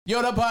Yo,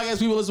 that podcast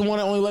people listen to one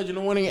and only legend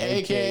of winning,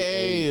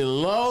 aka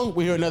Low.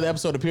 We're here another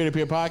episode of Peer to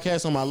Peer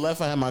Podcast. On my left,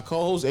 I have my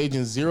co-host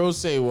Agent Zero.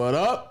 Say what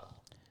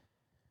up.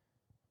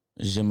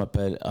 Je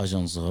m'appelle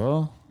Agent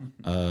Zero.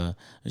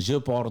 Je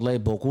parlais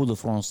beaucoup de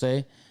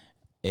français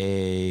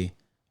et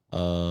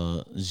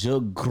je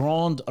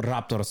grand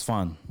Raptors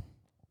fan.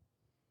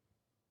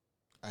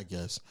 I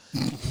guess.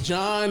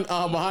 John,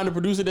 behind the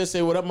producer, that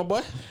say what up, my boy.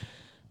 What's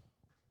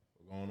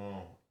going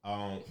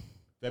on?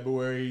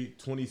 February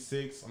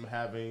 26th, I'm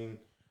having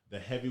the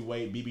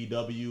heavyweight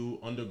BBW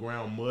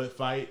underground mud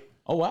fight.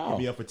 Oh, wow. Hit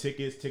me up for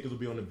tickets. Tickets will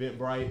be on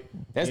Eventbrite.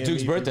 That's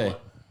Duke's birthday.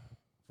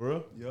 For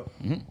real? Yep.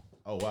 Mm-hmm.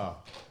 Oh,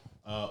 wow.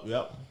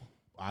 Yep.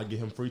 I'll get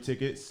him free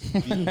tickets.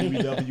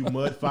 BBW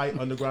mud fight,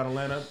 underground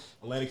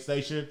Atlantic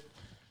Station.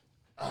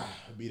 I'll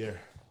be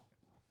there.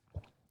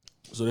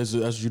 So that's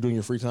what you're doing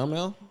your free time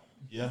now?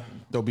 Yeah.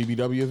 The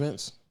BBW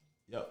events?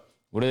 Yep.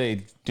 What are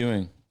they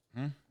doing?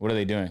 What are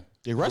they doing?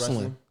 They're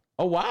wrestling.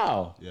 Oh,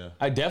 wow. Yeah.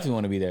 I definitely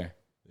want to be there.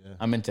 Yeah.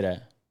 I'm into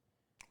that.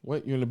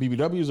 What, you're in the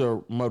BBWs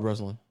or mud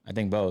wrestling? I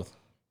think both.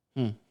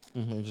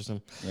 Interesting.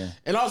 Yeah.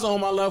 And also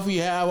on my left, we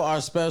have our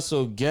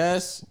special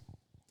guest,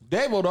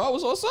 Davo, dog.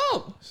 What's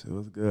up? Shit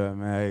was good,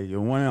 man. Hey,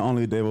 your one and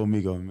only Davo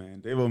Migo, man.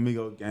 Davo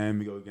Migo gang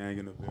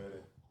in the building.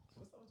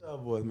 What's up with y'all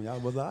boys, man? Y'all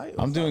was all right?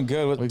 I'm doing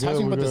good. We Talk to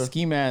me good, about we the good.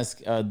 ski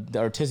mask, the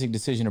artistic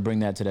decision to bring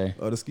that today.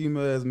 The ski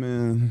mask,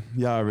 man.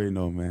 Y'all already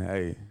know, man.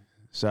 Hey,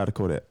 shout out to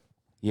Kodak.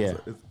 Yeah.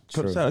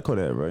 True. Shout out to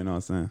Kodak, bro. You know what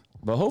I'm saying?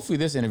 But hopefully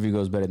this interview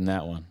goes better than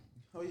that one.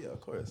 Oh, yeah,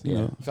 of course. Yeah. You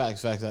know.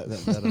 Facts.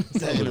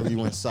 That interview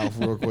went south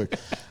real quick.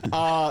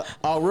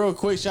 Real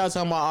quick, shout out to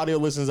all my audio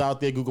listeners out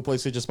there, Google Play,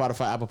 Stitcher,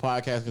 Spotify, Apple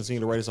Podcasts. Continue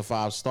to rate us a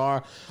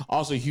 5-star.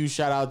 Also, huge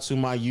shout out to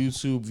my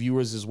YouTube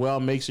viewers as well.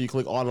 Make sure you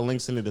click all the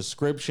links in the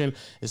description,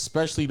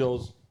 especially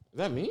those. Is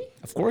that me?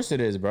 Of course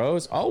it is, bro.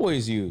 It's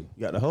always you.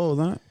 You got the holes,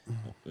 huh?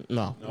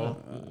 No. Hey,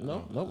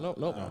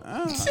 that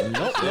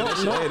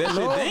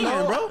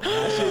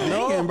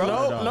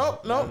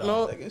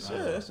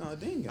shit, that's not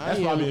dinging. That's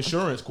probably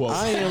insurance quote.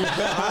 I am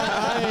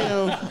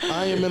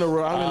in a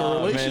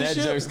relationship. Man,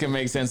 that jokes can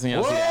make sense when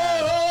y'all see it.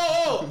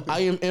 Whoa! I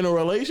am in a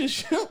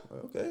relationship.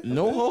 Okay.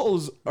 No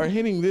hoes are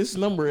hitting this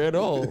number at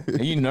all.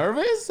 Are you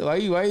nervous? Why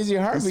is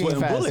your heart beating sweating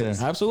faster?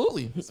 bullets.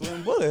 Absolutely.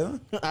 Swing bullet,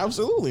 huh?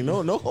 Absolutely.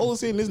 No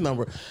hoes hitting this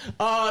number.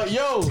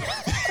 Yo.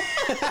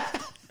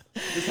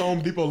 This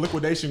Home Depot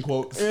liquidation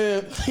quote.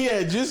 Yeah,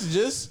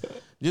 just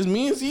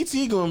me and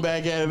CT going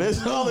back at it.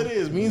 That's all it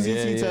is. Me and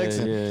CT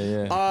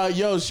texting. Yeah.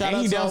 Yo, shout Ain't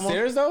out he to all my-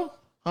 downstairs though?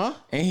 Huh?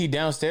 Ain't he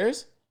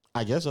downstairs?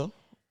 I guess so.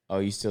 Oh,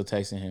 you still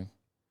texting him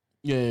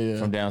Yeah.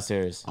 from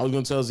downstairs? I was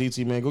gonna tell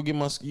ZT, man, go get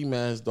my ski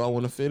mask, dog. I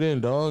want to fit in,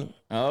 dog.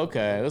 Oh,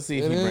 okay, let's see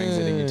if he brings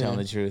it and you're telling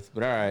the truth.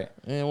 But all right.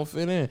 Man, we'll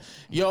fit in.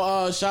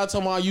 Yo, shout out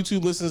to my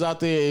YouTube listeners out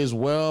there as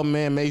well,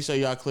 man. Make sure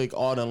y'all click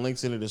all the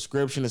links in the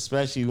description,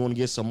 especially if you want to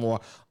get some more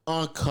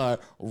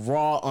uncut,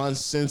 raw,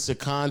 uncensored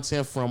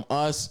content from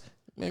us.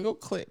 Man, go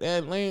click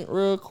that link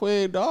real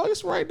quick, dog.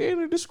 It's right there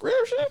in the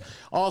description.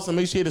 Also,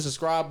 make sure you hit the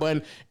subscribe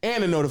button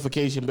and the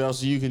notification bell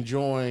so you can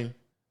join.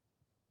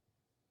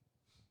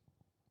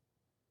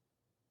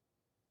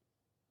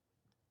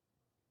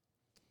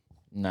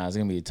 Nah, it's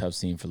gonna be a tough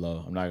scene for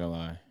Low. I'm not gonna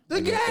lie.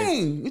 The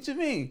gang. What you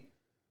mean?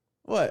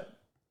 What?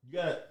 You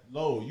got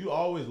low. You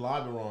always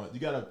live it wrong. You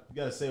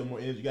gotta say more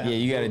energy.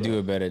 You gotta do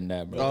it better than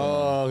that, bro.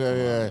 Oh,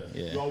 okay,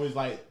 Yeah. You always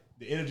like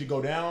the energy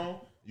go down.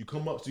 You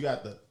come up, so you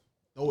got to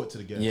throw it to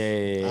the guest.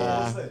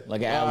 Yeah.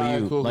 Like an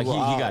alley-oop. Cool, Like cool.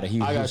 he got it.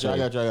 I got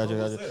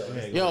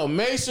you. Yo,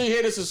 make sure you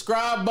hit the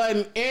subscribe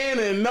button and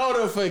the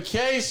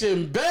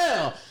notification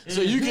bell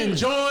so you can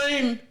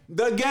join.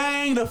 The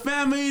gang, the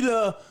family,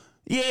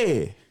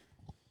 yeah.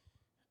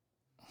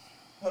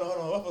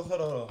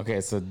 Hold on. Okay,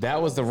 so that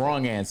was the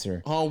wrong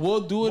answer.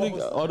 We'll do it again.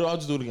 Oh, no, I'll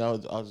just do it again. I'll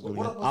just do it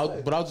again.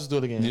 I'll just do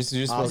it again. You're You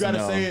supposed to gotta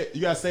know. say it.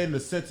 You gotta say it in the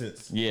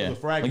sentence. Yeah. The Like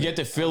fragment. you have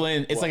to fill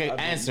in. It's like an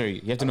answer.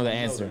 You have to know the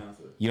answer. the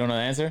answer. You don't know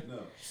the answer? No.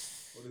 What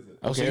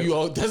is it? Okay.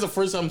 So that's the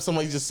first time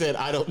somebody just said,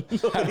 I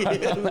don't know.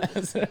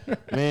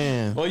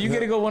 Man. Well, you get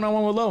to go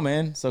one-on-one with Low,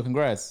 man. So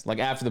congrats. Like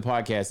after the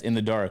podcast, in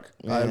the dark.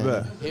 I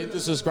bet. Hit the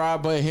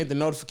subscribe button, hit the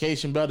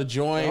notification bell to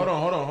join. Hold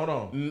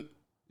on. You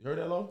heard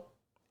that, low?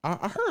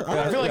 I heard.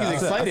 I feel like he's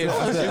excited.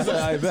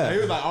 I He bet.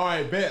 was like, all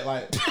right, bet.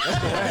 Like, let's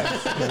go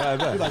ass. I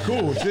bet. He's like,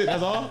 cool, shit,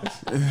 that's all.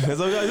 That's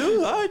all you gotta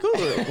do? All right, cool.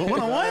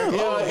 One-on-one? Yo,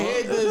 Oh,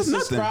 hit the that's nothing.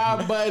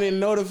 subscribe button and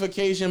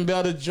notification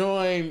bell to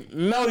join.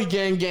 Naughty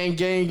gang. Yeah.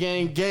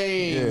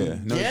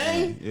 No,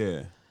 Gang?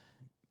 Yeah.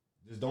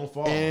 Just don't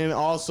fall. And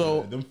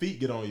also, them feet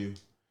get on you.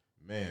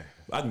 Man,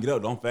 I can get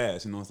up, don't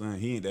fast. You know what I'm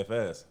saying? He ain't that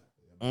fast.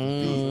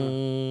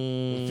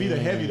 them feet are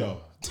heavy,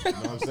 though. You know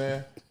what I'm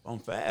saying? I'm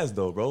fast,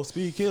 though, bro.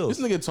 Speed kills.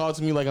 this nigga talk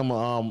to me like I'm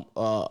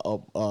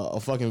a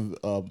fucking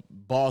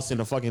boss in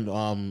a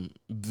fucking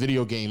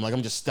video game. Like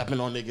I'm just stepping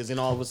on niggas, and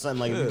all of a sudden,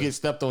 like you get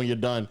stepped on, you're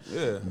done.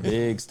 Yeah.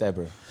 Big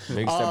stepper.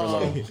 Big stepper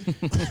Low.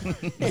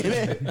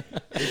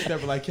 They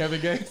stepping like Kevin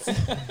Gates.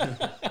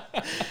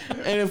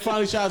 And then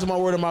finally, shout out to my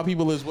word of my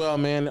people as well,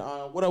 man.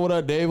 What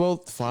up,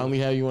 Davo? Finally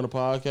have you on the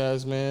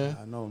podcast, man.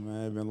 I know,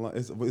 man. It's been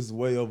long. It's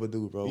way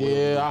overdue, bro.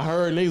 Yeah, I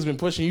heard niggas been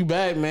pushing you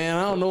back, man.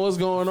 I don't know what's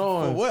going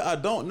on. What? I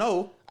don't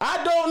know.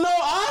 I don't know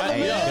either, Hey,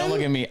 man. don't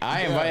look at me.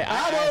 I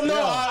don't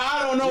know.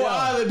 I don't know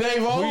either,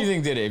 Davo. Who do you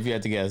think did it? If you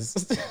had to guess,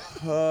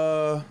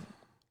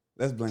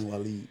 Let's blame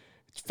Waleed.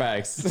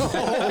 facts.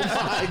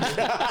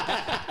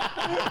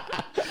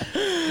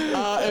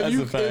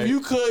 If you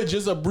could,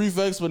 just a brief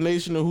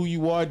explanation of who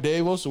you are,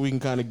 Davo, so we can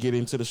kind of get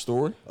into the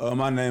story.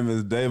 My name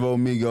is Davo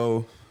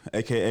Migo,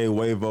 aka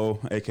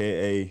Wavo,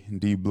 aka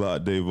D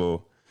Block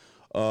Davo.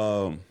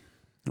 I'm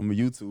a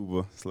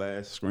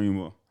YouTuber /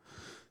 streamer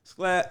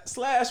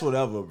 /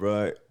 whatever,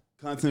 bro.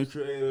 Content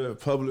creator,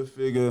 public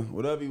figure,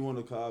 whatever you want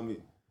to call me.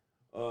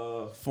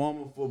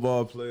 Former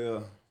football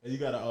player. And you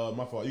got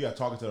my fault. You got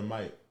talking to the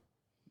mic.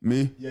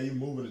 Me? Yeah, you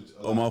moving it.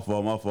 Oh, my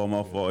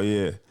fault.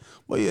 Yeah,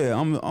 but yeah,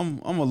 I'm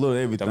a little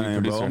everything,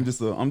 bro. I'm just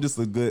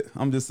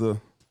a.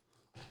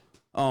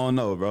 I don't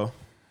know, bro.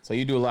 So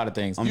you do a lot of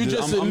things. I'm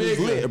just a nigga,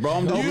 lit, bro.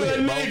 I'm just you lit,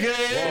 a bro.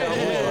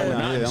 nigga,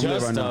 Not I'm lit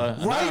just right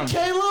now. right,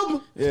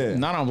 Caleb? Yeah.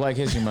 not on Black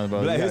History Month,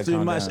 bro. Black You gotta History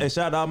calm Month. down. Hey,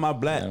 shout out my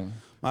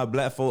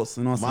black folks.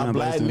 You know what I'm saying?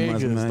 black History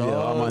Month, niggas, man. Yeah,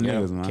 all my dog.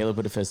 niggas, man. Caleb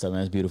put the fist up,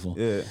 man. It's beautiful.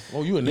 Yeah.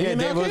 Oh, you a nigga Yeah,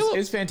 now, Dave, Caleb?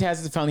 it's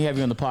fantastic to finally have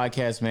you on the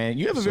podcast, man.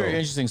 You have a very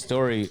interesting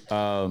story.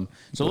 So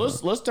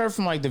let's start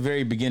from like the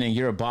very beginning.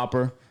 You're a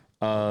bopper.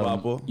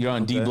 Bopper. You're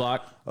on D Okay.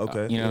 Block.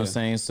 Okay, You know what I'm yeah.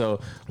 saying? So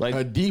like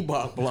A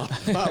D-block block.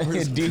 D Block.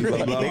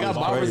 They got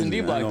boppers and D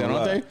Block, though,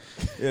 don't they?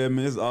 Yeah, I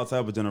mean, it's all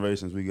type of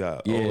generations. We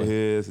got Yeah. old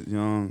heads,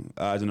 young,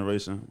 our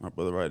generation. My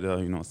brother right there,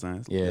 you know what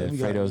I'm saying? Yeah, we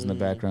got- Fredo's in the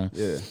background.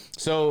 Yeah.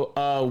 So,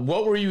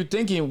 what were you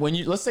thinking when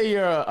you? Let's say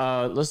you're.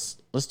 Let's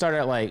start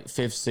at like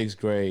 5th, 6th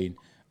grade.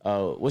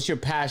 What's your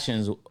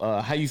passions?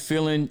 How you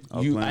feeling?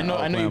 I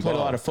know you played a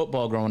lot of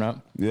football growing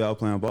up. Yeah, I was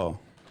playing ball.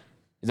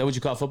 Is that what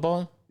you call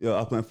football? Yeah,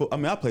 I played football.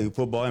 I mean, I played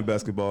football and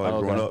basketball like, Oh,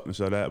 okay. growing up and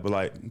shit like that. But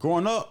like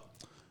growing up,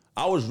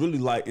 I was really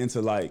like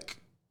into like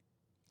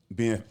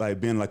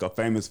being like a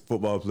famous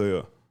football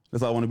player.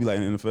 That's what I want to be like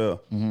in the NFL.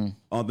 Mm-hmm.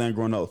 Only thing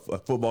growing up,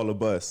 like football or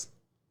bust.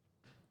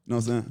 You know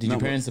what I'm saying? Did your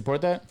parents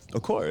support that?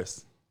 Of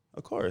course.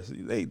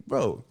 They,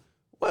 bro.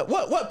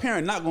 What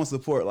parent not gonna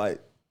support like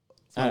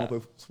someone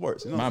play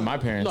sports? You know what I'm My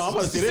parents. No, I'm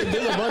about to say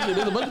there's a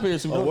bunch of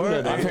parents who don't do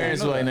word? that. My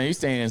parents were like, "No, you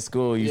staying in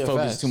school. You Yeah,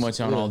 focus facts. too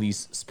much on Yeah. all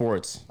these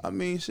sports." I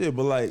mean, shit,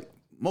 but like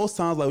most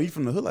times, like we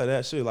from the hood like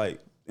that, shit, like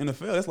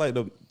NFL, that's like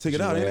the take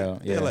it out, ain't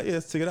it? Yeah. Yeah, like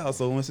it's take it out.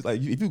 So when it's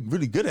like if you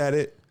really good at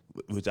it,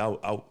 which I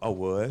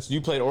was,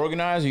 You played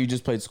organized, or you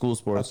just played school I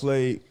sports?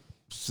 played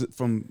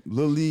from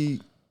little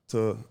league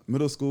to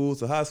middle school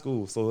to high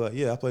school. So like,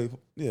 yeah, I played.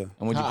 Yeah,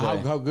 And what'd you play?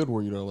 How good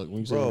were you though? Like when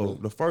you said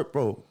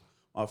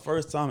my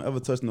first time ever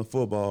touching the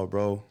football,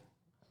 bro.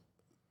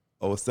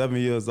 I was 7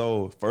 years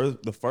old.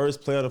 The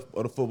first play of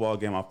the football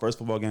game, my first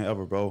football game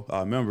ever, bro. I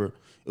remember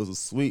it was a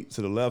sweep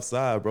to the left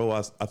side, bro.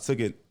 I took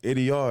it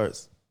 80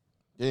 yards.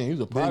 yeah, he was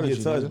a Didn't prodigy,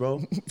 get touched, nigga. bro.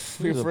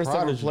 Your was a first ever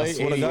prodigy. play?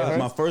 Swear to 80 God, yards?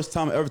 my first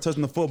time ever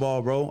touching the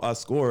football, bro. I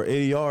scored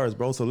 80 yards,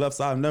 bro. So left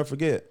side, I'll never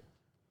forget.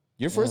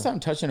 Your first time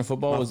touching a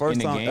football My was first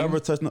in a time game? ever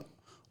touching.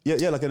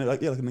 Yeah, like in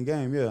the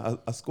game. Yeah,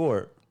 I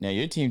scored. Now,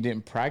 your team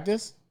didn't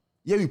practice?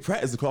 Yeah, we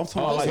practiced. I'm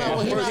talking about Oh, like okay.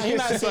 my He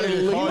first- not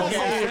saying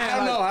I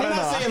don't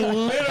know.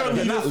 saying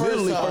literally not the first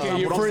literally time. first time,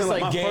 your but I'm first, saying,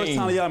 like, my game. first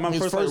time. Yeah, my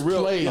His first first like,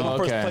 real play. yeah, my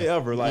first Okay. play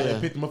ever. Like, Yeah.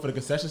 Picked him up for the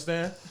concession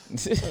stand.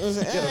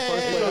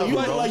 Hey, you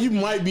look like you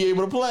might be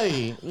able to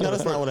play. No,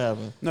 that's not what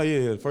happened. no,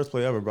 yeah, the first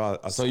play ever, bro.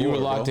 So you were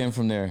locked in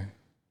from there.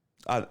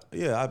 I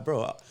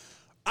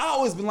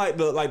always been like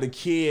the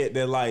kid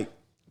that like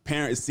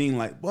parents seen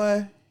like,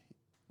 boy,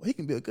 he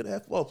can be a good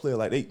football player.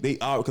 Like they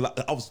are, because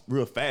I was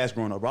real fast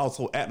growing up, bro. I was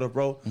so active,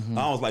 bro.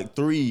 I was like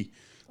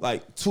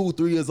 2,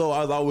 3 years old.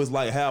 I was always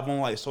like have on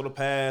like shoulder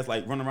pads,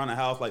 like running around the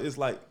house. Like it's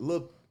like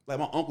look. Like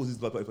my uncles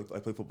used to play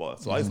football,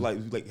 so I used to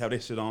like have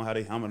their shit on, have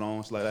their helmet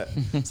on, shit like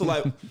that. So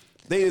like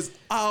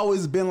I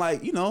always been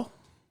like, you know,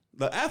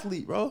 the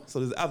athlete, bro.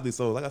 So there's athlete.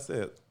 So like I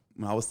said,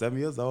 when I was 7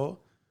 years old,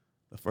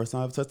 the first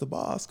time I ever touched the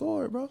ball, I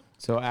scored, bro.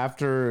 So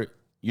after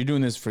you're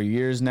doing this for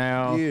years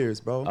now,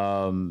 Years,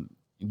 bro.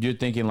 you're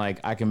thinking like,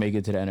 I can make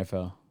it to the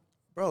NFL.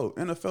 Bro,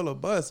 NFL or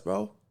bust,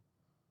 bro.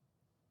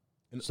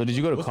 So did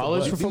you go to What's the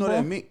college for bus? You know football?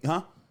 what I mean?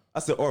 Huh? I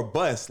said, or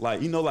bust.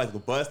 Like, you know, like the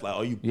bust. Like,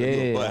 oh, you Yeah,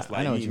 a yeah, bust. I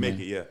Like, know you what ain't you make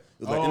mean. it, yeah.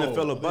 It was like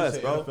NFL or bust,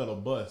 bro. NFL or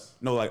bus.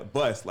 No, like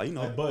bust. Like, you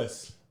know. Like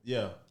bus.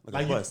 Yeah.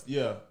 Like a bus.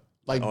 Yeah.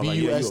 Like Oh, like, yeah,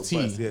 you a BUST.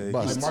 bust. Yeah,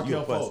 bust. Like You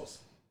Markel a bus.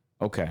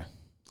 Fultz. Okay.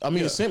 I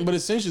mean, but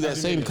essentially that That's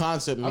same what you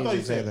concept I means thought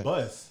you the same said thing.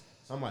 bus.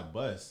 So I'm like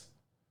bus.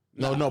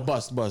 No,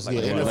 bust. Like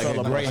Yeah, a NFL bus. Like or a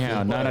bust.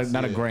 greyhound, not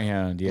a Yeah.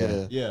 greyhound. Yeah.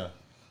 Yeah. Yeah.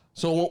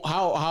 So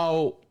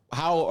how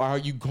are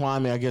you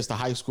climbing? I guess the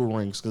high school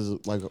ranks because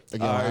like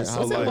again, All right, how,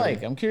 What's it like-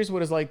 like? I'm curious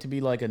what it's like to be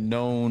like a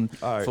known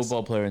All right,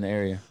 football player in the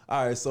area.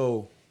 All right,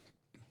 so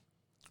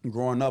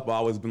growing up, I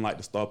always been like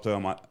the star player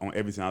on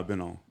everything I've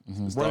been on.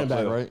 Star Running back,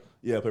 player. right?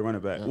 Yeah, I play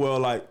running back. Well,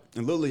 like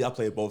in Little League, I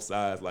played both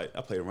sides. Like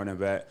I played running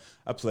back,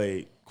 I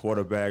played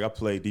quarterback, I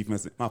played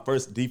defense. My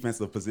first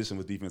defensive position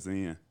was defensive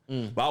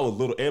end. But I was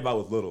little. Everybody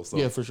was little, so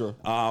Yeah, for sure.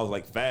 I was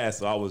like fast,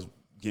 so I was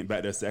getting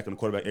back there sacking the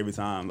quarterback every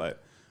time. Like,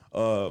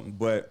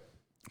 but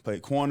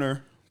played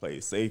corner,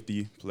 played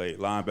safety, played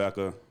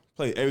linebacker,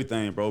 played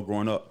everything, bro.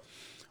 Growing up,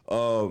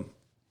 all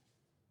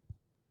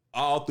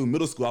through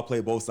middle school, I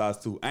played both sides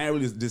too. I ain't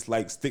really just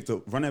like stick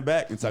to running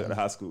back until I got to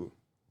high school.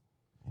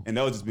 And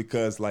that was just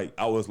because like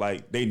I was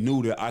like they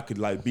knew that I could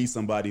like be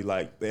somebody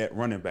like that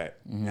running back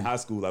in high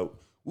school.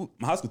 Like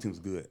my high school team was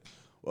good.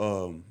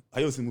 Have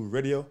you ever seen the movie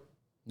Radio?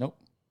 Nope.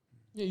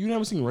 Yeah, you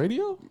never seen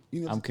Radio?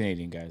 I'm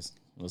Canadian, guys.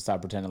 Let's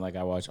stop pretending like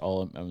I watch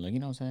all. I'm like, you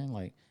know what I'm saying?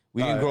 Like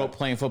we didn't grow up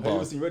playing Have you football.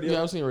 ever seen Radio?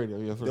 Yeah, I've seen Radio.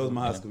 Yeah, That was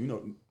my high school. You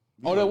know.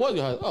 Oh, that was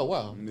your high. Oh,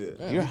 wow.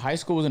 Yeah. Your high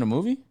school was in a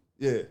movie?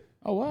 Yeah.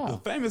 Oh wow. The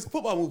famous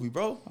football movie,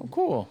 bro. Oh,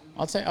 cool.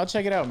 I'll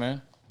check it out,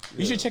 man.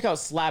 You should check out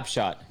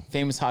Slapshot,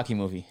 famous hockey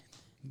movie.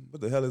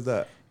 What the hell is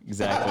that?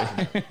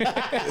 Exactly.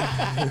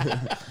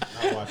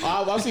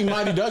 I've seen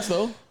Mighty Ducks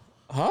though.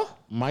 Huh?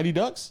 Mighty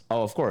Ducks.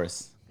 Oh, of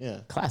course. Yeah.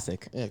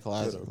 Classic. Yeah,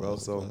 classic, Bro,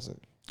 so classic.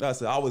 like I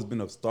said, I always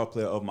been a star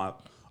player of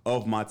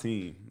my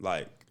team.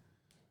 Like,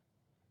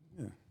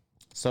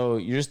 So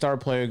you're a star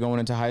player going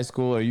into high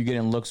school. Are you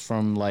getting looks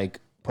from like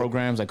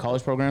programs, like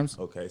college programs?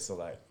 okay, so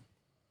like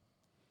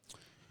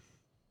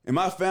in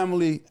my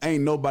family,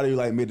 ain't nobody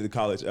like made it to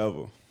college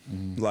ever.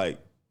 Like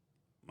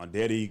my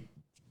daddy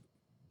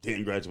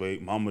didn't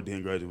graduate, mama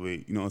didn't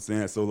graduate, you know what I'm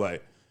saying? So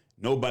like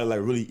nobody like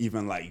really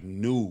even like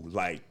knew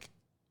like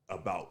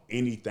about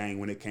anything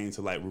when it came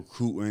to like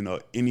recruiting or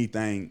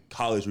anything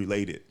college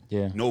related.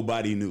 Yeah.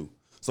 Nobody knew.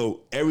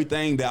 So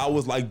everything that I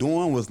was like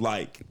doing was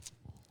like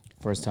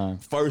First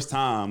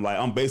time. like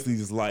I'm basically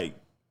just like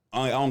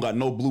I don't got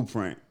no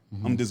blueprint.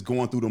 I'm just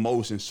going through the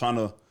motions, trying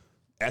to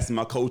ask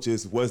my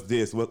coaches, what's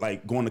this? What,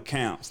 like going to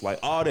camps, like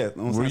all that. You know what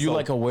I'm Were saying? you So-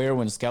 like aware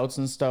when scouts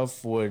and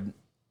stuff would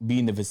be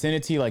in the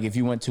vicinity? Like if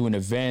you went to an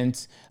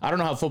event, I don't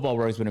know how football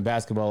works, but in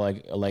basketball,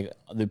 like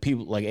the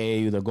people like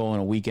AAU, they'll go on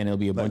a weekend, it'll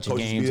be a bunch of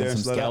coaches be games, there and and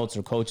some stuff like scouts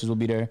or coaches will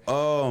be there.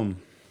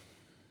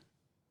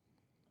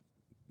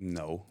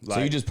 No, So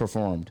you just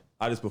performed.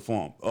 I just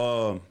performed.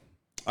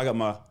 I got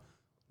my.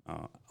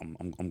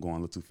 I'm going a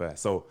little too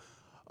fast. So,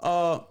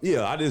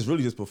 yeah, I just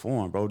really just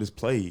performed, bro. Just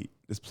played,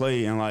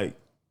 and like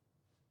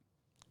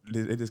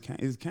it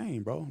just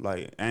came, bro.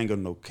 Like I ain't got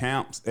no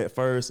camps at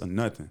first or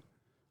nothing.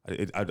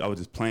 I was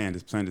just playing,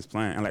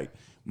 and like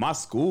my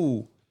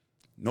school,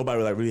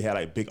 nobody like really had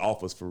like big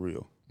offers for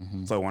real.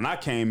 So when I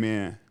came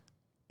in,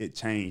 it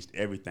changed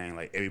everything.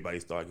 Like everybody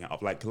started getting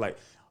off. Like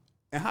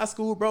in high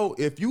school, bro,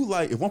 if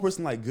one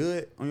person like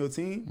good on your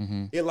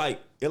team, it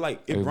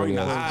bring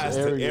the else. eyes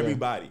to Yeah.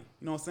 everybody.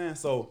 You know what I'm saying?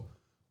 So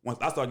once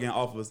I start getting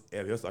offers,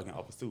 everybody start getting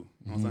offers too.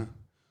 You know what I'm saying?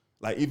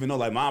 Like even though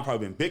like mine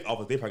probably been big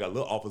offers, they probably got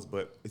little offers,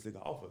 but they still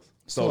got offers.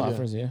 Still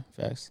offers, yeah,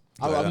 facts.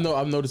 I've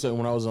noticed that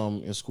when I was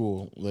in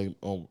school, like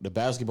on the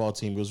basketball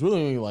team, it was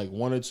really only like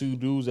one or two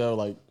dudes that were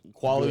like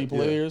quality Good,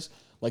 yeah. players,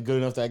 like good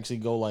enough to actually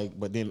go like.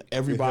 But then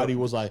everybody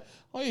was like,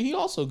 "Oh yeah, he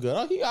also good.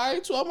 Oh, he all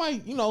right too. I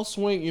might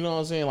swing." You know what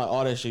I'm saying? Like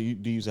all that shit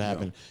used to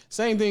happen.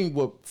 Same thing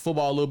with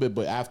football a little bit,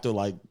 but after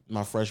like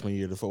my freshman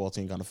year, the football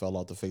team kind of fell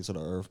off the face of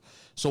the earth.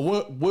 So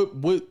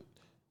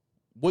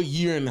what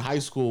year in high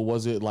school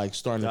was it like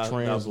starting to That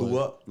translate? blew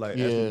up. Like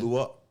actually blew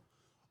up.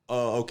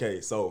 Okay,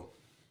 so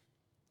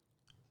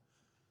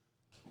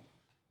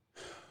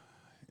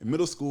in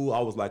middle school, I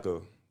was like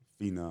a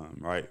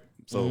phenom, right?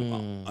 So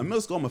in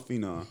middle school, I'm a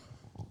phenom.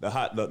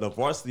 The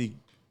varsity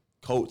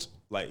coach,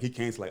 like he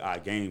came to like our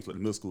games, like the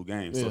middle school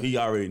games. So he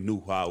already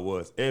knew how I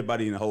was.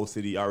 Everybody in the whole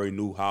city already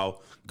knew how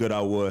good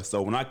I was.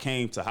 So when I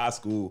came to high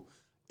school,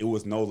 it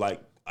was no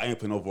like I ain't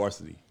play no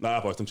varsity.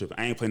 Not varsity, I'm tripping.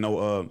 I ain't play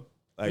no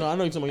like, No, I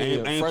know you're talking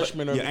about I ain't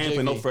freshman play, or yeah, I ain't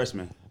play no JV.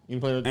 freshman. You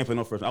play I ain't play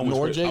no freshman. I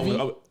Nor went straight,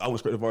 JV? I went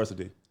straight to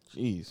varsity.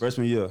 Jeez.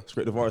 Freshman year,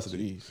 straight to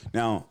varsity. Jeez.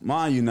 Now,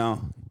 mind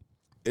you,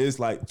 it's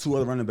like two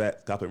other running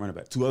backs. I played running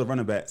back. Two other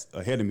running backs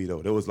ahead of me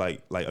though. There was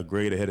like a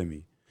grade ahead of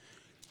me.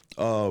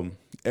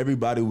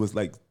 Everybody was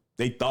like,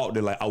 they thought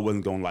that like I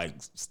wasn't gonna like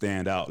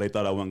stand out. They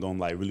thought I wasn't gonna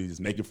like really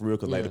just make it for real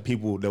because like the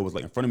people that was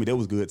like in front of me, they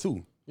was good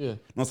too. Yeah. You know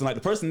what I'm saying? Like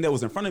the person that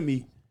was in front of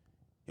me,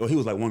 he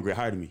was like one grade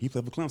higher than me. He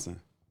played for Clemson.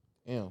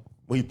 Yeah.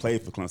 Well, he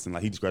played for Clemson.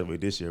 Like he just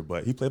graduated this year,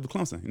 but he played for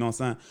Clemson. You know what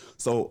I'm saying?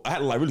 So I had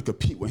to like really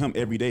compete with him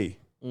every day.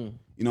 You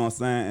know what I'm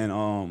saying?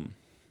 And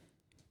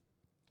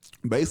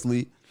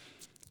basically,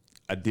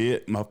 I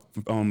did my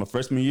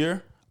freshman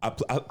year.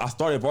 I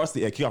started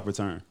varsity at kickoff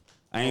return.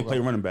 I ain't play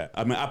running back.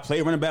 I mean, I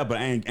played running back, but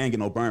I ain't get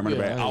no burn running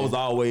back.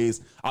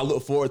 I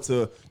look forward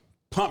to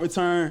punt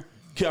return,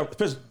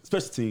 kickoff,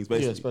 special teams,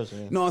 basically. Yeah, special,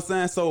 yeah. You know what I'm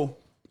saying? So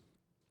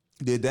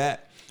did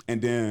that,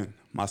 and then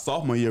my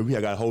sophomore year, we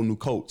got a whole new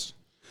coach.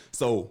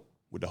 So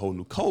with the whole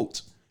new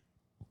coach,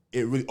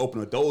 it really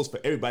opened the doors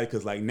for everybody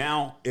because like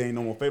now it ain't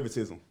no more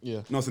favoritism. Yeah. You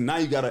know what I'm saying? Now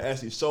you gotta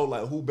actually show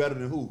like who better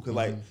than who. Cause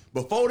like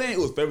before then it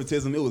was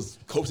favoritism, it was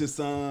coaches'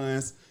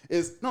 sons.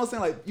 It's you know what I'm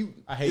saying? Like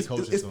I hate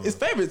coaches' sons. It's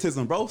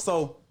favoritism, bro.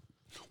 So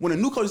when the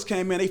new coaches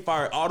came in, they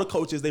fired all the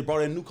coaches, they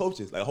brought in new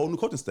coaches, like a whole new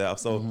coaching staff.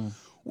 So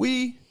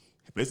we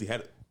basically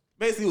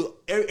it was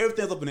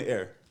everything's up in the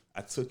air.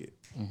 I took it.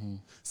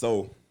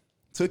 So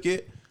took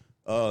it,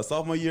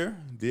 sophomore year,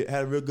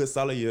 had a real good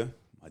solid year.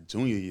 My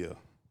junior year.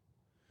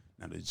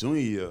 Now the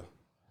junior year,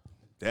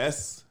 I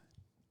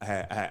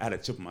had a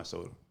chip on my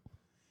shoulder.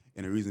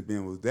 And the reason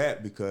being was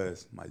that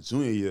because my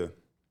junior year,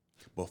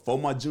 before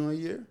my junior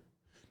year,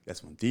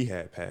 that's when D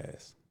had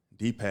passed.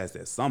 D passed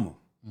that summer.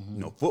 You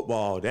know,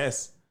 football,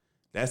 that's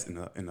in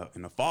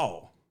the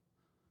fall.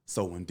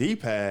 So when D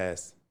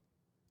passed,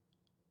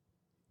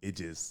 I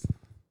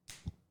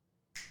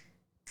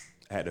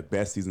had the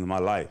best season of my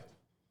life.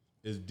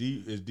 Is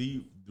D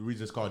the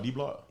reason it's called D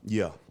block?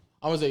 Yeah.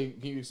 I would say,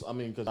 because I'm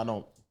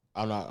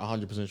not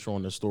 100% sure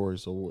on the story.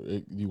 So,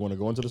 you want to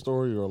go into the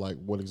story, or like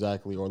what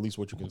exactly, or at least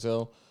what you can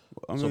tell,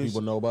 so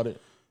people know about it?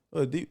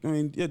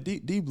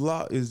 D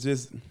block is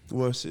just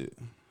shit.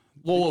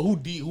 Well,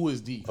 who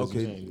is D?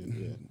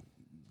 Okay,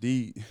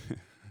 D,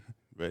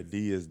 right?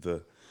 D is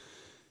the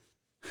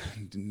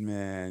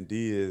man.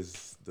 D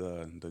is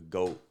the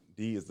goat.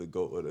 D is the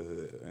goat of the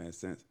hood, in a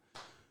sense.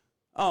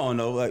 I don't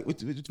know, like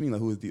what you mean,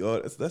 like who is D?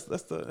 That's the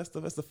family. That's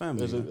the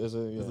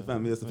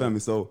family. That's the family.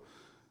 So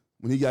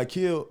when he got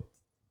killed,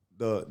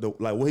 the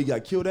like where he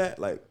got killed at,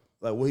 like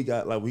where he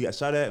got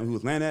shot at and he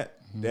was landing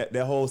at,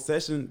 that whole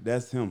section,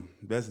 that's him.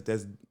 That's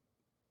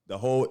the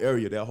whole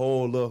area, that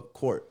whole little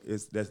court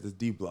that's this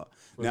D block.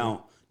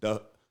 Now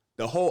the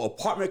whole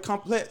apartment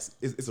complex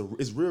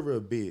is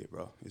real big,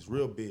 bro. It's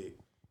real big.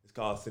 It's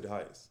called City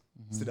Heights.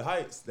 City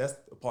Heights, that's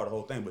a part of the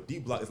whole thing, but D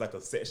block is like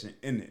a section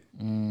in it.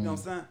 You know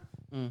what I'm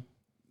saying?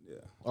 Yeah.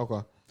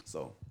 Okay.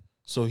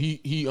 So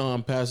he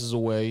passes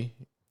away,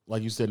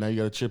 like you said. Now you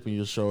got a chip in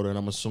your shoulder, and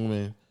I'm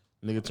assuming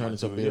nigga turned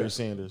into Barry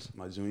Sanders.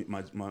 My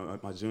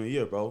junior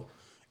year, bro,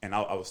 and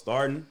I was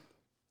starting.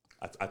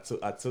 I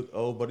took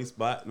old buddy's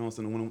spot. You know what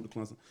I'm saying? When I went to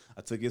Clemson,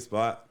 I took his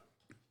spot,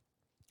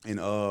 and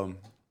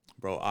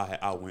bro,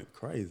 I went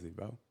crazy,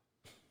 bro.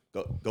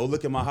 Go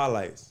look at my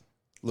highlights.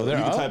 Look,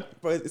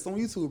 bro, it's on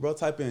YouTube, bro.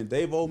 Type in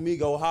Davo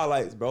Migo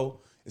highlights, bro.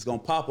 It's gonna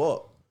pop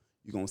up.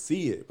 You're gonna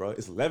see it, bro.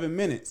 It's 11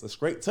 minutes of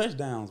straight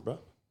touchdowns, bro.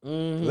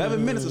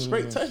 11 minutes of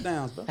straight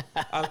touchdowns, bro.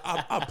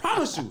 I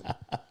promise you.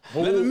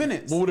 11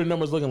 minutes. What were the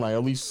numbers looking like?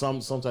 At least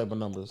some type of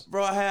numbers.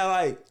 Bro, I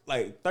had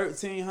like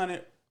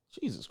 1,300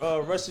 Jesus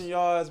rushing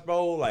yards,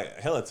 bro. Like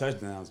hella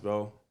touchdowns,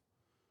 bro.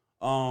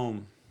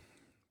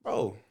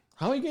 Bro.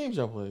 How many games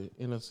y'all played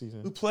in a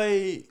season? We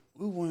played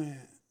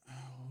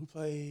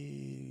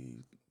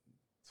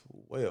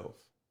 12.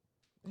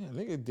 Yeah,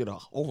 nigga did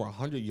over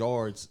 100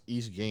 yards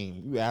each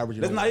game. You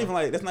averaging. That's not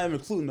even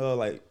including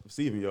like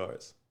receiving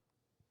yards.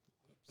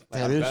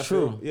 Like, that is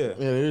true. Yeah,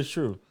 it is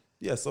true.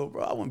 Yeah, so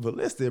bro, I went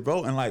ballistic,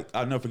 bro, and like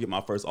I'll never forget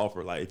my first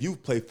offer. Like if you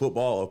play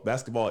football or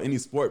basketball, any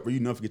sport, bro, you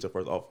never forget your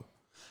first offer.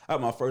 I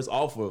had my first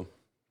offer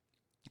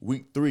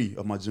week 3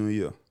 of my junior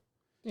year.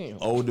 Damn.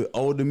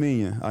 Old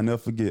Dominion. I'll never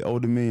forget.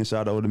 Old Dominion. Shout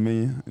out to Old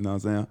Dominion. You know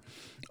what I'm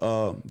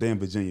saying? They're in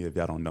Virginia, if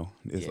y'all don't know.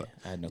 It's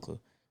I had no clue.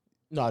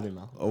 No, I didn't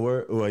know.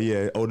 Well,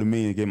 yeah, Old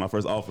Dominion gave my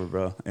first offer,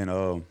 bro. And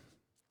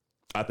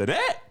after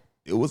that,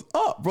 it was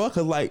up, bro.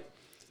 Cause like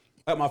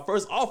at my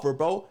first offer,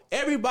 bro,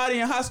 everybody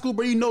in high school,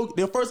 bro, you know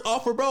their first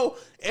offer, bro,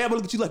 everybody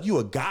look at you like you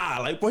a guy.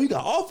 Like, bro, you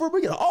got an offer, bro,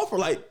 you got an offer,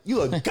 like you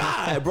a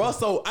guy, bro.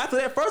 So after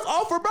that first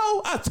offer,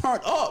 bro, I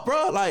turned up,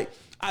 bro. Like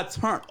I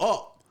turned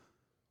up.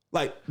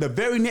 Like the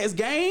very next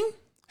game,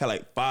 had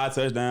like 5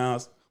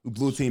 touchdowns. We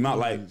blew the team out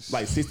like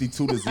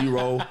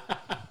 62-0.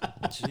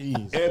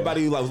 Jeez.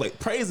 Everybody was like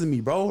praising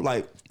me, bro.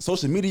 Like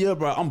social media,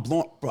 bro. I'm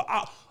blown, bro.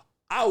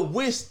 I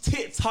wish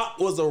TikTok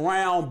was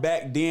around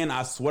back then.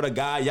 I swear to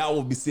God, y'all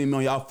will be seeing me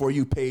on y'all For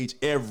You page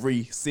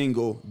every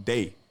single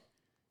day.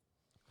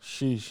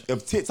 Sheesh.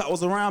 If TikTok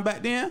was around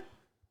back then,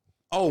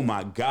 oh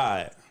my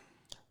God.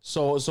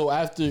 So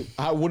after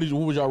what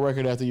was y'all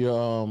record after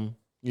your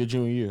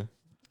junior year?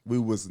 We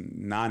was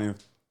 9-3.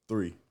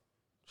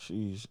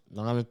 Jeez,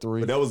 9-3.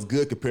 But that was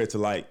good compared to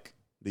like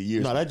the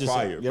years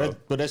prior, bro.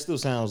 But that still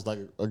sounds like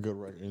a good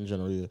record in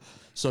general. Yeah.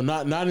 So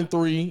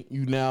 9-3.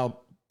 You now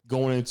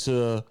going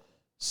into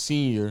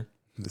senior.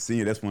 The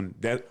senior. That's when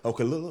that.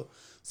 Okay, look.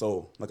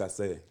 So like I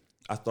said,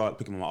 I started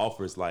picking my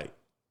offers like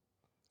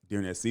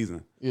during that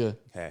season. Yeah.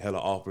 Had hella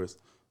offers.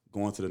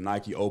 Going to the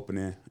Nike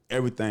opening,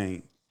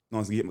 everything.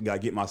 Gotta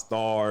get my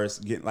stars.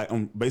 Getting like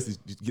I'm basically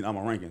just getting all my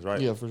rankings, right?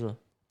 Yeah, for sure.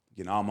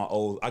 Getting all my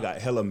old, I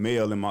got hella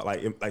mail in my like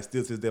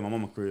still to this day my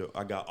mama crib.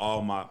 I got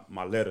all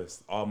my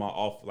letters, all my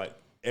off like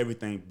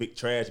everything, big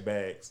trash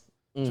bags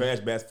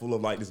full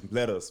of like these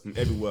letters from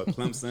everywhere,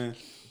 Clemson,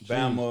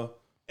 Bama,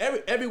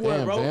 everywhere,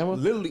 Damn, bro.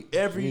 Bama? Literally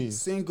every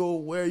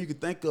single where you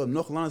could think of,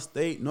 North Carolina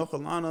State, North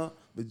Carolina,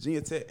 Virginia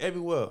Tech,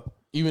 everywhere.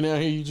 Even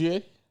down here,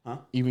 UGA. Huh?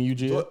 Even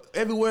UGA. So,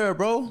 everywhere,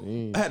 bro.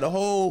 Jeez. I had the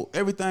whole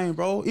everything,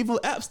 bro. Even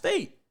App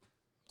State,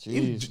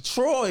 even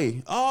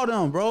Troy, all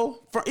them, bro.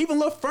 Even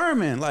Lil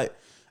Furman, like.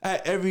 I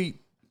had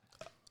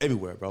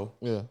everywhere, bro.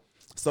 Yeah.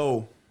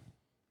 So,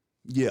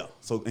 yeah.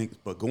 So,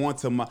 but going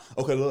to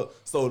look.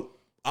 So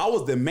I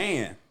was the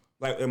man,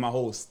 like in my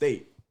whole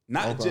state,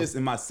 not just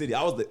in my city.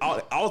 I was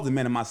the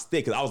man in my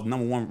state because I was the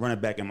 #1 running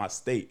back in my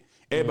state.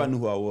 Everybody knew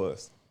who I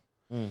was.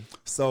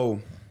 So,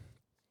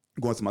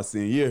 going to my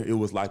senior year, it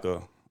was like boy,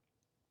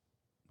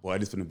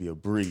 this is gonna be a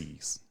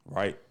breeze,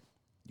 right?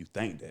 You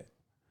think that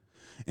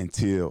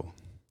until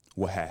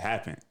what had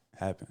happened.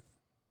 happened?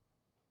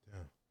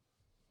 Damn.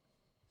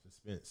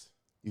 Suspense.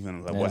 You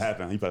know, like, what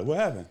happened? You like, what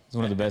happened? It's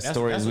one of the best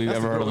stories we've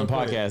ever heard on the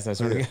podcast. I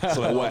swear to God.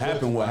 So like, what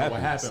happened? What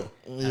happened? What happened?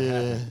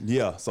 Yeah.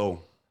 Yeah.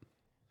 So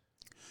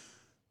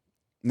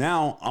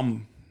now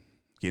I'm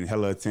getting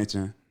hella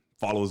attention.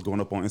 Followers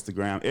going up on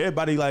Instagram.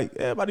 Everybody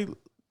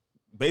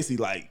basically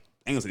like,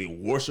 I ain't gonna say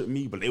they worship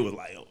me, but they was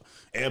like,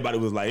 everybody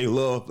was like, they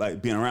love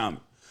like being around me.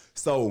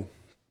 So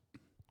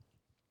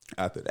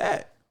after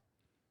that,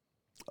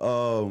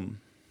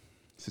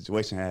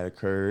 situation had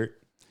occurred,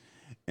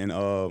 and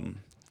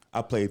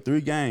I played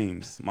 3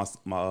 games my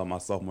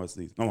sophomore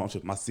season. No,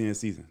 my senior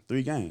season.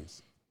 3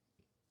 games.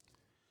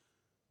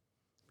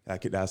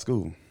 Got kicked out of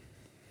school.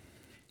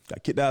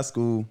 Got kicked out of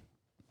school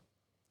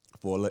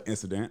for a little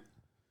incident.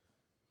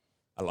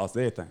 I lost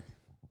everything.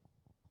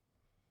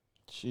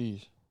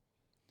 Jeez.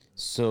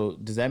 So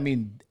does that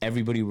mean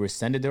everybody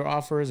rescinded their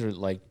offers, or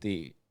like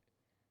the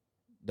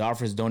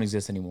offers don't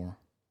exist anymore?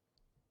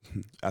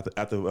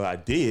 After what I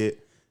did,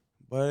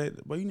 but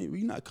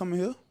you not coming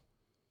here.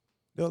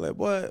 They were like,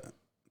 what?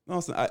 No,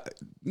 I'm saying,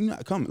 you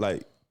not coming.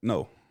 Like,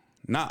 no,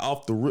 not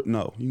off the rip.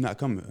 No, you not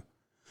coming here.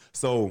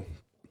 So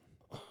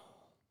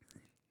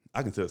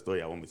I can tell a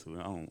story I want me to.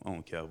 I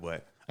don't care,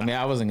 but I mean,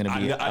 I wasn't gonna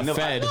be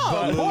fed.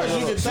 Of course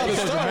you can tell the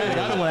story.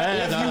 I don't want to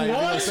add. If you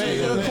want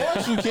to, of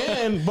course you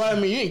can. But I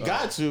mean, you ain't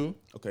got to.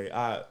 okay,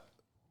 I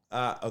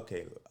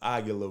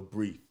get a little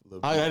brief.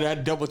 I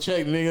double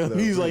check, nigga.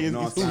 He's like, you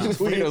know what I'm saying?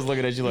 Fredo's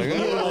looking at you like,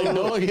 like,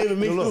 dog, hit a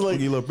nigga. Look, Like,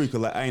 get a little brief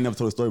because like, I ain't never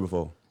told a story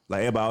before.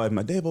 Like everybody always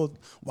my Davo,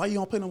 why you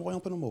don't play no more? Why you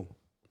don't play no more?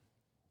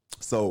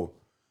 So,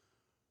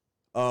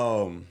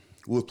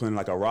 we was playing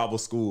like a rival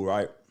school,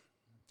 right?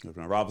 We was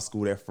playing a rival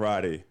school that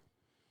Friday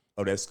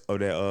of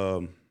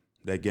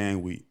that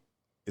game week.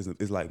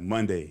 It's like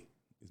Monday.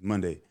 It's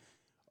Monday.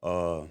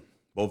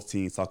 Both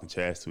teams talking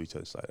trash to each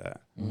other like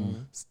that.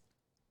 Mm-hmm.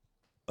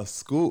 A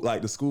school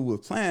like the school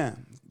was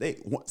playing.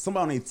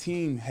 Somebody on their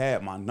team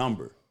had my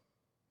number,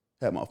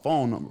 had my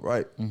phone number,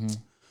 right? Mm-hmm.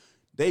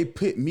 They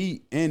put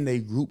me in their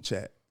group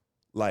chat,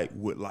 like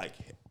with like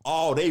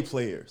all they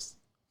players,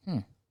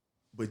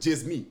 but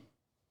just me,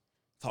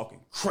 talking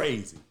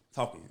crazy,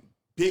 talking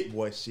big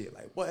boy shit.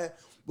 Like, what?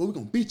 Well, we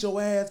gonna beat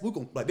your ass. We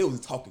gonna like they was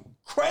talking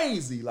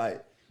crazy,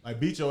 like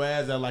beat your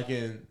ass at like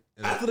in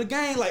after the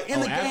game, like in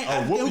the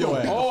game. whoop your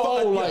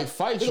ass. like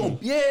fight you.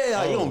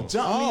 Yeah, you gonna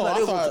jump me.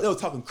 Like they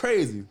was talking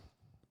crazy.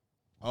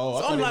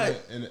 Oh, so I I'm thought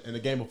like in the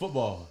game of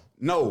football.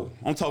 No,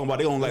 I'm talking about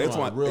they gonna like it's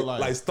real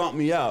life. like stomp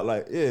me out,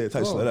 like type shit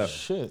like that.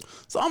 Shit.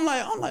 So I'm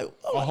like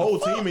A whole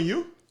team and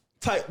you?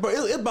 Type, bro.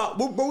 It's about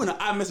we're in an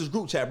iMessage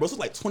group chat, bro. So it's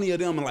like 20 of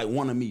them and like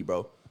 1 of me,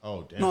 bro.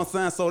 Oh damn. You know what I'm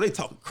saying? So they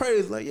talking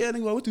crazy, like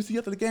nigga, what you see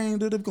after the game?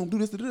 They're gonna do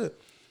this, da.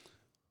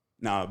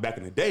 Now back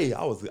in the day,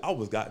 I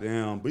was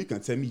goddamn, but you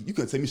couldn't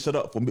tell me shut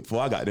up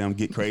before I goddamn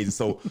get crazy.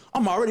 So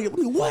I'm already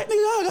what nigga?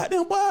 I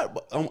goddamn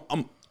what?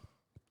 I'm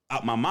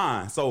out my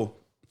mind. So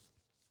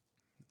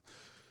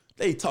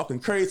they talking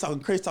crazy.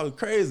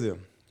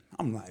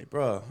 I'm like,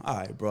 bro, all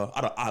right, bro.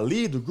 I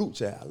leave the group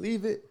chat. I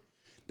leave it.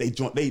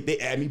 They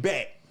add me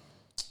back.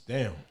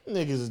 Damn.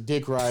 Niggas is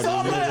dick riding. So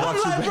I'm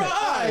like, bro, all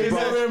right, bro.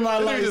 Never in my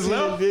life seen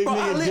a big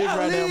nigga dick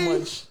ride that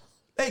much.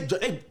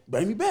 They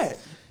bring me back.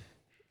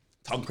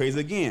 Talking crazy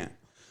again.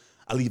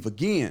 I leave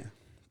again.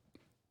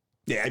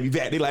 They add me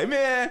back. They like,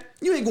 man,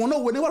 you ain't going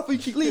nowhere. Then why the fuck you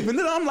keep leaving?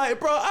 Then I'm like,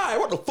 bro, all right,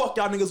 what the fuck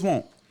y'all niggas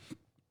want?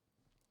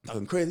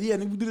 Talking crazy. Yeah,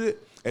 nigga, we did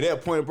it. At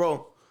that point,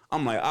 bro,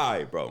 I'm like, all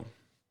right, bro.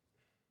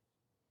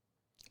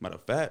 Matter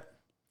of fact,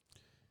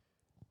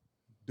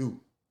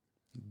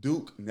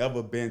 Duke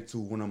never been to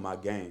one of my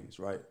games,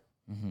 right?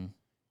 Mm-hmm.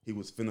 He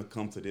was finna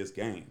come to this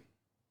game.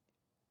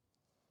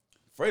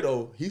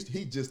 Fredo,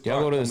 he just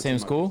y'all go to the same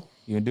school?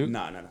 You and Duke?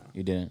 Nah.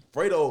 You didn't.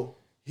 Fredo,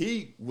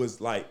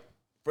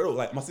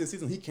 like my senior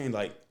season, he came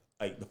like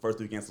the first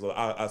 3 games. So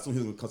I assume he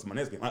was gonna come to my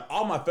next game. Like,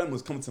 all my family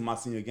was coming to my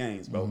senior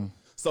games, bro. Mm-hmm.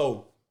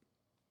 So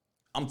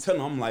I'm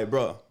telling him, I'm like,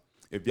 bro,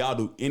 if y'all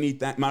do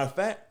anything, matter of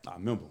fact, I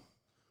remember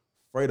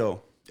Fredo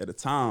at the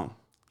time.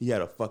 He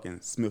had a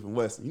fucking Smith &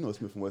 Wesson. You know what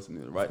Smith & Wesson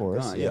is, right? Of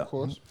course, yeah. Of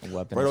course.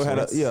 Fredo had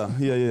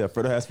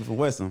Fredo had Smith &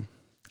 Wesson.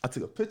 I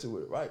took a picture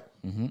with it, right?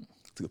 Mm-hmm.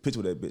 Took a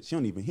picture with that bitch. He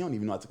don't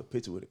even know I took a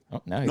picture with it.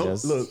 Oh, now he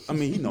does. Look, I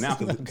mean, he know now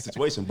because of the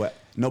situation, but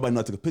nobody know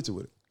I took a picture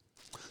with it.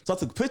 So I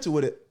took a picture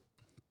with it,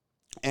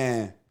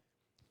 and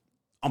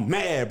I'm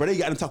mad, bro. They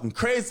got him talking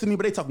crazy to me,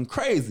 but they talking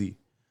crazy.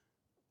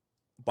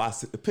 But I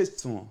sent the picture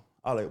to him.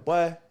 I was like,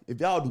 boy, if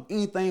y'all do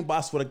anything, boy,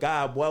 I swear to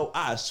God, boy,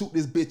 I shoot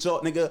this bitch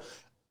up, nigga.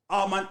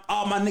 All my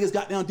niggas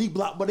got down D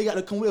block, but they got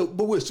to come with,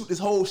 but we'll shoot this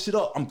whole shit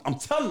up. I'm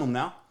telling them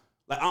now.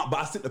 Like, but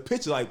I sent the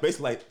picture, like,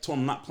 basically, like, told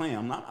them I'm not playing.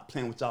 I'm not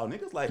playing with y'all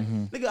niggas. Like,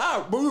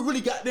 nigga, but we really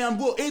goddamn,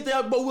 anything,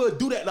 but we'll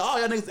do that to all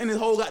y'all niggas in this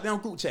whole goddamn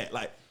group chat.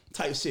 Like,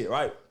 type shit,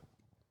 right?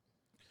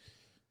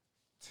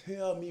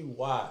 Tell me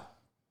why.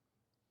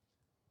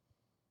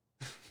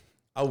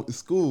 I went to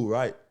school,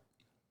 right?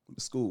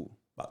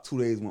 About 2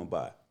 days went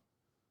by.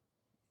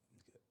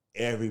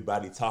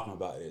 Everybody talking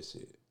about that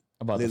shit.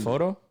 About the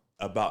photo?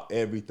 About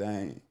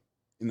everything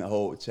in the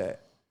whole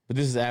chat. But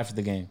this is after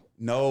the game.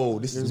 No,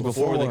 this is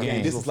before the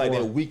game. This is like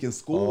that week in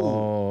school.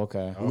 Oh,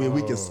 okay. When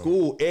week in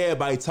school,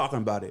 everybody talking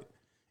about it.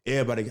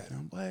 Everybody got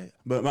them, boy.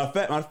 But my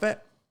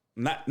fact,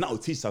 not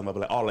what teachers talking about,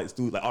 but like all like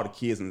students, like all the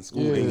kids in the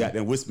school, they got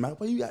them whispering,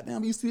 boy, you got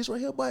them, you see this right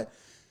here, boy.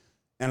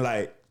 And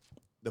like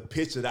the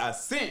picture that I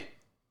sent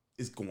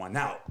is going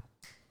out.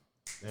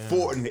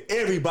 Forwarding to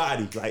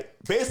everybody. Like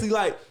basically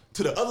like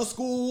to the other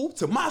school,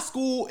 to my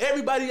school,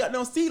 everybody got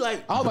them see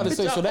like I was about to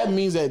say, so that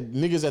means that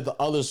niggas at the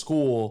other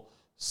school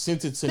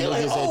sent it to niggas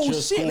like, at your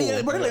shit, school.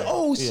 They're like,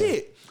 oh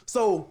shit.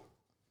 So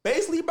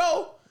basically,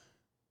 bro,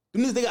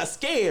 them niggas, they got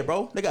scared,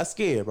 bro. They got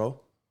scared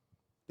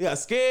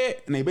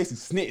and they basically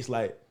snitched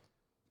like,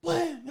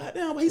 what?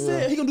 Goddamn, he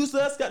said he gonna do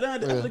to us,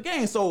 goddamn, after the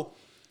game. So,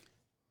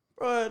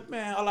 bro,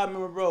 man, all I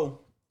remember, bro,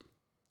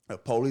 the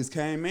police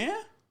came, man.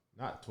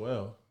 Not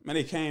 12. Man,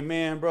 they came,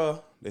 man,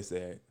 bro. They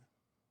said,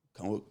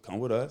 come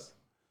with us.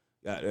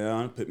 Got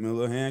down, put me in a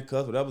little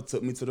handcuffs, whatever.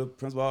 Took me to the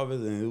principal office,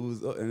 and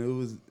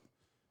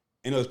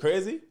it was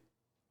crazy.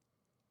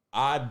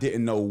 I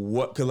didn't know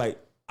what, cause like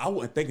I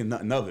wasn't thinking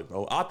nothing of it,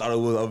 bro. I thought it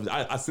was.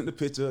 I sent the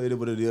picture. It is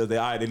what it is.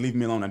 They leave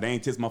me alone. They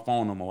ain't text my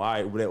phone no more. All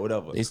right,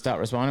 whatever. They stopped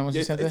responding once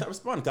you said they that? stopped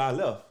responding. Cause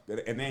I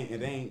left, and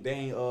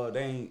they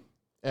ain't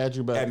Add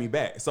you back. add me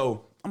back.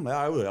 So I'm like,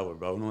 all right, whatever,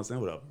 bro. You know what I'm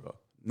saying? Whatever, bro.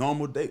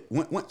 Normal day.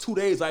 Went 2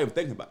 days. I even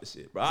thinking about this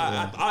shit, bro.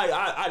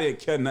 I didn't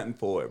care nothing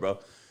for it, bro. You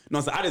know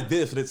what I'm saying? I just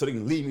did it for this so they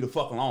can leave me the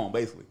fuck alone,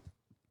 basically.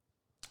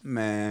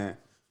 Man,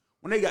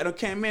 when they got them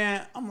came,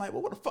 man, I'm like,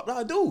 well, what the fuck do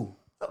I do?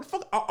 What the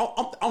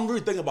fuck? I'm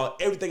really thinking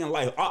about everything in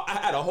life. I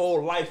had a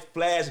whole life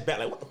flashback.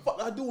 Like, what the fuck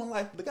do I do in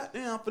life? The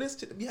goddamn for this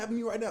shit to be happening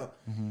to me right now.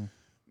 Mm-hmm.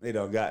 They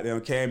done goddamn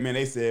came in.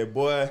 They said,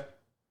 boy,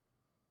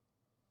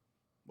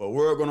 but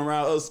we're going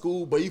around other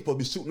school, but you supposed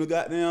to be shooting the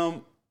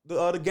goddamn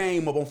the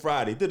game up on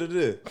Friday.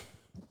 Da-da-da.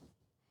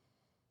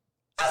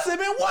 I said,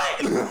 man, what?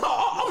 I'm like, bro,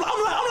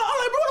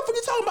 what the fuck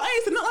you talking about? I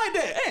ain't said nothing like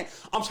that.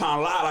 I'm trying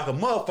to lie like a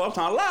motherfucker. I'm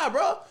trying to lie,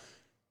 bro.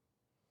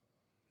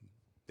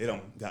 They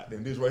don't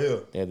goddamn this right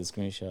here. They had the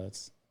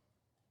screenshots.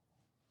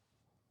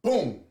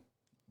 Boom.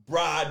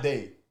 Broad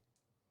day.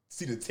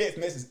 See the text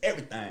message,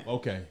 everything.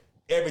 Okay.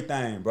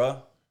 Everything,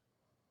 bro.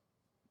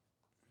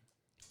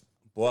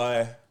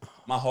 Boy,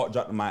 my heart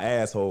dropped in my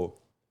asshole.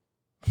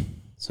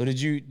 So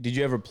did you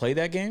ever play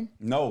that game?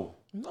 No.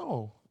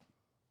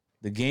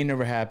 The game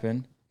never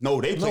happened. No,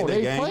 they played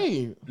that game.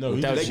 Played. No,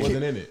 he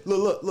wasn't in it.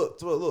 Look.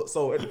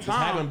 So at the This time,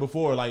 happened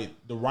before, like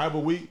the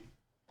rival week.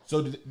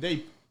 So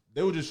they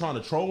were just trying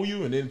to troll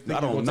you, and then think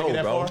I you were don't gonna take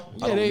it know, that bro.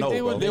 far. Yeah,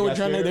 they were got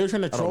trying to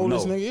scared? troll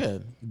this know. nigga. Yeah.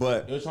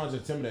 but They were trying to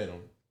intimidate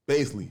him.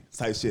 basically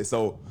type shit.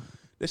 So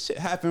this shit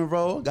happened,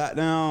 bro.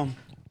 Goddamn.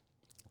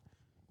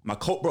 My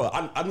coach, bro.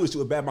 I knew this shit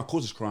was bad. My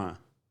coach was crying.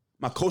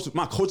 My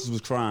coaches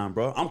was crying,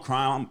 bro. I'm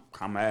crying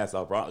my ass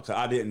off, bro. Cause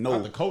I didn't know.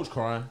 Not the coach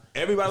crying.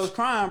 Everybody was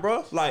crying,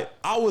 bro. Like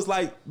I was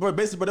like, bro.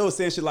 Basically, bro, they was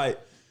saying shit like,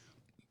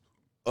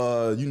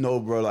 you know,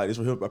 bro. Like this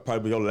was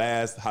probably your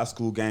last high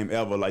school game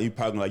ever. Like you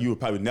would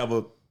probably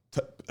never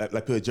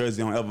like put a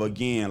jersey on ever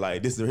again.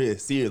 Like this is here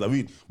serious. Like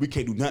we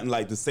can't do nothing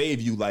like to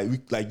save you.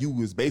 Like you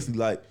was basically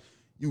like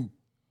you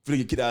finna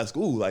get kicked out of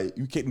school. Like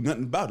you can't do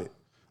nothing about it.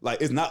 Like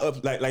it's not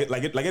up like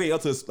it ain't up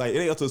to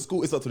the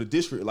school, it's up to the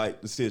district like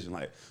decision.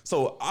 Like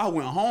so I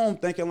went home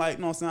thinking like,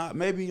 you know what I'm saying,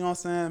 maybe, you know what I'm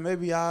saying,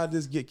 maybe I'll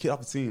just get kicked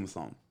off the team or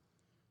something.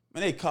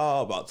 Man, they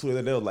called about 2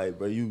 days, they were like,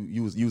 bro,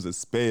 you was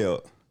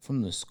expelled.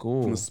 From the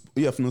school.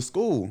 From the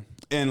school.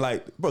 And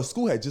like, bro,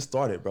 school had just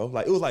started, bro.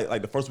 Like it was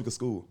like the first week of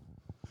school.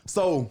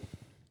 So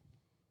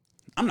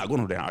I'm not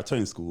going to damn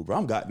returning school, bro.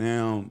 I'm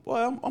goddamn, boy,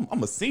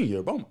 I'm a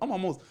senior, bro.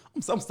 I'm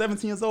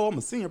 17 years old, I'm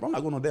a senior, bro. I'm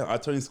not going to damn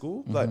returning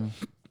school. Like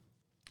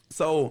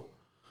so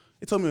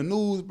they told me the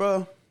news,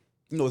 bro.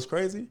 You know what's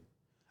crazy?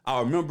 I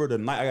remember the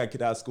night I got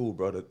kicked out of school,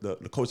 bro.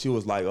 The coach, he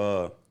was like,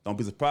 don't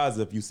be surprised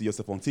if you see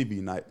yourself on TV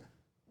tonight.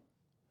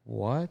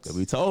 What?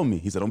 He told me.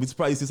 He said, don't be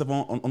surprised you see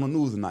yourself on the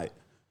news tonight.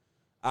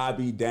 I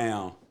be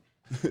down.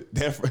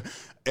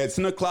 At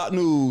 10 o'clock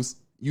news,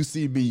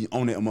 UCB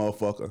on that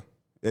motherfucker.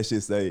 That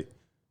shit say,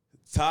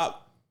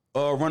 top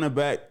running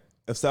back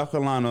of South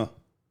Carolina.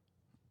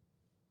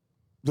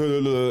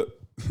 You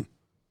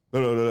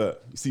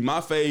see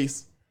my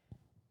face.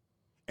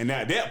 And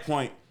at that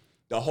point,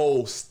 the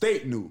whole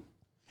state knew.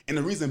 And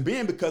the reason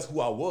being because who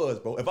I was,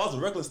 bro. If I was a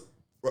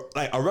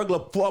regular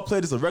football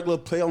player, just a regular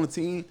player on the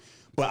team,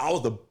 but I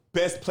was the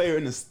best player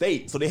in the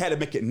state. So they had to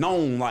make it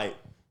known, like,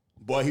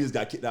 boy, he just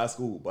got kicked out of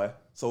school, boy.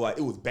 So like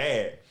it was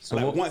bad. So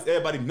like once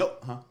everybody know,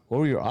 What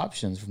were your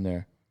options from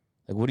there?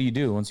 Like what do you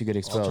do once you get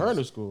expelled?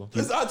 Alternative school.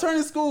 It's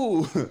alternative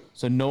school.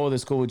 So no other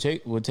school would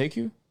take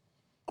you?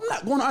 I'm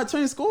not going to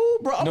alternative school,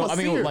 bro. I'm No, a I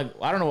mean senior. like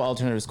I don't know what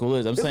alternative school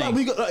is. I'm it's saying like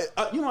we go,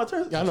 you know,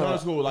 alternative. Yeah, I know.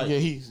 Alternative school, like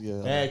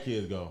bad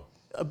kids go.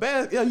 You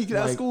get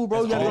out of school,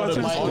 bro. You got to go all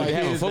to the- alternative all school. they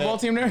have a kids football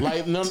that- team there?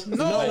 Like no, They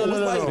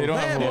don't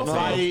have That a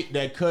fight,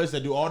 that cuss,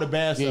 that do all the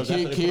bad Yeah, stuff.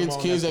 That's what they put them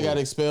on kids that school. got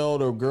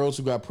expelled, or girls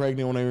who got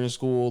pregnant when they were in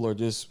school, or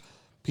just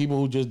people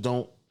who just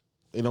don't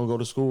go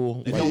to school.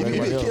 Like You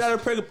everybody get else.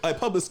 out of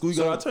public school, you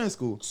go to alternative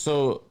school.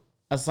 So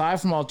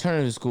aside from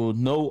alternative school,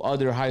 no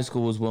other high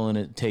school was willing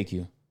to take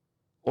you.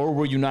 Or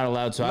were you not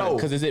allowed to? No.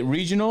 Because is it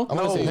regional?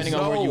 Depending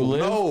on where you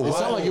live? It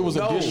sounded like it was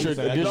a district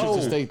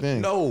to state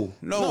thing. No.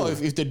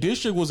 If the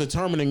district was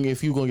determining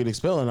if you gonna get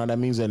expelled or not, that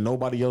means that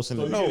nobody else in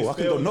the I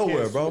can go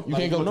nowhere, bro. You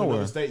can't go nowhere. To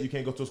another state, you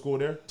can't go to a school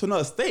there. To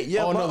another state,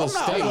 yeah. Oh, bro. another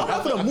state.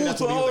 I'm gonna move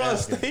to a whole other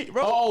state,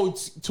 bro. Oh,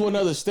 to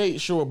another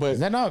state, sure, but Is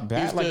that not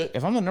bad? If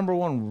If I'm the number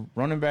one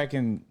running back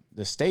in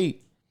the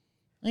state,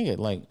 nigga,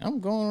 like I'm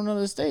going to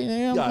another state.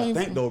 Nigga, I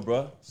think though,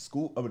 bro.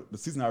 School, the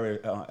season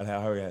already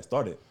had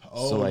started.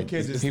 So like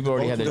people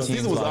already had their The teams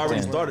season was locked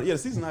already in. started. Yeah, the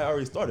season had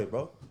already started,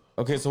 bro.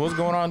 Okay, so what's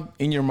going on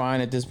in your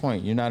mind at this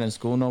point? You're not in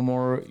school no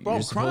more. Bro,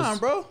 I'm crying,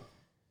 bro.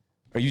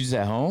 Are you just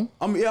at home?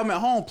 I'm at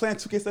home playing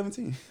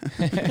 2K17.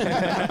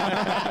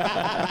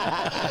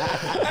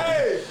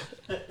 Hey,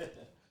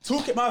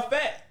 2K. My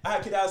fact, I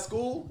had kicked out of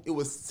school. It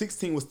was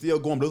 16 was still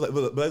going, but it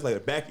was like the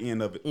back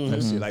end of it.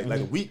 Type shit. Like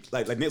a week,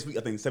 like next week,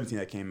 I think 17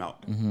 that came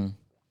out.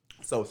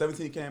 So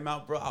 17 came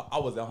out, bro. I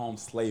was at home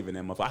slaving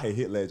them. If I had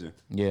hit legend,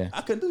 Yeah.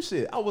 I couldn't do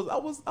shit. I was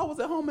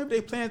at home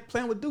every day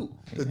playing with Duke.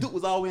 Cause Duke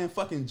was always in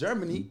fucking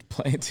Germany,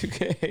 Playing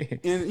 2K.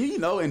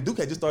 and Duke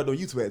had just started on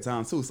YouTube at the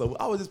time too. So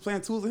I was just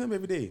playing tools with him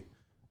every day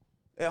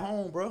at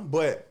home, bro.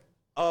 But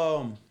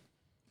I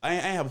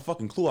ain't have a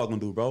fucking clue what I was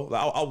gonna do, bro.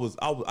 Like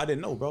I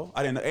didn't know, bro.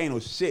 I ain't know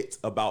shit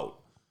about.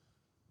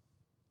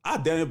 I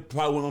didn't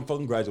probably wouldn't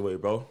fucking graduate,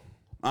 bro.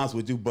 Honest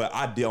with you, but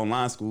I did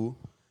online school.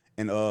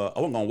 And I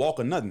wasn't gonna walk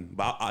or nothing,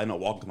 but I ended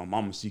up walking. My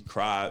mama, she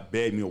cried,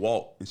 begged me to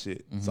walk and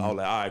shit. So I was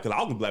like, all right, cause I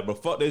was gonna be like, bro,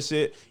 fuck that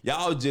shit.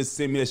 Y'all just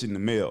send me that shit in the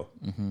mail.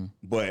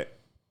 But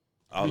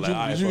I was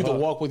did you either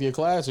walk with your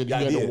class or did you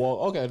have to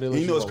walk? Okay,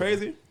 you know what's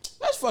crazy?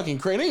 That's fucking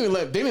crazy.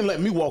 They didn't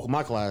let me walk with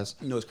my class.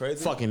 You know what's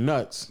crazy? Fucking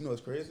nuts. You know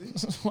what's crazy?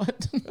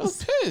 What? I'm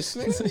pissed,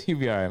 nigga. You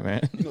be all right,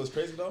 man. You know what's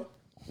crazy though?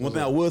 One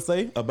thing I would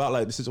say about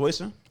like the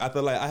situation, I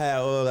feel like I had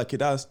like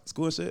kicked out of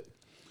school and shit.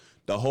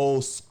 The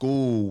whole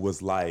school was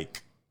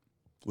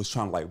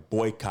trying to like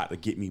boycott to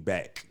get me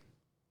back.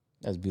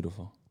 That's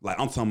beautiful. Like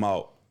I'm talking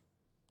about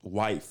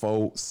white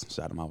folks,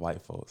 shout out to my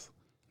white folks,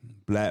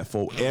 black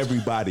folk,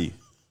 everybody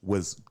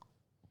was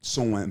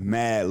showing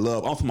mad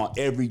love. I'm talking about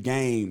every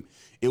game.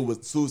 It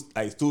was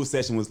school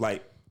session was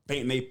like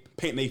painting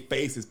their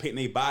faces,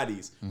 painting their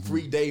bodies.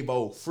 Free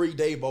Davo, free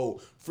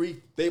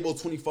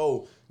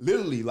 24.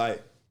 Literally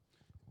like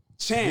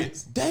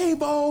chants.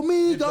 Davo,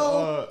 me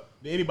go.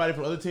 Did anybody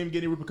from the other team get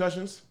any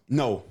repercussions?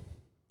 No.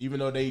 Even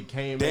though they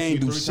came, They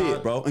ain't do shit, times?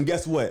 bro. And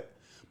guess what?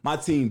 My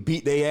team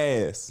beat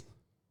their ass.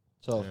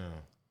 So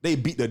They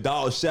beat the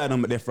dog shit out of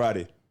them that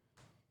Friday.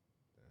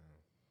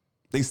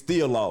 They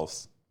still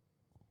lost.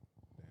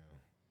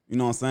 You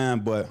know what I'm saying?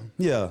 But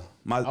yeah,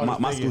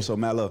 my school show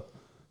mad love.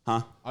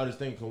 Huh? I just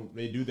think when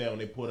they do that when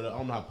they put it up. I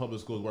don't know how public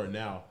schools work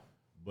now,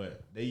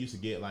 but they used to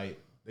get like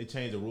they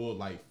changed the rules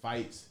like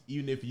fights.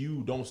 Even if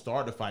you don't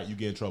start the fight, you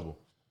get in trouble.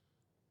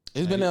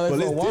 it's been that way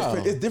for a while.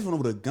 It's different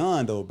with a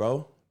gun though,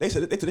 bro. They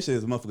said this shit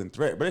is a motherfucking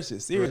threat, but that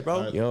shit serious,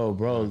 bro. Yo,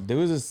 bro, there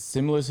was a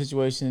similar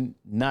situation,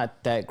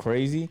 not that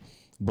crazy,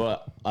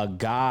 but a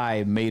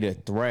guy made a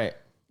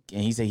threat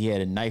and he said he had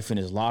a knife in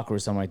his locker or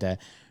something like that.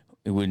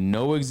 With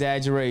no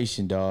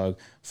exaggeration, dog.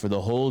 For the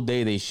whole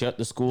day, they shut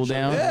the school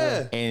down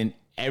and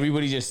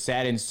everybody just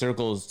sat in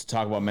circles to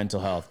talk about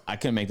mental health. I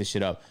couldn't make this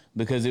shit up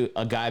because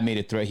a guy made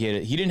a threat.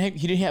 He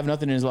didn't have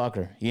nothing in his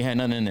locker. He had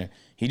nothing in there.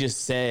 He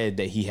just said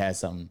that he had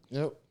something.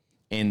 Yep.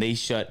 And they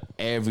shut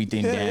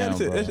everything down,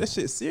 bro. That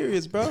shit's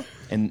serious, bro.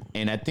 And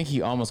I think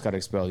he almost got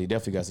expelled. He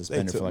definitely got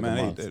suspended for like a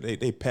month.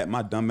 They pat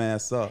my dumb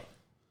ass up.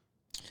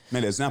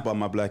 Made an example of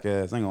my black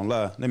ass. I ain't gonna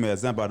lie. They made an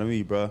example out of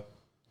me, bro.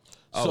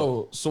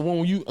 So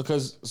when you,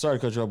 because sorry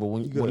to cut you off, but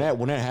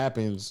when that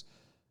happens,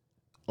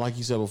 like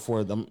you said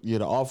before, the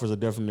offers are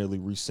definitely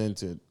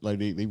rescinded. Like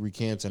they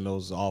recanting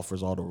those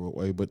offers all the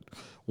way. But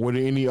were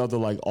there any other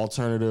like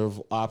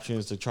alternative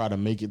options to try to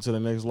make it to the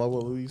next level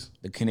at least?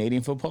 The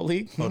Canadian Football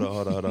League? Hold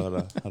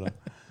on.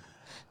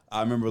 I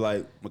remember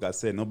like I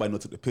said, nobody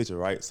took the picture,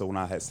 right? So when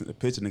I had sent the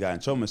picture and got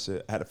in trouble and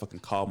shit, I had to fucking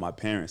call my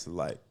parents and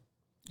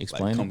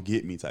Explain. come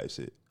get me type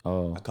shit.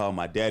 Oh. I called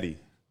my daddy.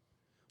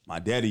 My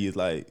daddy is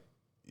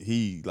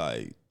he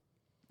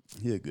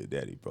a good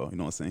daddy, bro. You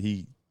know what I'm saying?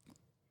 He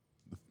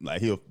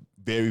a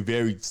very,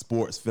 very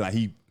sports fan. Like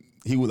he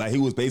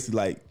was basically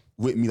like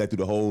with me like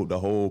through the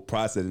whole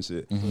process and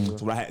shit.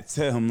 So when I had to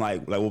tell him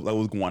like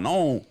what's going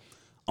on,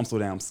 I'm so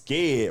damn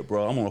scared,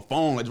 bro. I'm on the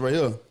phone like right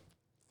here.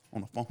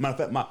 On the phone.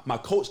 Matter of fact, my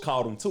coach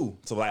called him too.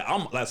 So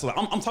I'm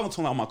talking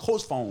to him on my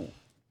coach phone.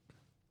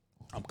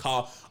 I'm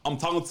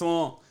talking to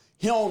him.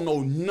 He don't know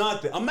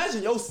nothing.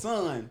 Imagine your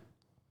son,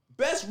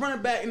 best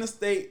running back in the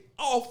state,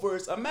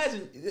 offers.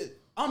 Imagine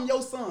I'm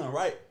your son,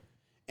 right?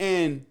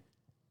 And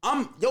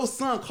I'm your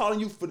son calling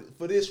you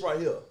for this right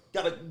here.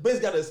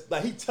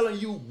 Like he telling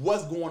you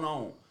what's going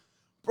on.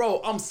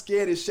 Bro, I'm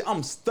scared as shit.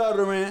 I'm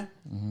stuttering.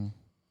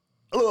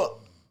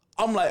 Look,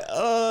 I'm like,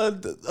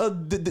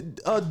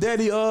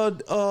 daddy,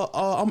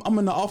 I'm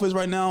in the office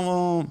right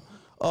now.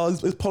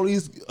 It's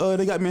police.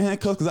 They got me in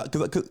handcuffs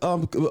because I,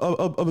 know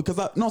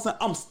what I'm saying?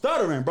 I'm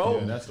stuttering, bro.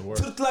 Yeah, that's the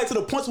worst. To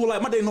the point where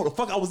like my daddy know what the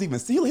fuck I was even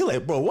seeing. He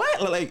like, bro,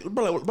 what? Like,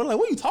 what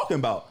are you talking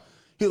about?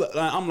 He like,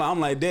 I'm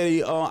like,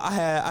 Daddy,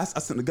 I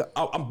sent the gun.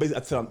 I'm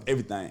basically, I tell him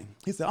everything.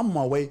 He said, I'm on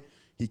my way.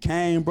 He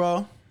came,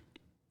 bro.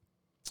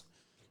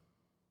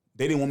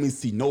 They didn't want me to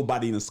see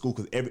nobody in the school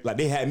because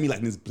they had me like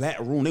in this black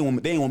room. They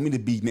didn't want me to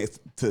be next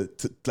to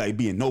like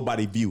be in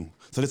nobody view.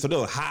 So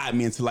they'll hide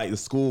me until like the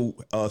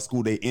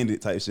school day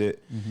ended type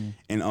shit.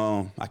 And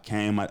I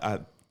came.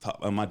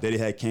 My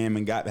daddy came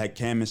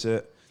and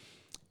shit.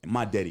 And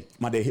my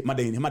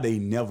daddy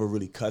never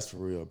really cussed for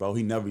real, bro.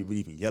 He never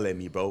even yelled at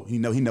me, bro. He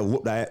never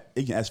whooped that.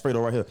 You can ask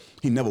Fredo right here.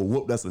 He never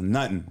whooped us or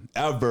nothing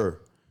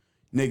ever.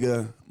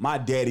 Nigga, my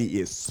daddy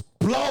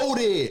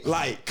exploded,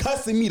 like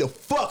cussing me the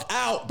fuck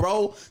out,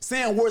 bro.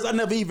 Saying words I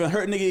never even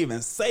heard nigga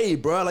even say,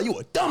 bro. Like, you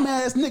a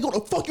dumbass nigga. What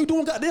the fuck you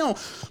doing, goddamn?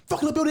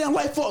 Fucking up your damn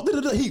life, fuck.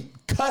 He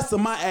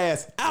cussing my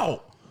ass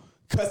out.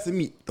 Cussing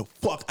me the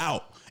fuck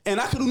out.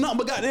 And I could do nothing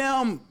but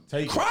goddamn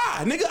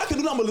cry, nigga. I could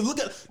do nothing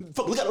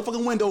but look out the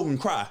fucking window and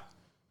cry.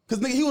 Cause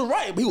nigga, he was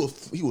right, but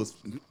he was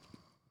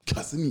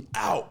cussing me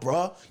out,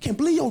 bro. Can't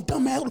believe your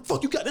dumb ass. What the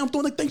fuck you goddamn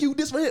doing? Like, think you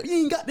this right here?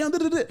 You ain't goddamn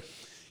da.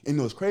 And you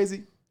know what's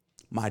crazy?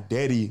 My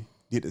daddy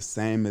did the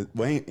same as,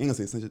 well, I ain't gonna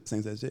say the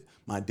same shit.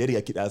 My daddy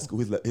got kicked out of school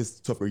his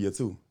 12th year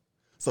too.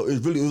 So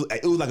it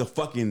was like a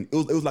fucking, it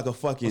was like a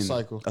fucking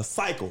a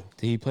cycle.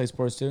 Did he play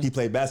sports too? He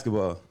played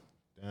basketball.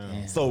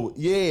 Damn. So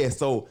yeah,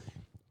 so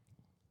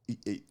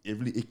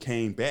it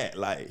came back.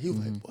 Like he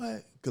was like,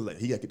 what? Cause like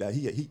he got kicked out,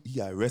 he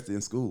got arrested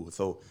in school.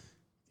 So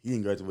he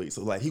didn't graduate.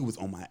 So like he was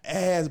on my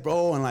ass,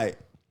 bro. And like,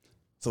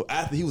 so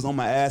after he was on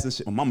my ass and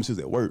shit, my mama, she was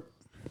at work.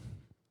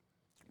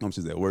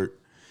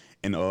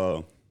 And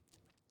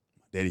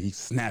daddy, he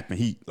snapping.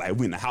 He like,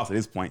 we in the house at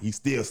this point. He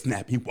still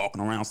snapping. He walking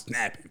around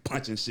snapping,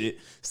 punching shit,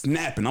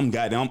 snapping. I'm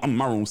in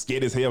my room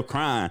scared as hell,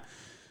 crying.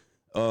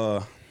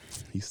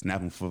 He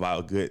snapping for about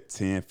a good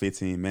 10,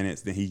 15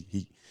 minutes. Then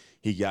he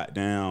got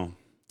down.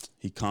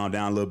 He calmed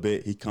down a little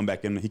bit. He come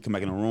back in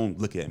the room,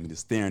 looking at me,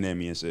 just staring at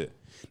me and shit.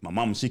 My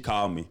mama, she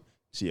called me.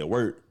 She at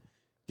work.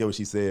 Get what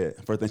she said.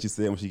 First thing she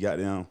said when she got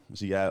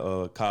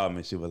called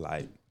me, she was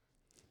like,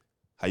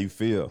 "How you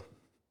feel?"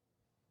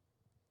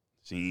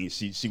 She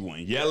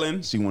wasn't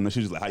yelling. She was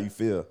just like, "How you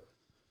feel?"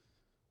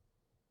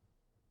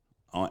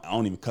 I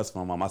don't even cuss for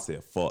my mom. I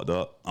said, "Fucked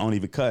up." I don't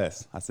even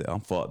cuss. I said, "I'm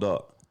fucked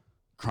up."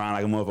 Crying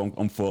like a motherfucker.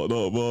 I'm fucked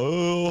up, bro.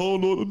 I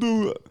don't know what to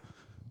do.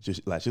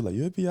 She's like,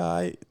 "You'll be all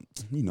right."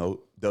 You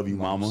know, W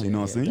mama, you know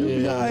what I'm saying? "You'll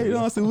be all right." You know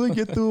what I'm saying? We'll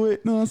get through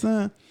it. You know what I'm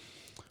saying?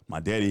 My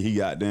daddy, he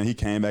got there. He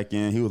came back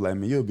in. He was like,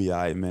 "Man, you'll be all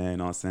right, man." You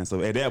know what I'm saying?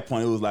 So at that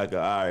point, it was like, all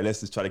right,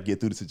 let's just try to get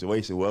through the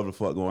situation, whatever the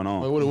fuck going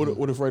on. Like,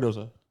 what did Fredo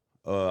say?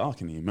 I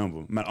can't even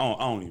remember. Man, I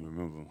don't even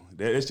remember.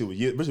 That shit was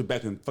years. This was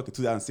back in fucking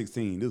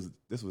 2016.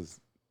 This was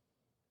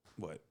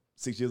what,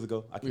 6 years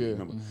ago? I can't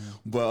remember.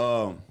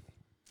 But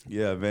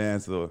yeah, man.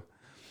 So it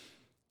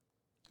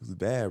was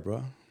bad,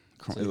 bro.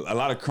 A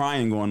lot of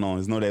crying going on.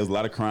 There's no doubt. It was a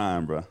lot of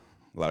crying, bro.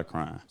 A lot of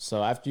crying.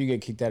 So after you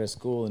get kicked out of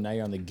school and now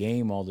you're on the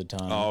game all the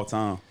time. All the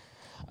time.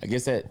 I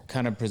guess that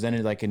kind of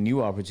presented like a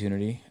new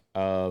opportunity.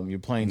 You're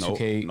playing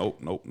 2K.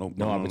 Nope.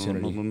 No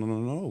opportunity.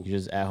 No. You're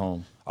just at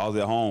home. I was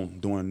at home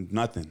doing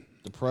nothing.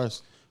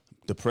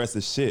 Depressed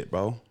as shit,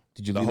 bro.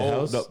 Did you leave the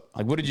house?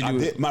 Like, what did you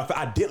do?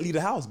 I didn't leave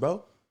the house,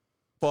 bro.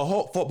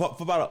 For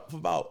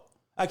about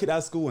I got out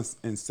of school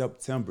in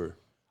September.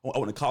 I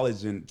went to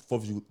college in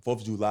 4th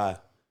of July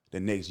the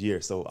next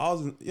year. So I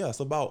was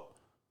about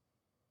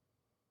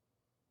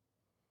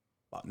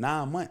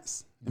 9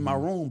 months in my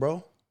room,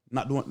 bro.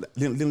 Not doing,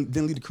 didn't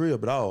leave the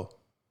crib at all.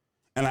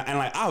 And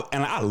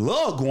I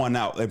love going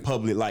out in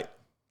public, like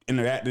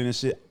interacting and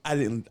shit. I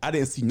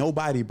didn't see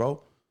nobody,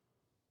 bro.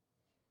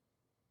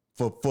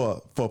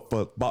 For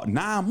about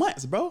 9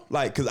 months, bro.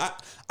 Like, cause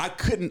I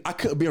couldn't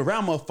be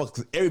around motherfuckers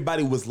cause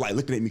everybody was like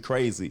looking at me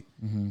crazy.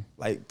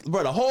 Like,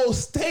 bro, the whole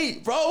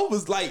state, bro,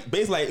 was like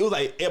basically like, it was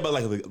like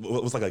everybody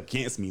was like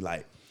against me.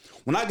 Like,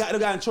 when I got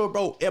in trouble,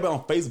 bro, everybody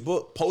on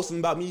Facebook posting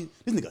about me.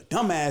 This nigga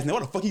dumbass, now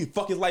what the fuck he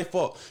fuck his life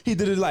up? He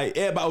did it like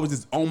everybody was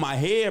just on my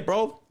head,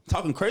 bro,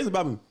 talking crazy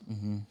about me.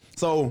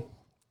 So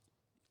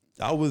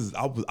I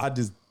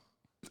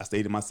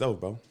stayed to myself,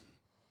 bro.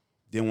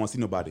 Didn't want to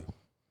see nobody.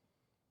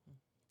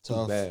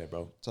 Too bad,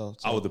 bro. Tough.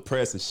 I was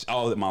depressed and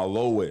I was at my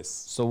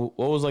lowest. So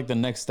what was like the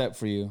next step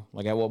for you?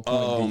 Like at what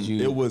point did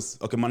you? It was,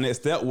 okay, my next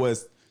step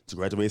was to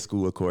graduate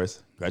school, of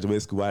course.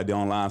 Graduate school, I did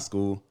online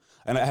school.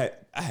 And I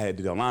had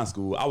to do online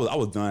school. I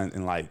was done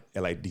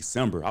in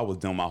December. I was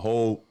done my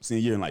whole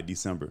senior year in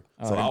December.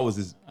 So I was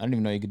just, I didn't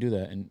even know you could do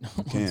that in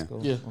school.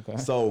 Yeah. Okay.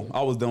 So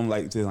I was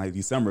done till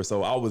December.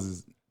 So I was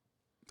just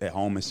at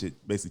home and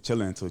shit, basically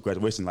chilling until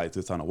graduation,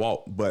 till time to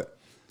walk. But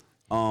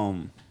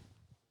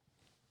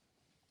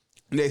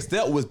next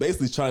step was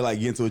basically trying to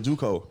get into a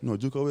JUCO. You know what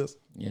JUCO is?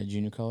 Yeah,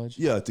 junior college.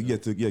 Yeah, to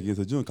get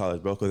into junior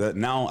college, bro. Because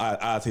now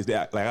I take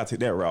that, I take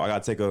that route. I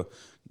gotta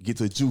get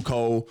to a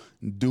JUCO,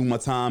 do my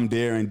time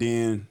there, and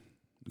then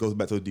goes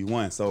back to the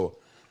D1. So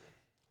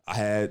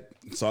I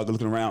was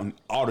looking around.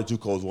 All the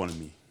JUCOs wanted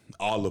me.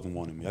 All of them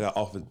wanted me. I got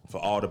offered for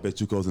all the best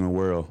JUCOs in the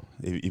world.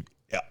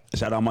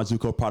 Shout out my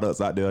JUCO products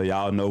out there.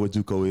 Y'all know what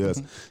JUCO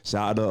is.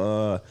 Shout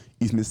out to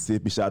East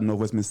Mississippi. Shout out to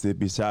Northwest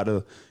Mississippi. Shout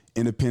out to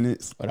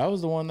Independence. But I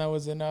was the one that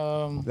was in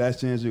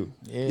Last Chance U.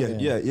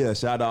 Yeah.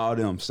 Shout out to all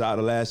them. Shout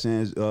out to Last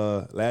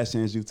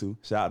Chance U too.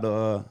 Shout out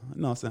to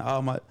you know what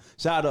I'm saying?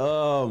 Shout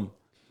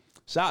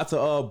out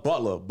to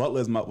Butler.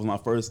 Butler was my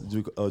first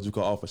JUCO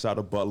offer. Shout out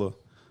to Butler.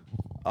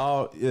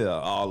 All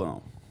of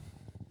them.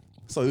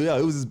 So yeah,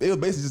 it was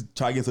basically just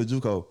try to get into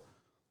JUCO.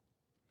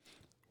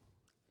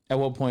 At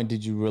what point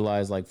did you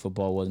realize like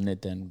football wasn't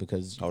it then?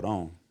 Because Hold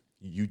on.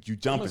 You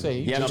jumping.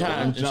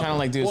 I'm trying to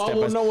like do a step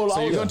by step.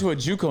 So you're going to a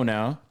JUCO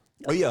now.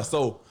 Oh yeah,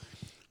 so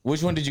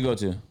Which one did you go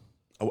to?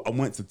 I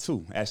went to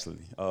 2 actually.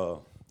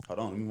 Hold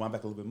on, let me wind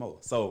back a little bit more.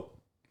 So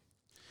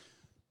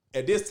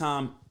at this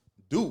time,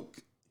 Duke,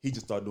 he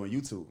just started doing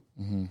YouTube.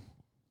 Mm-hmm.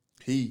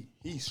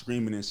 He's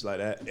screaming and shit like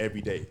that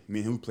every day. Me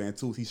and him playing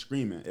too. He's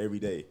screaming every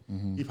day.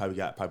 Mm-hmm. He probably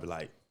got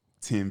like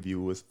 10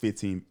 viewers,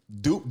 15.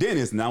 Duke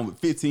Dennis now with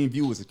 15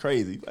 viewers is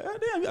crazy. Like, oh,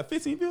 damn, you got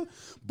 15 viewers.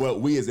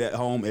 But we is at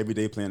home every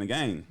day playing the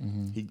game.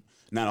 Mm-hmm.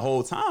 Now the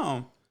whole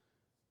time,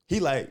 he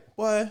like,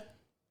 boy,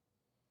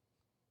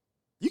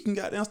 you can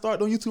goddamn start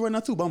doing YouTube right now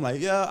too. But I'm like,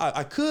 yeah,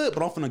 I could,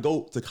 but I'm finna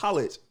go to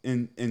college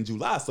in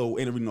July, so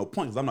ain't really no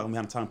point because I'm not gonna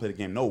have time to play the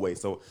game no way.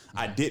 So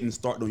I didn't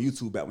start doing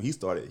YouTube back when he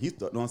started. You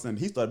know what I'm saying?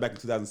 He started back in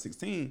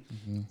 2016.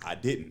 Mm-hmm. I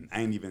didn't.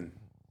 I ain't even. You know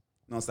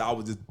what I'm saying? I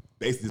was just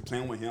basically just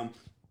playing with him.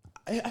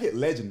 I hit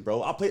legend,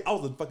 bro. I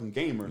was a fucking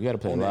gamer. You gotta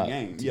play on a lot.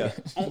 that game. Yeah.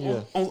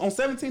 On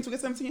 17,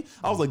 2K17,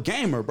 I was a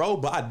gamer, bro.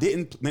 But I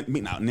didn't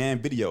make out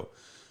nan video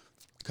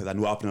because I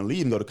knew I was gonna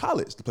leave and go to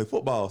college to play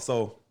football.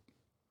 So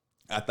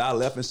after I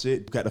left and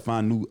shit, I had to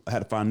find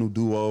a new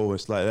duo or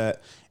shit like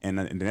that, and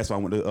then that's why I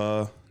went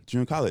to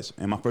junior college.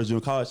 And my first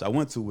junior college I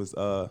went to was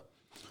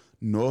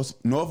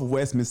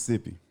Northwest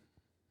Mississippi.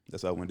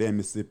 That's why I went there in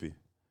Mississippi.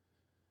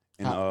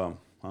 And I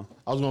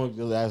was going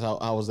to ask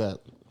how was that?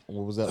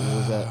 What was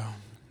that?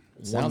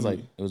 Sounds like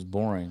it was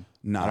boring.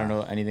 Nah. I don't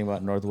know anything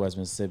about Northwest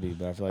Mississippi,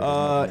 but I feel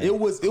like it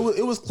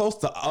was close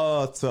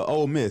to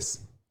Ole Miss.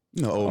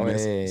 You know Ole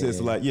Miss. Yeah. So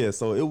it's like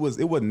so it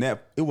wasn't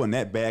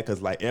that bad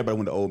because like everybody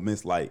went to Ole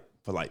Miss like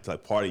for like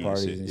partying and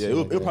shit. Yeah, it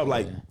was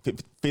probably like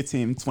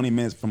 15, 20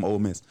 minutes from Ole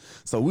Miss.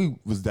 So we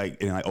was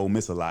like in like Ole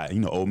Miss a lot. You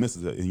know, Ole Miss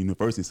is a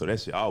university, so that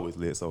shit always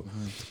lit. So,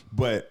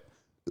 but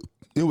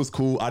it was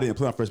cool. I didn't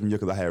play my freshman year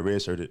because I had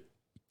redshirted.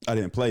 I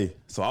didn't play,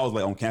 so I was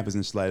like on campus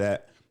and shit like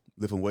that,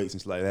 lifting weights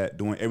and shit like that,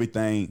 doing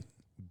everything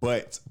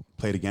but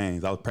play the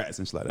games. I was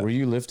practicing shit like that. Were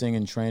you lifting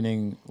and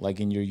training like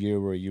in your year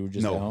where you were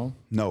just at home?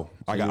 No,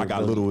 I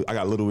got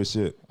little as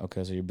shit.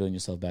 Okay, so you're building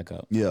yourself back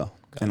up. Yeah,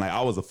 and like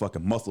I was a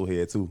fucking muscle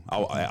head too.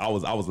 I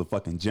was a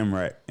fucking gym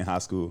rat in high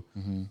school.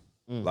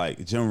 Mm-hmm.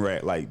 Like gym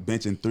rat, like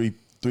benching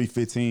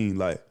 315.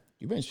 Like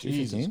you been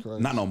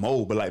 315? Not no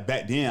more, but like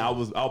back then I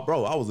was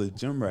a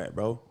gym rat,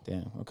 bro.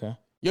 Damn. Okay.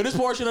 Yo, this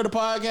portion of the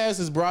podcast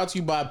is brought to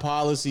you by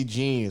Policy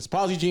Genius.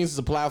 Policy Genius is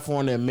a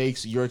platform that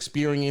makes your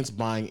experience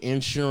buying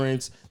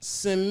insurance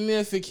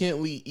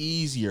significantly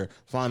easier.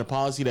 Find a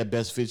policy that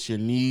best fits your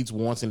needs,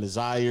 wants, and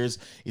desires.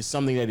 It's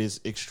something that is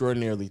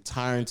extraordinarily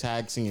tiring,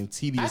 taxing, and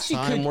tedious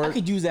time work. I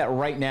could use that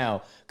right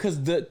now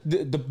because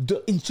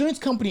the insurance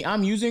company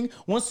I'm using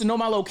wants to know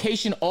my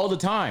location all the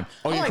time.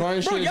 Oh, I'm your car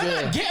insurance? Bro,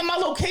 y'all not getting my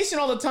location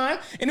all the time,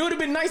 and it would have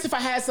been nice if I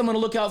had someone to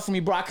look out for me,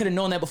 bro. I could have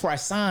known that before I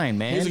signed,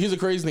 man. Here's the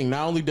crazy thing.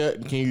 Not only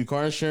that, can you do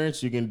car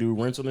insurance, you can do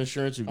rental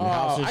insurance, you can do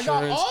house insurance.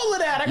 I got all of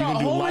that. I got you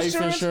can do home life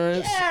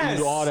insurance. Yes. You can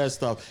do all that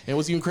stuff. And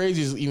what's even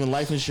crazy is even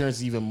life insurance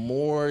is even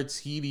more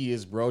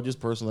tedious, bro.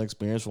 Just personal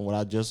experience from what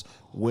I just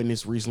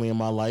witnessed recently in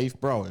my life.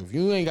 Bro, if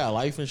you ain't got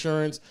life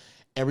insurance,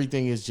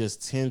 everything is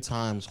just 10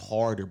 times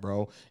harder,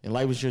 bro. And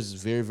life insurance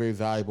is very, very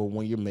valuable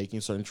when you're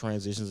making certain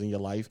transitions in your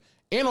life.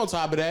 And on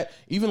top of that,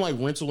 even like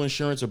rental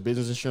insurance or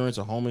business insurance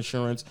or home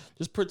insurance,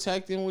 just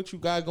protecting what you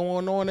got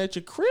going on at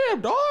your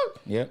crib, dog.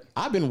 Yep.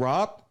 I've been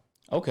robbed.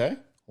 Okay.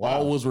 Wow.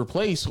 All was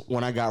replaced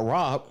when I got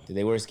robbed. Did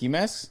they wear ski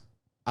masks?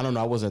 I don't know.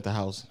 I wasn't at the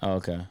house. Oh,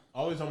 okay.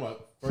 Always talking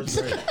about first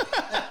grade.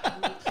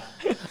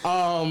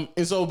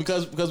 And so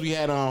because we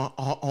had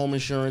home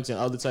insurance and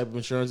other type of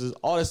insurances,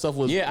 all that stuff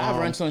was I have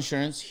rental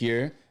insurance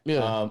here.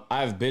 Yeah.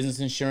 I have business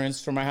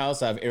insurance for my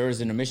house. I have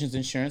errors and emissions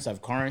insurance. I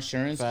have car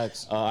insurance.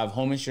 Facts. I have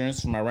home insurance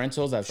for my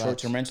rentals. I have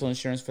short-term rental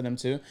insurance for them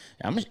too.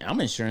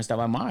 I'm insurance out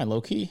by mine, low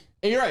key.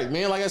 And you're right,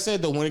 man. Like I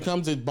said, though, when it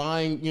comes to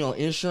buying,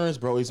 insurance,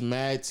 bro, it's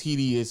mad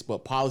tedious,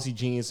 but Policy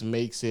Genius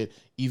makes it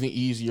even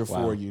easier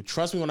for you.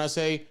 Trust me when I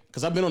say,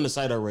 because I've been on the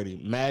site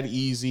already. Mad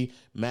easy,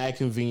 mad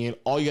convenient.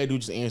 All you gotta do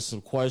is just answer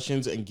some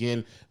questions.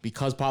 Again,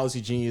 because Policy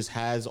Genius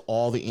has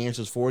all the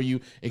answers for you,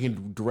 it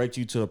can direct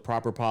you to the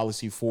proper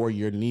policy for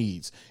your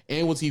needs.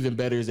 And what's even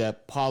better is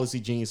that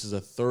Policy Genius is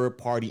a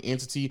third-party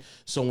entity.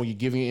 So when you're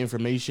giving your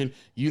information,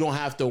 you don't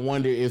have to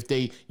wonder if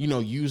they,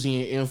 using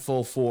your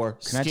info for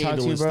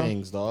scandalous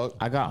things, dog.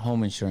 I got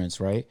home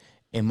insurance, right?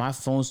 And my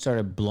phone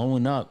started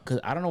blowing up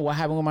because I don't know what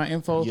happened with my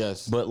info.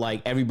 Yes. But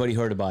like everybody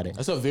heard about it.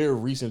 That's a very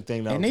recent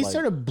thing. And they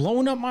started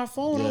blowing up my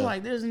phone. Yeah. I'm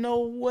like, there's no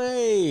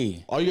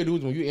way. All you gotta do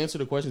is when you answer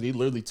the question, they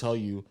literally tell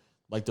you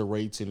like the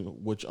rates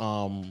and which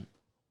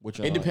which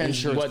It depends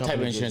insurance what type of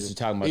company insurance gives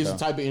you're talking about, It's though. a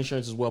type of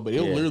insurance as well, but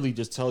it'll Yeah. literally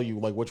just tell you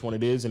like which one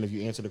it is, and if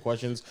you answer the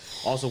questions,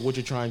 also what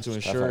you're trying to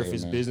insure, out if here,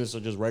 it's man. business or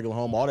just regular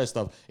home, all that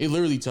stuff. It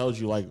literally tells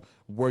you like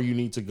where you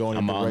need to go and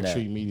I'm it on directs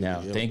that you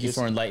immediately. now. Thank you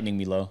for enlightening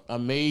me, Lo.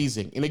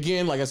 Amazing. And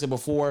again, like I said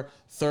before,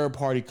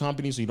 third-party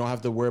company, so you don't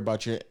have to worry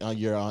about your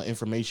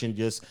information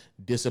just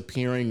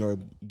disappearing or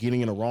getting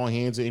in the wrong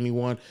hands of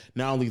anyone.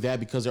 Not only that,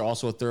 because they're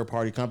also a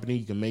third-party company,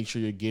 you can make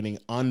sure you're getting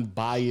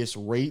unbiased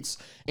rates.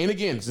 And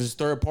again, since it's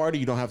third-party,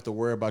 you don't have to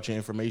worry about your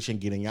information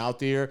getting out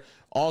there.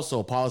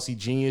 Also, Policy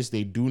Genius,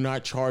 they do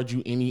not charge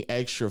you any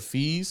extra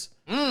fees.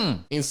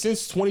 And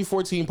since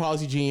 2014,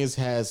 Policy Genius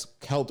has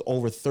helped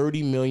over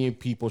 30 million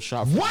people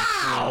shop for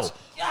insurance,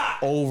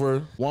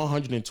 over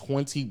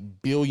 $120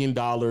 billion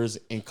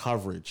in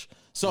coverage.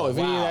 So if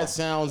any of that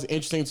sounds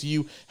interesting to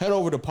you, head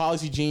over to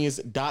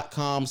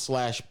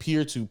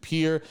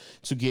policygenius.com/peer-to-peer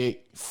to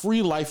get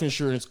free life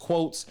insurance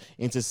quotes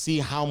and to see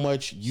how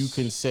much you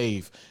can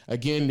save.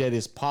 Again, that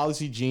is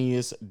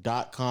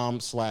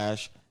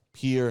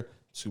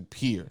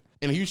policygenius.com/peer-to-peer.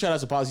 And a huge shout out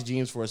to Policy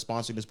Genius for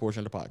sponsoring this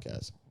portion of the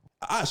podcast.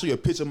 I'll show you a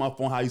picture of my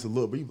phone how I used to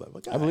look, but you like,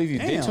 well, I believe you.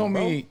 They damn, told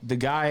bro. me the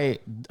guy,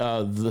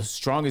 the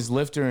strongest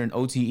lifter in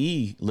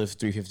OTE, lifts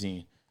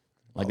 315.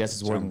 Like that's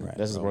his working. rat,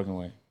 That's his bro. working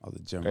weight. I was a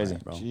gym Crazy.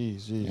 rat, bro.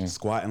 Jeez.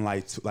 Squatting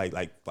like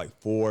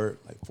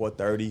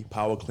 430,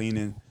 power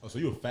cleaning. Oh, so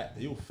you were fat?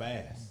 You were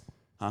fast,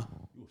 Huh?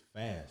 You were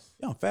fast.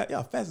 Yeah, I'm fat. Yeah,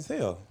 I'm fast as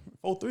hell.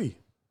 4'3".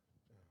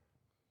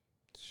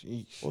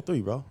 Sheesh.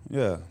 4'3", bro.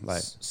 Yeah,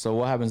 like So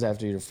what happens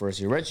after your first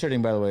year?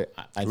 Redshirting, by the way,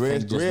 I Red-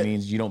 think just red-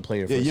 means you don't play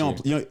your Yeah, first you year.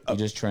 don't- you don't- You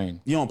just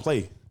train. you don't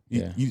play.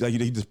 You, Yeah.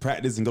 you just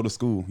practice and go to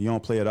school. You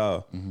don't play at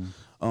all.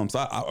 So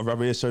I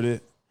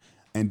redshirted,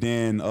 and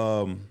then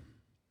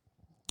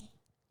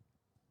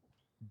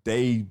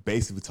they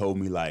basically told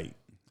me like,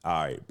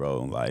 all right,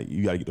 bro, like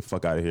you gotta get the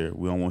fuck out of here.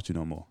 We don't want you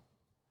no more.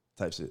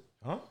 Type shit.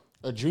 Huh?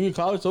 A junior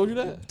college told you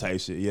that? Type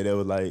shit. Yeah, they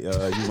was like,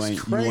 you ain't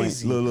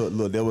crazy.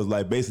 look. They was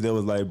like, basically, they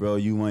was like, bro,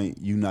 you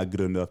not good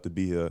enough to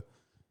be here.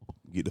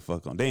 Get the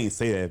fuck on. They ain't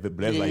say that, but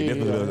that's like, Yeah, that's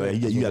what it was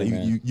like, you gotta,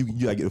 man. you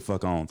gotta get the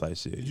fuck on type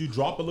shit. Did you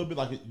drop a little bit?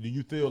 Like, do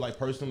you feel like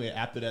personally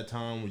after that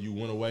time when you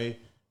went away,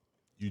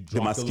 you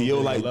dropped my a little skill,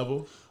 bit like- of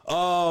level?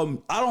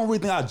 I don't really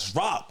think I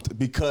dropped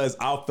because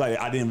I feel like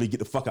I didn't really get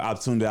the fucking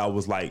opportunity. I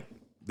was like,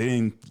 they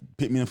didn't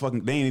pick me in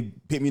fucking. They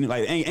ain't pick me in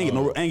like ain't get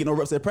no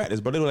reps at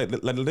practice, but they were like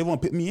they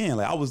want to pick me in.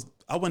 Like I wasn't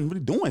really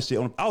doing shit.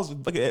 I was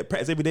fucking at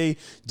practice every day,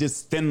 just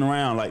standing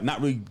around, like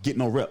not really getting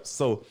no reps.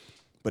 So,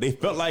 but they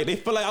felt like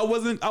I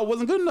wasn't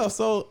good enough.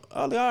 So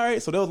I was like, all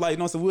right. So they was like,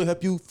 so we'll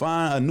help you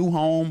find a new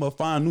home or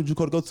find a new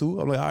JUCO to go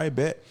to. I'm like, all right,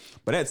 bet.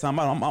 But at that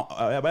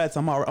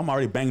time, I'm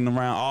already banging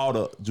around all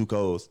the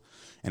JUCOs,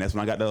 and that's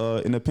when I got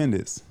the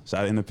Independence.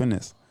 Shout out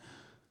Independence.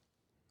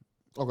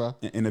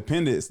 Okay.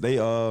 Independence,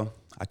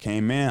 I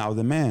came in, I was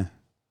a man.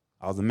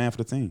 I was a man for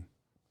the team.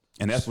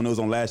 And that's when it was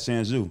on Last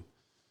Chance U.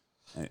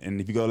 And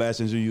if you go to Last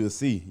Chance U, you will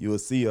see. You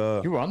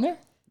You were on there?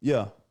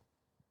 yeah.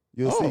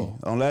 You'll see.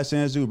 On Last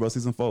Chance U, bro,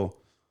 season 4.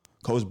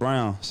 Coach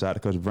Brown, shout out to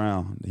Coach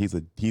Brown. He's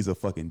a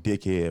fucking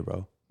dickhead,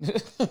 bro.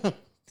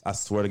 I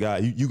swear to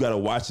God, you gotta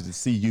watch it to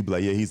see. You be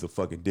like, yeah, he's a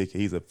fucking dickhead.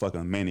 He's a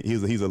fucking maniac.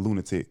 He's a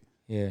lunatic.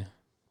 Yeah.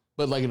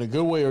 But like in a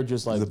good way or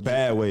just like It's a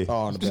bad way.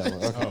 Oh, in a bad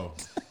way. Okay. Oh,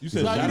 you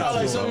said No, you shout know, out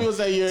like to some him. people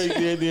say you're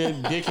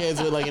dickheads,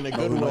 but like in a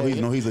good way.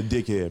 He's a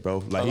dickhead,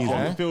 bro. Like he's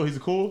On the field, he's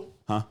cool.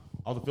 huh?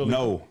 On the field,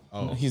 No.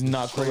 Oh, He's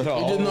not cool at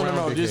all. Just, no,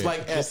 around just dickhead.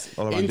 like as,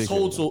 all around in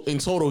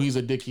dickhead, total, he's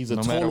a dick. He's a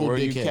No matter total where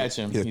dickhead. you catch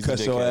him, Yeah, he's cut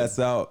a your dickhead. ass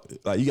out.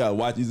 Like you gotta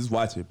watch. You just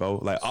watch it, bro.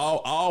 Like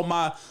all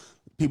my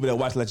people that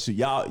watch like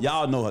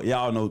y'all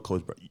know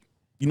Coach Brown.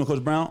 You know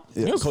Coach Brown? Yeah,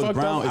 You know what's Coach fucked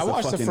Brown up? is I a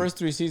watched the fucking. first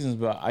 3 seasons,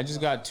 but I just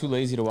got too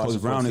lazy to watch the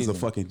Coach fourth Brown is a season.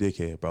 fucking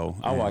dickhead, bro.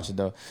 I'll watch it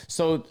though.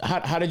 So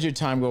how did your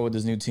time go with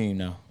this new team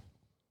now?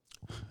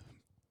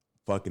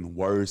 Fucking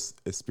worst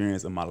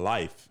experience of my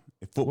life,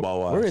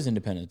 football wise. Where is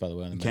Independence, by the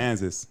way? On the map?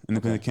 Kansas,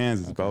 Independent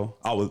Kansas, bro.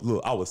 I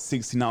was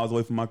 16 hours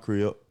away from my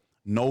crib,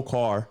 no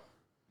car,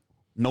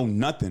 no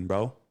nothing,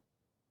 bro.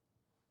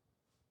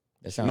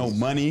 That sounds, No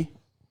money,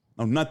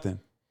 no nothing.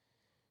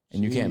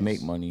 and you can't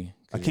make money.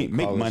 I 'cause can't you're a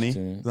make college money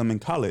student. 'cause I'm in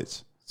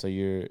college. So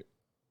did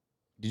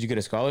you get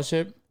a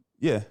scholarship?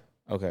 Yeah.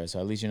 Okay, so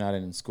at least you're not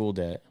in school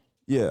debt.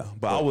 Yeah,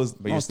 but I was.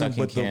 but you're stuck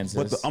in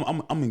Kansas.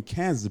 I'm in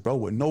Kansas, bro,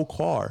 with no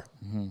car,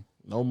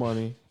 No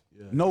money.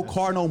 no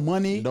car, no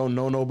money. You don't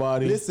know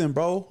nobody. Listen,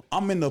 bro,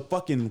 I'm in the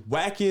fucking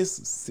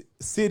wackest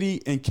city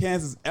in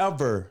Kansas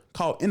ever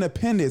called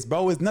Independence,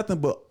 bro. It's nothing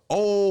but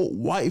old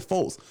white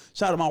folks.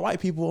 Shout out to my white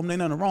people. I'm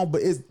nothing wrong,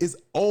 but it's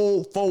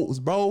old folks,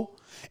 bro.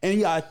 And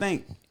you gotta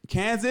think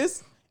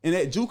Kansas and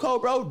that JUCO,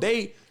 bro.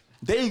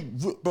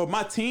 Bro,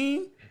 my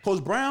team.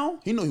 Coach Brown,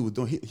 he knew he was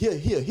doing.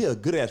 He a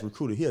good ass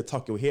recruiter. He'll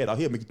talk your head out.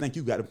 He'll make you think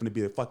you got him to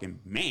be a fucking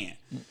man.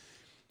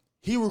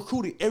 He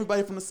recruited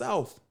everybody from the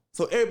South.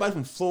 So everybody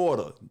from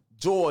Florida,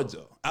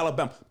 Georgia,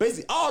 Alabama,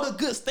 basically all the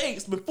good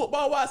states, but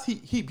football wise,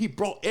 he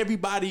brought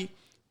everybody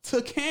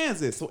to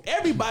Kansas. So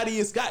everybody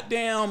is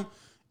goddamn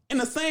in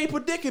the same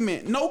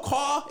predicament. No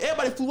car.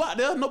 Everybody flew out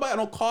there. Nobody had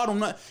no car, no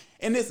nothing.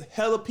 And it's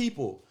hella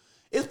people.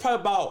 It's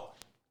probably about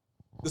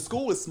the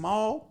school is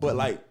small, but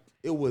like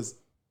it was.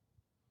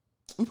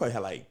 We probably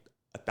had like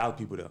 1,000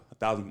 people there,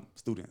 1,000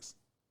 students.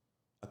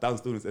 1,000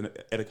 students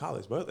at a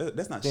college, bro.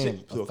 That's not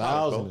shit to a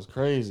college, bro. Is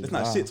crazy. It's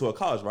not shit to a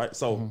college, right?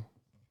 So,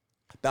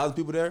 1,000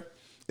 people there.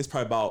 It's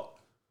probably about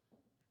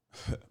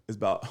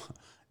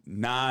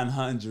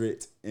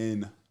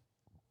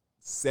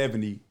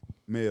 970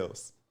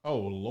 males. Oh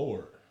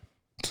Lord.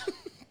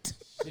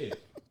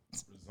 Shit.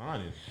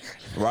 Resigning.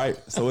 Right?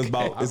 So it's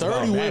about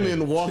 30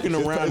 women walking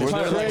around. It's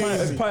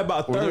probably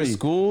about Were there 30.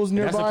 schools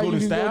nearby you including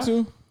can go staff?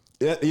 to?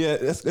 Yeah,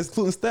 that's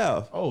including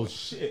staff. Oh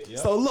shit. Yeah.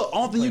 So look,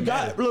 only thing you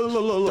got,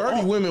 look.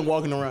 30 women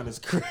walking around is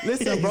crazy.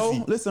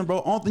 Listen,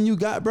 bro. Only thing you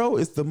got, bro,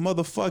 is the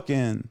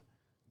motherfucking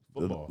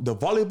Football. the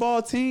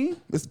volleyball team.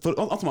 I'm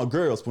talking about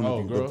girls. Point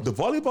of view. girls. The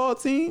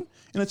volleyball team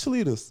and the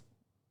cheerleaders.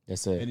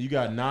 That's it. And you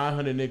got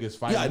 900 niggas You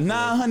fighting.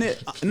 got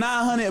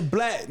 900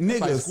 black like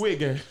niggas. Squid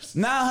Games.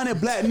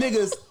 900 black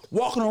niggas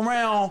walking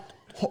around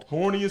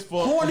Horny as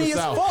fuck. horny in as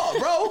the South. fuck,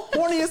 bro.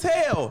 Horny as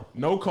hell.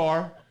 No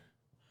car.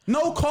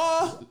 No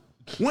car.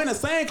 Wearing the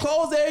same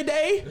clothes every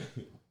day.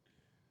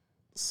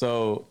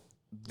 So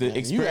the You gotta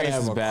experience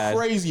have is a bad.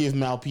 craziest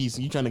mouthpiece.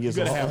 You trying to get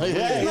some gotta have-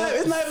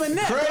 It's not even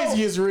that, bro.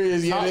 craziest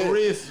Riz. Yeah, Top that-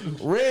 risk.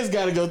 Riz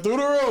got to go through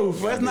the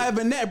roof. But it's not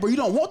even that, bro. You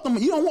don't want them.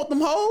 You don't want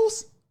them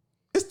hoes.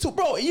 It's too,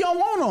 bro. You don't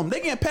want them.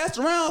 They getting passed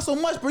around so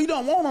much, bro. You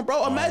don't want them,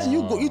 bro. Imagine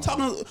you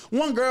talking to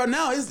one girl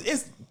now.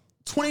 It's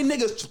 20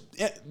 niggas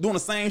doing the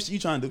same shit you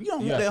trying to do. You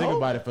don't You want gotta that think hoe.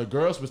 about it. For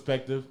girls'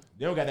 perspective,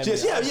 they don't got that.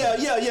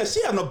 many Yeah.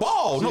 She having a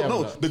ball. She No.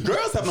 having a- The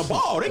girls having a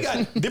ball. They got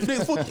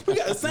different niggas. We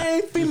got the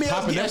same females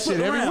Popping getting that shit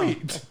flipped every around.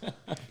 week.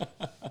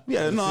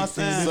 Yeah, you know what I'm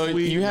saying? So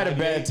week, you had a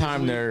 98 bad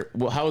time this there.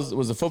 Well,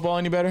 was the football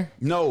any better?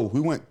 No,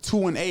 we went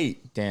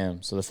 2-8.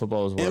 Damn. So the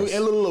football was And, worse.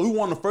 look, we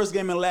won the first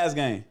game and the last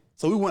game.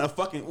 So we won a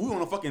fucking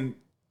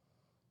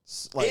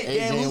Like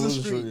 8-game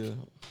losing streak. yeah.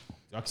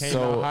 Y'all came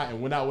So- out hot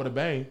and went out with a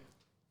bang.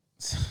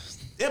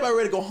 Everybody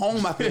ready to go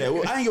home after that.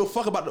 I ain't give a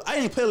fuck about. I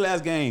ain't play the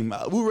last game.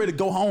 We were ready to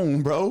go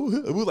home, bro. We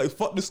was like,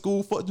 fuck the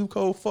school, fuck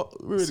JUCO, fuck.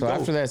 We ready So to go.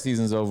 after that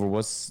season's over,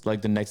 what's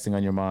like the next thing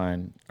on your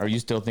mind? Are you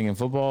still thinking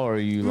football, or are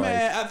you like?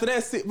 Man, after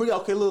that,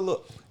 okay,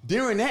 look.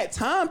 During that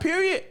time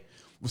period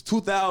was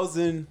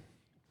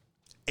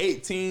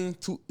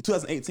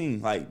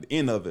 2018, like the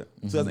end of it.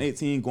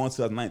 2018 going to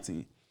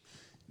 2019.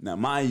 Now,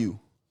 mind you,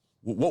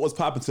 what was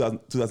popping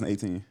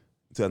 2018,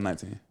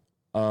 2019?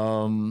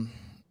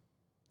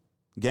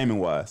 Gaming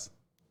wise,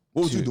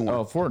 what was you doing?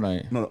 Oh,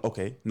 Fortnite. No,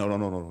 okay,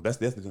 no. That's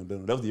that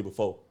was the year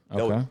before. That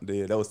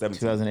Okay. that was 17.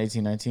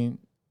 2018, 19.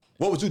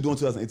 What was you doing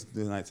 2018,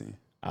 2019?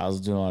 I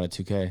was doing a lot of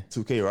 2K.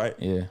 2K, right?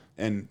 Yeah.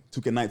 And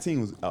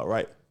 2K19 was out,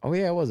 right? Oh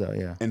yeah, it was out.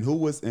 Yeah. And who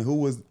was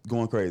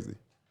going crazy?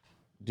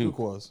 Duke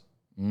was.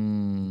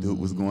 Dude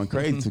was going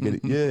crazy.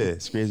 2K, yeah,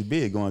 Scratch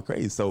Big going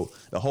crazy. So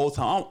the whole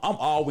time I'm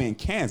all the way in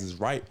Kansas,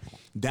 right?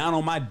 Down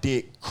on my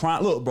dick,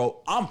 crying. Look,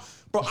 bro, I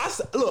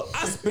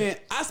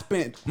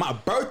spent my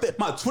birthday,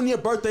 my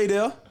 20th birthday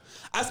there.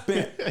 I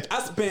spent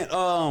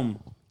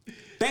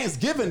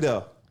Thanksgiving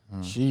there.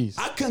 Jeez.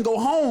 I couldn't go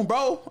home,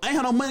 bro. I ain't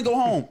had no money to go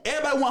home.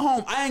 Everybody went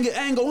home. I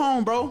ain't go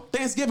home, bro.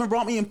 Thanksgiving, bro,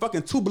 I'm eating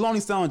fucking 2 bologna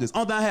sandwiches.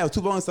 Only thing I had was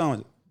 2 bologna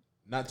sandwiches.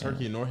 Not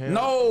turkey nor ham.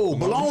 No,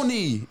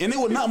 bologna. And it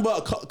was nothing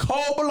but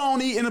cold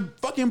bologna and a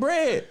fucking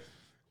bread.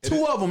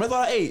 2 of them. That's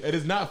all I ate. It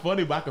is not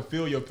funny, but I can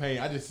feel your pain.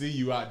 I just see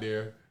you out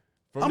there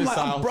from I'm the like,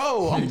 south.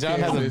 bro, I'm John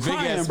has a I'm big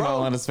crying, ass bro. smile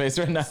on his face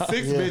right now. 6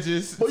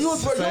 bitches. But you would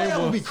same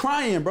be ones.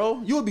 crying,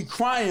 bro. You would be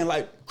crying,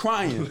 like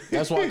crying.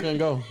 That's why I couldn't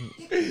go.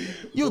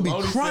 You would be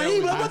Bologna crying. You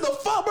be like, what sandwich. the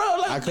fuck, bro?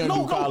 Like, I couldn't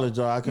do college,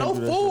 though. I couldn't no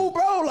do that food, shit.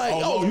 bro. Like,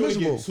 Oh, oh, you would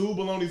miserable. get 2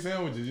 bologna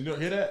sandwiches. You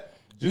don't hear that?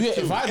 Just Yeah,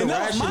 2. if I had And the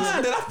that was ration,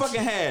 mine that I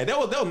fucking had. That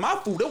was my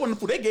food. That wasn't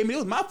the food they gave me. It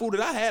was my food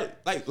that I had,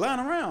 like, lying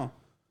around.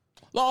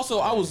 Also,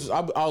 I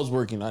was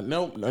working. A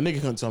nigga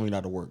couldn't tell me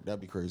not to work. That'd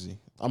be crazy.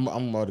 I'm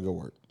about to go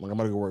work. Like I'm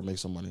about to go work, make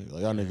some money.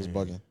 Like y'all niggas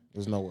bugging.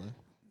 There's no way.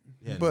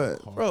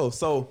 But, bro,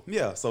 so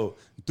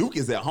Duke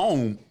is at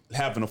home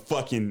having a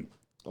fucking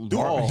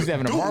Ball. He's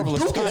having a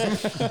marvelous Duke time.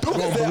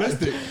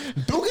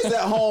 Duke is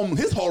at home.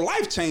 His whole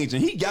life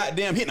changing. He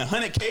goddamn hitting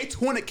 100K,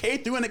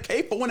 200K,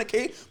 300K,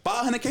 400K,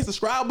 500K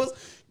subscribers.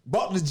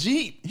 Bought the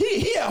Jeep.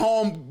 He at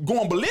home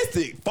going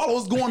ballistic.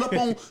 Followers going up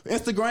on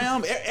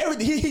Instagram.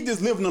 Everything. He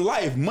just living the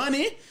life.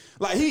 Money.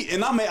 Like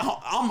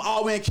I'm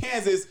all in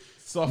Kansas.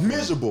 Suffering.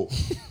 Miserable.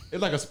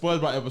 It's like a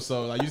SpongeBob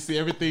episode. Like you see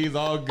everything's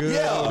all good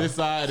Yeah. on this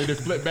side, and then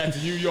flip back to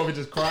you. You over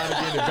just crying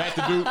again, and back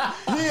to Duke.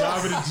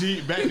 Driving the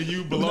Jeep, back to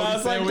you. Bologna No,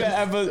 it's like sandwich. that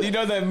episode, you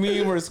know that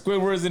meme where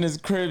Squidward's in his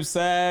crib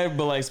sad,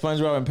 but like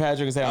SpongeBob and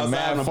Patrick is having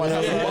mad having fun.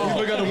 fun. Yeah, you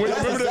look out the window.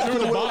 That's Remember exactly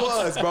the what it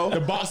box? was, bro. The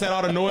box had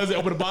all the noise. They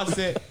opened the box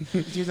and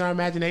said, "Use our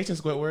imagination,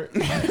 Squidward."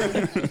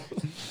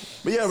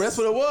 But yeah, that's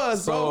what it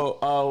was, bro.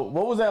 So,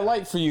 what was that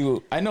like for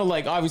you? I know,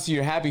 like, obviously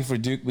you're happy for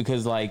Duke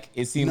because, like,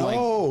 it seemed like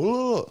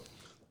look.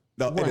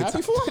 No, at the happy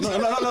ti- for it? No.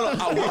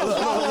 I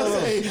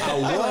was.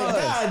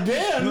 God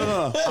damn.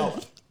 No.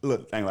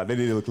 Look, hang on, they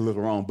did look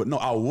wrong, but no,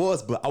 I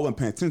was, but I wasn't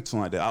paying attention to it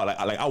like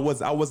that. I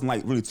wasn't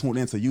like really tuned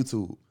into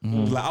YouTube.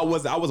 Like I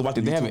was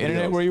watching. did they have YouTube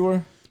internet videos. where you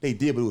were? They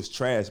did, but it was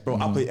trash, bro.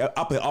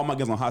 I put all my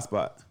games on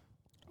hotspot.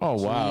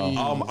 Oh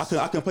wow. I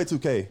couldn't play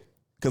 2K.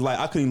 Cause like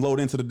I couldn't even load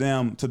into the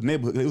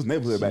neighborhood. It was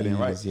neighborhood back then,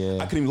 right? Yeah.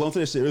 I couldn't even load into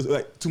that shit. It was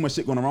like too much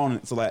shit going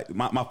on. So like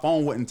my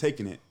phone wasn't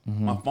taking it.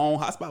 My phone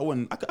hotspot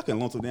wasn't. I couldn't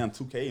load to the damn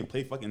 2K and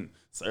play fucking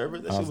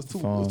servers. That shit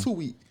was too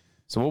weak.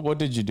 So what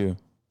did you do?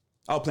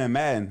 I was playing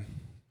Madden.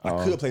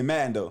 I could play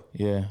Madden though.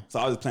 Yeah. So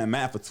I was playing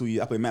Madden for 2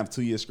 years. I played Madden for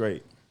 2 years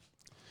straight.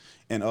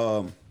 And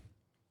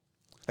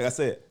like I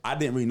said, I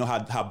didn't really know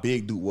how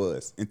big Dude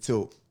was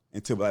until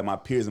like my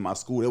peers in my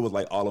school. It was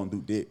like all on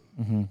Dude dick.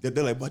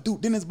 They're like, but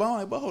Dude Dennis, but I'm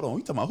like, but hold on,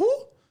 you talking about who?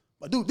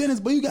 But Dude Dennis,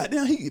 but you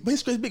goddamn, he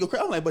stretch bigger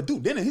crowd. I'm like, but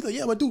Dude Dennis, he's like,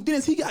 yeah, but Dude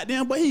Dennis, he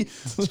goddamn, but he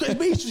stretch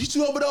big, he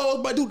shoot over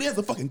those, but Dude Dennis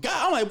a fucking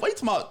guy. I'm like, what you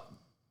talking about?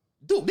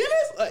 Dude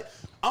Dennis? Like,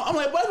 I'm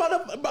like, that's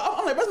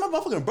my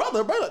motherfucking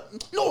brother, bro. Like,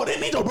 no, they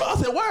need your brother.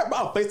 I said, where?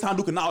 Bro, FaceTime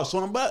Duke and I was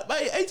showing him, but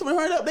hey, somebody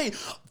hurry up, they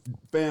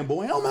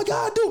fanboy. Oh my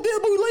God, Dude Dennis,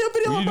 but we lay your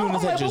video. Were you doing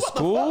this at your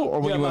school or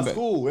when you went back?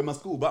 At my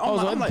school. But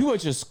I'm like, people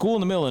at your school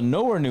in the middle of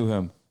nowhere knew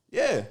him.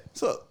 yeah.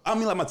 So I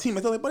mean, like my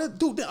teammates, they're like, but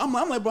Dude, I'm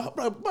like,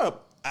 bro.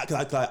 I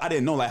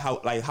didn't know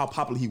how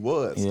popular he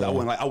was. Yeah. I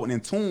wasn't in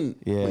tune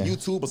Yeah. with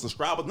YouTube or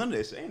subscribers, none of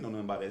that shit. I ain't know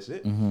nothing about that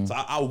shit. So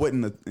I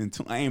wasn't in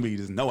tune. I ain't really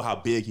just know how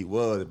big he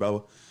was,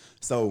 bro.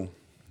 So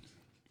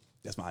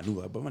that's why I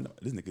knew, like, but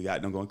this nigga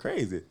got them going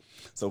crazy.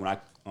 So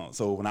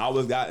when I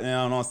was got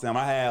down on Sam,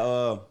 I had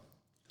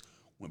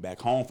went back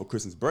home for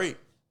Christmas break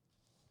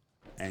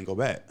and go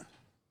back.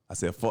 I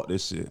said, fuck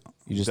this shit.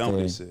 You just done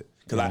with stayed. this shit.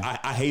 Cause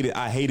I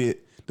hated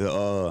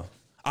the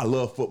I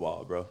love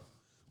football, bro.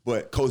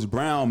 But Coach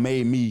Brown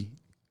made me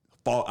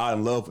fall out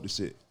in love with the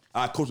shit.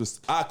 Our coach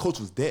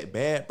was that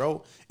bad,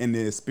 bro. And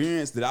the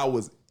experience that I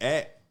was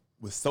at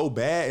was so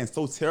bad and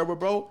so terrible,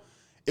 bro.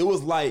 It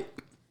was like,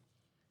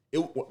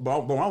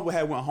 but when I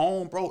had went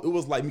home, bro, it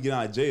was like me getting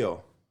out of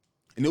jail.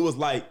 And it was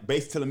like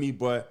basically telling me,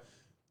 boy,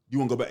 you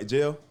want to go back to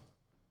jail?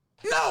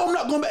 No, I'm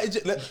not going back to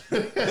jail.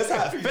 That's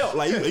how it felt.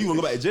 Like, you want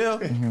to go back to jail?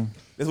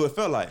 That's what it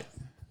felt like.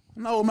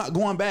 No, I'm not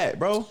going back,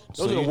 bro.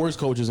 Those are the worst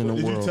coaches in the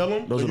world. Did you tell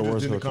him? Those Or are the you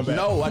worst just didn't coaches. come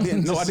back? No, I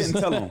didn't. No, I didn't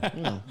tell him.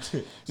 Just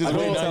I waiting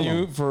didn't on tell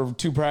you him. for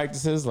 2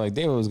 practices. Like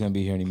they was gonna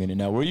be here any minute.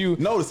 Now, were you?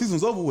 No, the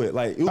season's over with.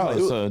 Like it was,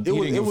 Oh, so he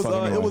didn't give a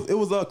fuck anyway. it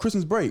was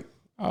Christmas break.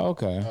 Oh,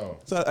 okay.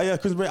 So yeah,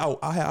 Christmas break.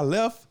 I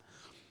left.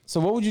 So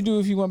what would you do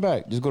if you went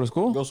back? Just go to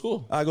school? Go to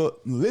school. I go,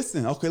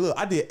 listen, okay, look,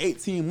 I did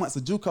 18 months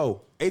of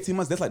JUCO. 18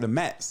 months, that's like the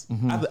max.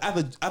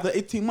 After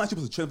 18 months, you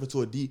supposed to transfer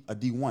to a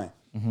D1.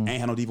 Ain't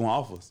had no D1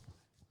 offers.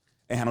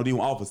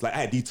 Like I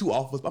had D2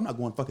 offers, but I'm not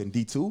going fucking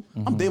D2.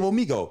 I'm Davo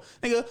Migo.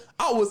 Nigga,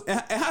 I was in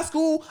high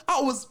school,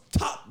 I was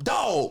top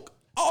dog.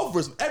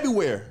 Offers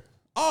everywhere.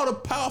 All the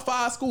Power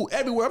 5 school,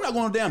 everywhere. I'm not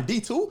going to damn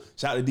D2.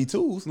 Shout out to D2s, you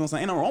know what I'm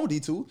saying? Ain't no wrong with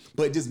D2.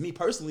 But just me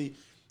personally,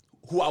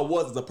 who I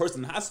was as a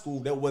person in high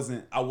school, I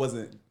wasn't,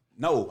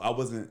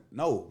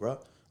 bro.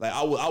 Like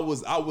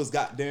I was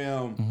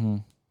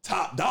goddamn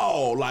top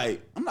dog.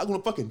 Like I'm not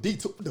gonna fucking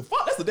D2. What the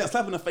fuck? That's a damn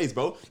slap in the face,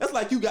 bro. That's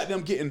like you got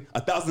them getting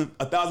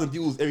 1,000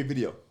 views every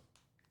video.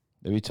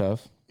 That'd be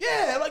tough.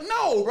 Yeah, like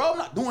no, bro. I'm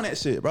not doing that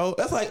shit, bro.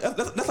 That's like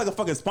a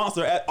fucking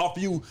sponsor offer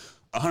you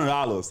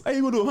 $100. Hey,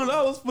 you gonna do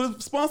 $100 for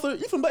the sponsor?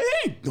 You from? He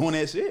ain't doing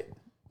that shit.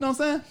 You know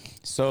what I'm saying?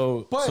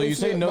 So you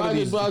say no to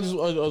these? But I was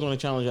going to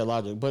challenge that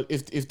logic. But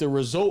if the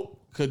result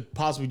could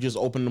possibly just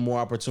open more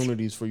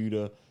opportunities for you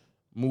to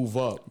move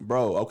up,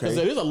 Bro, okay. Because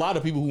there's a lot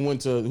of people who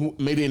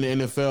made it in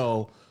the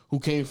NFL who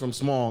came from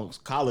small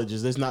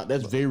colleges. It's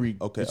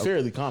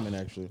fairly common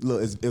actually.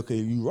 Look, it's okay.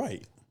 You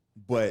right,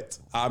 but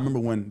I remember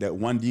when that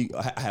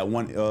I had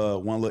one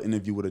little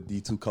interview with a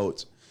D2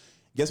 coach.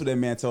 Guess what that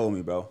man told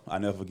me, bro? I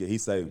never forget. He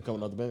say,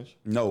 Coming off the bench.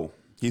 "No,"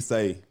 he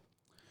say,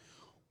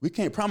 "We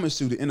can't promise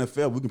you the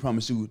NFL. We can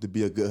promise you to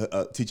be a good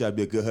teach you how to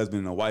be a good husband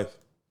and a wife."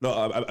 No,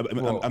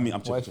 I mean,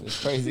 I'm Wife is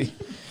crazy.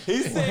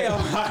 He said,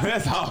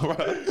 "That's all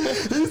right."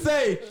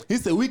 He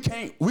said, "We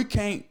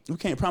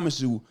can't promise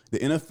you the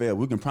NFL.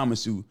 We can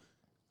promise you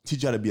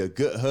teach you how to be a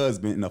good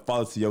husband and a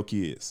father to your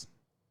kids."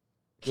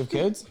 You have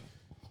kids?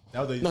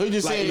 That was No, he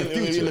just Like saying in the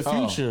future. in the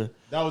future.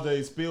 that was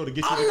a spill to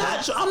get you.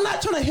 I'm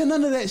not trying to hear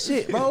none of that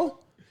shit, bro.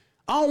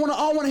 I don't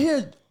want to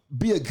hear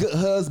be a good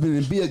husband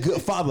and be a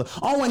good father.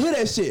 I don't want to hear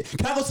that shit.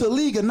 Can I go to the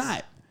league or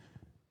not?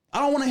 I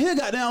don't want to hear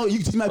goddamn. You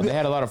might be. They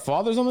had a lot of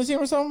fathers on the team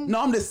or something?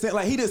 No, I'm just saying.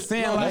 Like he just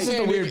saying No, like that's That's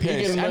just a weird he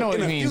pitch. getting I know what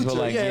in it the means, but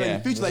future, like, yeah, yeah. in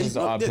the future, like, This is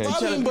an odd yeah,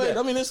 pitch.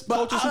 I mean, it's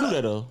coaches who do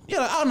that though. Yeah,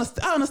 like,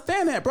 I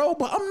understand that, bro.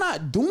 But I'm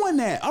not doing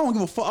that. I don't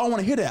give a fuck. I don't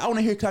want to hear that. I want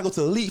to hear can I go to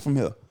the league from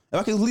here? If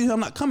I can leave here, I'm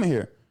not coming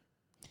here.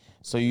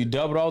 So you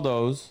dubbed all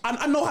those.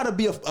 I know how to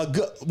be a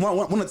good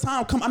when the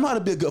time comes. I know how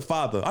to be a good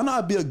father. I know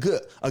how to be a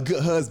good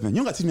husband. You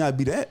don't got to teach me how to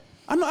be that.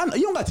 I know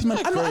you don't got to teach me.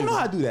 I know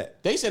how to do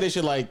that. They said they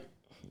should like.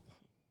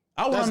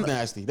 I That's want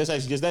nasty. That's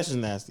just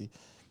nasty.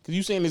 Cause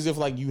you saying as if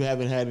like you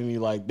haven't had any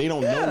like they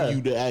don't know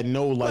you to add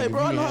no like. Hey,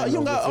 bro, I know you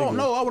don't got. I don't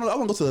know. I want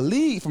to go to the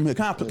league from here.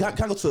 Can I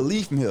go to the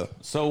league from here?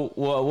 So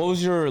what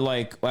was your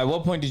like? At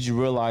what point did you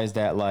realize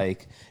that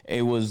like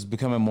it was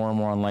becoming more and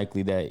more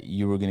unlikely that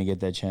you were gonna get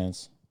that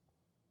chance?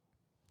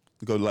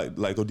 To go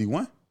go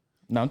D1.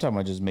 No, I'm talking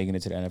about just making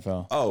it to the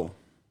NFL.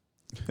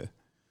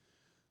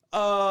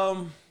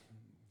 Oh,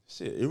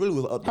 shit! It really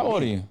was up. To How me.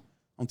 old are you?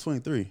 I'm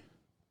 23.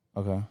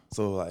 Okay.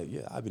 So like,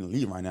 yeah, I'd be in the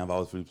league right now if I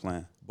was really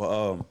playing. But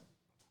it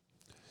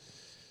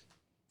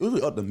was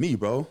really up to me,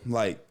 bro.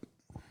 Like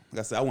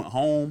I said, I went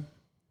home.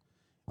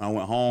 When I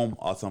went home,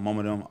 I told my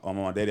mama and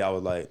my daddy, I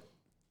was like,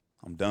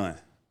 I'm done.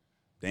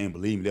 They didn't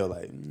believe me. They were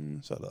like,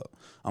 shut up.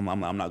 I'm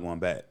not going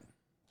back.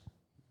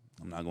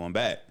 I'm not going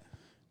back.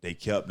 They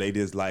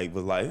just like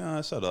was like,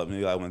 shut up. And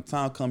they like, when the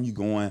time come, you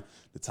going.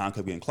 The time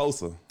kept getting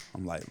closer.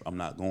 I'm like, I'm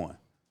not going.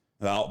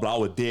 But I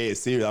was dead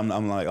serious. I'm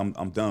like, I'm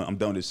done. I'm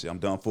done with this shit. I'm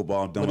done with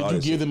football. I'm done with all Did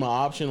this you give shit. them an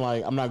option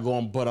like, I'm not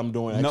going, but I'm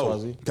doing X, No, Y,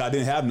 Z? 'cause I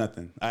didn't have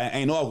nothing. I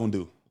ain't know what I was gonna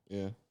do.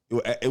 Yeah.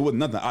 It was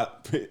nothing.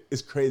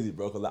 It's crazy,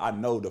 bro, because I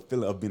know the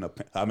feeling of being I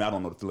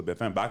don't know the feeling of being a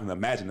parent, but I can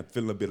imagine the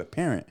feeling of being a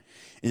parent.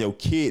 And your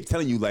kid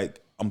telling you,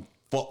 like, I'm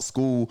fuck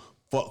school,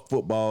 fuck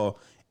football,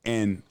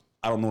 and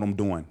I don't know what I'm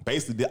doing.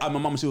 Basically, my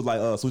mama, she was like,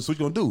 so what you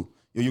gonna do?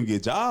 You gonna get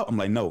a job? I'm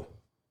like, no.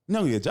 You not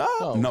gonna get a job?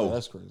 Oh, no. okay,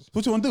 that's crazy.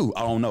 What you gonna do?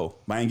 I don't know.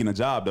 But I ain't getting a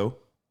job, though.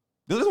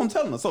 That's what I'm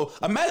telling her. So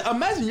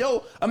imagine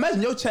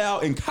your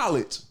child in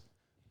college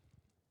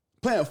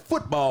playing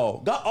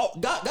football, got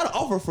an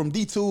offer from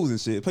D2s and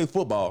shit, play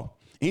football.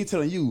 And he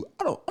telling you,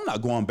 I'm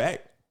not going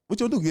back. What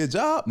you gonna do? Get a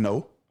job?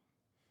 No.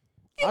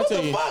 What the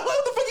fuck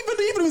you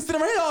finna be sitting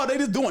right here all day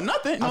just doing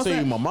nothing? You know I'll what tell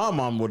I'm you, saying? my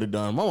mom would have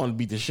done. My mom would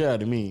beat the shit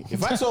out of me.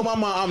 If I told my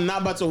mom I'm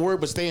not about to work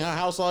but stay in her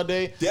house all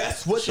day,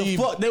 That's what she-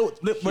 the fuck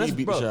she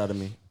beat the shit out of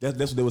me. That's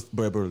what they was,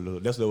 bro.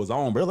 That's what they was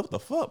on, bro. What the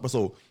fuck, bro?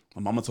 So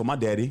my mama told my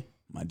daddy.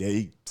 My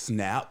daddy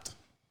snapped.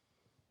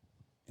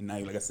 And now,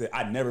 like I said,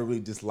 I never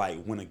really just like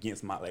went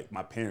against my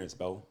parents,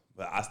 bro.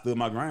 But I stood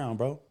my ground,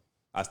 bro.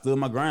 I said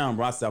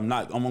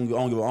I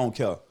don't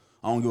care.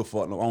 I don't give a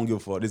fuck. No, I don't give a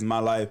fuck. This is my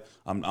life.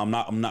 I'm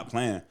not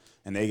playing.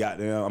 And they got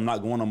there. I'm not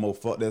going no more.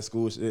 Fuck that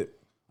school shit.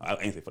 I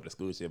ain't say fuck that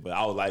school shit, but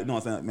I was like, you know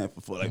what I'm saying, man,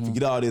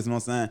 forget all this. You know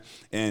what I'm saying?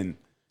 And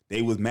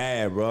they was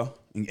mad, bro.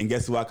 And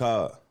guess who I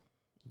called?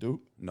 Dude.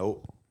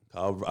 Nope.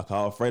 I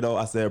called Fredo.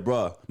 I said,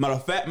 bro. Matter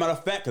of fact,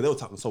 because they were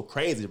talking so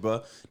crazy,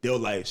 bro. They were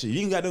like, shit, you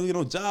ain't got to get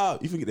no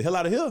job. You can get the hell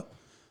out of here.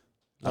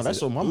 Oh,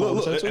 that's what my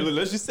mom said too.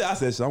 Let's just say, I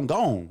said, shit, I'm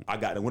gone. I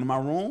got to went in my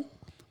room,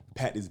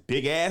 packed this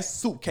big ass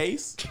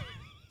suitcase,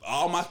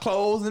 all my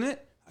clothes in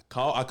it.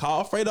 I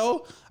called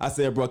Fredo. I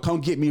said, bro, come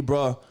get me,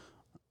 bro.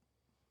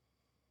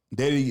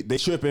 They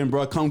tripping,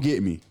 bro. Come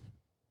get me.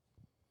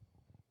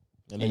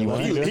 And you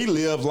went? He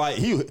lived like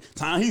he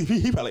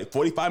probably like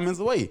 45 minutes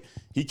away.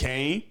 He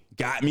came,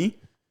 got me.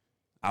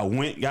 I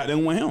went, got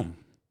them with him.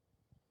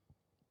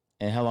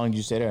 And how long did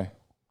you stay there?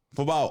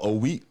 For about a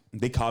week,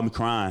 they called me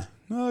crying.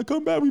 Nah,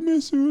 come back, we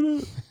miss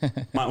you.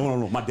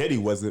 My daddy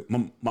wasn't.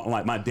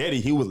 My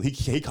daddy,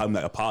 he called me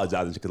like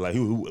apologizing because like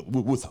we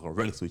was talking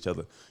regular to each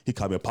other. He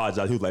called me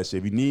apologizing. He was like, shit,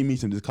 if you need me,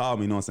 just call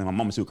me. You know what I'm saying? My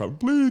mama, she would call me,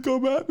 please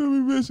come back, we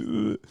miss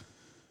you.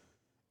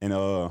 And That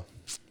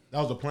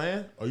was the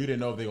plan, or you didn't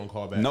know if they gonna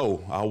call back?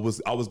 no, I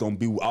was gonna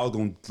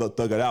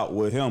thug it out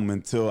with him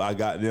until I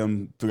got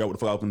them figure out what the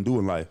fuck I was gonna do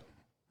in life.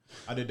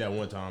 I did that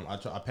one time. I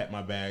packed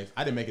my bags.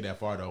 I didn't make it that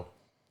far though.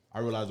 I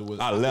realized it was.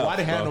 I left,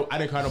 Well, bro. I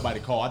didn't call nobody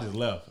call. I just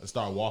left and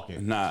started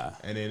walking. Nah.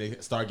 And then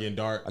it started getting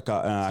dark.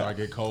 Started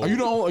getting cold. Are you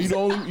the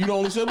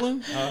only sibling?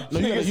 No,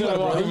 you got a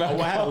brother.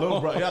 Oh, I had a little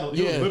brother.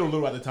 He was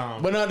little at the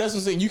time. But no, that's what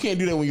I'm saying. You can't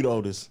do that when you're the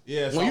oldest.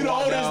 Yeah, so when you're the I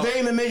walked oldest, out. they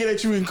ain't the nigga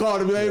that you can call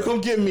to be like, come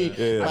get me.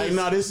 Yeah. Like,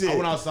 nah, this is I it.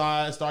 went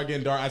outside, it started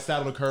getting dark. I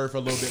sat on the curb for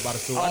a little bit by the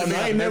store. Oh, no,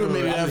 I ain't never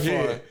made it that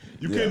far.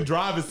 You couldn't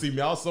drive and see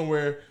me. I was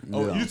somewhere.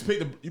 Oh, Yeah. you just pick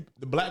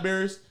the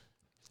blackberries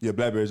Yeah,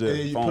 Blackberries. Yeah, and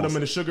then you put them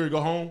in the sugar and go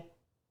home.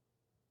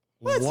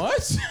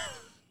 What?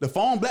 the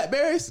phone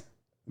Blackberries.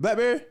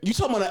 Blackberry. You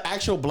talking about an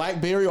actual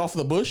blackberry off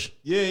the bush?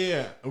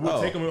 Yeah. And we'll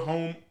Oh. take them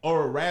home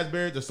or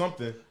raspberries or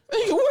something.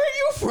 Nigga, where are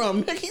you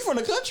from? Nigga, you from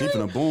the country? He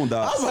from the boondocks.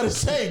 I was about to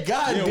say,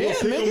 God Yeah, we'll damn, pick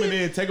them and nigga.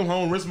 then take them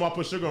home, rinse them out,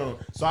 put sugar on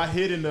them. So I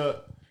hid in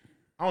the.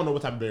 I don't know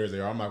what type of berries they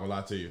are. I'm not gonna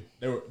lie to you.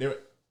 They were.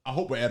 I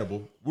hope we're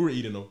edible. We were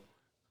eating them.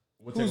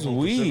 We'll take Who's them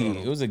home, put sugar on we?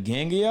 them. It was a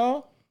gang of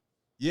y'all?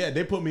 Yeah,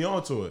 they put me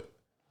onto it.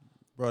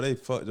 Bro, they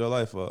fucked your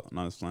life up.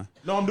 No, it's fine.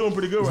 No, I'm doing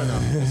pretty good right now.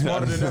 I'm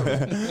smarter than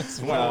ever.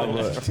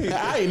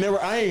 I ain't never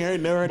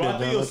heard But I that.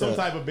 think John. it was some What's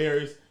that? type of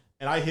berries,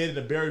 and I hid in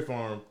a berry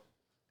farm,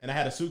 and I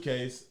had a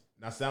suitcase,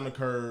 and I sat on the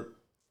curb,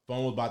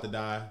 phone was about to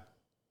die,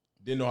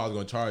 didn't know how I was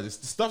gonna charge it.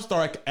 Stuff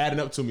started adding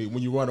up to me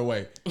when you run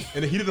away.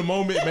 In the heat of the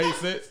moment, it made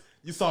sense.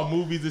 You saw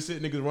movies and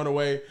shit, niggas run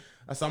away.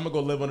 I said, I'm gonna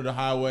go live under the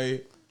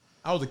highway.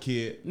 I was a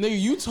kid. Nigga,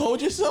 you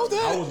told yourself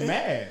that? I was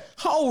mad.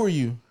 How old were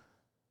you?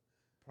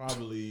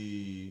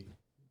 Probably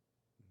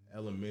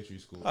elementary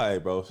school. All right,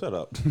 bro, shut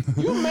up.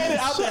 You made it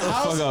out the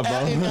house fuck up,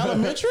 bro. in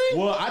elementary?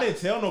 Well, I didn't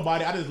tell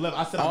nobody. I just left.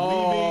 I said, I'm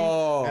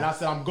leaving, and I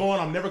said, I'm going.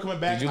 I'm never coming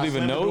back. Did you I leave a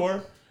slammed the note?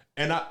 door,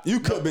 and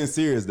You could have been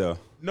serious though.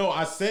 No,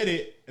 I said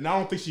it, and I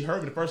don't think she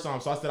heard me the first time.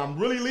 So I said, I'm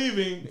really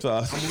leaving. So-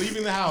 I'm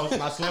leaving the house,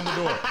 and I slammed the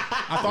door.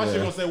 I thought she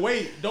was going to say,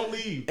 wait, don't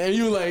leave. And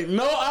you like,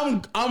 no,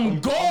 I'm gone.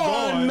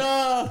 gone.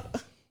 Nah.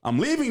 I'm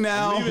leaving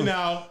now. I'm leaving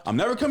now. I'm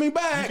never coming You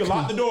back. can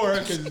lock the door,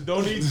 because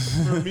don't need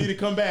for me to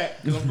come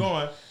back, because I'm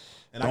going.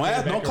 And Don't I came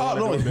ask- back don't and call-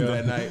 rang the don't- doorbell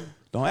that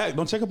night.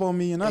 Don't check up on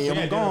me and nothing. She had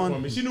I'm dinner for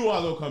gone. me. She knew I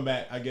was going to come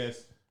back, I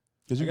guess.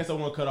 I guess I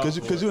want to cut off.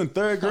 Because you in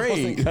third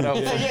grade.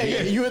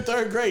 Yeah, you in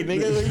third grade,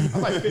 nigga. I was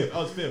like fifth. I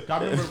was fifth.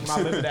 I remember when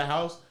I lived in that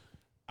house,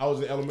 I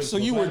was in elementary So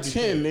school. you I were had to be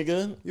 10, 10.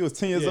 nigga. You was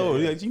 10 years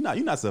old. Like,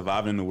 you're not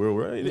surviving in the world,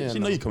 right? Yeah, She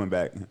know you coming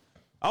back.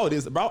 I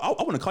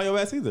wouldn't call your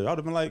ass either. I would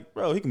have been like,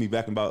 bro, he can be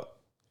back in about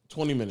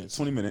 20 minutes.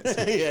 20 minutes.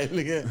 Yeah,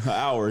 nigga. An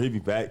hour, he'd be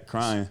back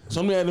crying.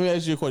 So let me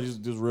ask you a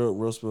question, just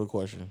real spill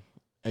question.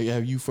 Hey,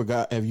 have you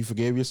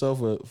forgave yourself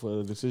for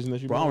the decision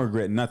that you Bro, I made? don't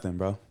regret nothing,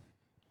 bro.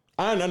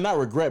 I'm not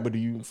regret, but do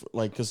you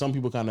like? Because some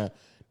people kind of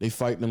they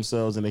fight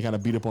themselves and they kind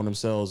of beat up on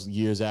themselves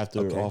years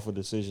after off of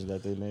decisions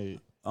that they made.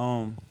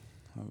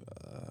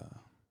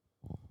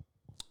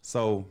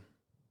 So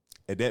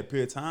at that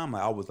period of time,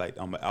 like, I was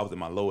at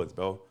my lowest,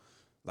 bro.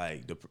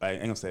 Like I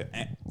ain't gonna say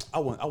I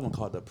wouldn't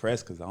call it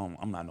depressed because I'm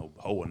not no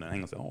hoe and I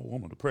ain't gonna say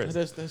I'm depressed.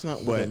 That's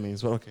not what that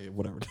means. But okay,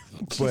 whatever.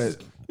 But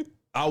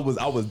I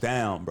was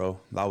down, bro.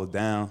 I was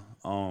down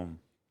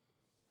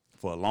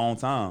for a long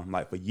time,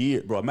 like for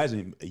years, bro.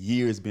 Imagine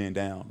years being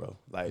down, bro.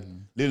 Like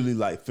literally,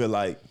 like feel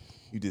like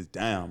you just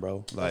down,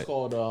 bro. Like It's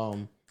called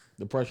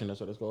depression. That's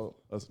what it's called.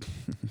 all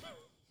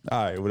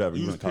right, whatever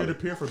you Use want to call peer it. to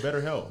peer for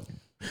better health.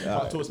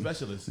 Talk to a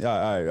specialist. Yeah,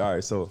 all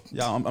right. So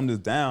yeah, I'm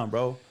just down,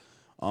 bro.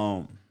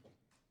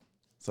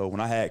 So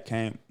when I had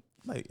came,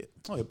 like,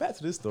 back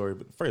to this story,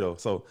 but Fredo.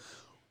 So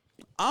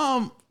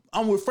I'm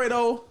with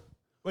Fredo.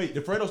 Wait,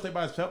 did Fredo stay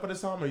by himself at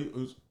this time, or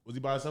was he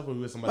by himself, or was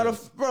he with somebody?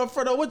 Bro,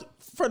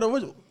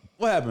 Fredo,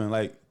 what happened?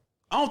 Like,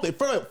 I don't think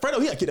Fredo,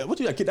 he got kicked out. What,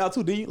 you got kicked out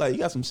too? Did you? Like, you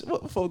got some shit?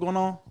 What the fuck going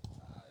on?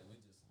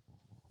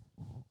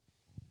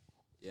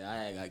 Yeah,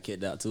 I got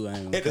kicked out too. I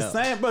ain't At the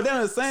same, bro, down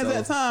at the same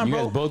exact time, You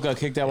bro. guys both got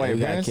kicked out by your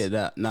got parents? kicked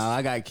out. No,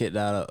 I got kicked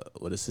out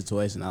with a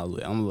situation I was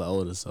with. I'm a little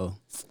older, so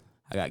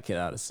I got kicked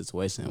out of the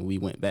situation. And we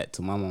went back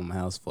to my mama's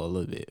house for a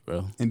little bit,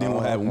 bro. And then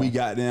what happened? We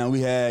got down.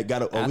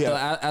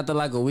 After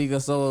like a week or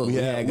so, we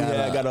had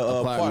got a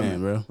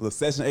apartment, bro. Little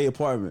Section 8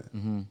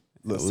 apartment.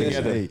 Little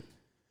Section 8.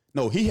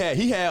 No, he had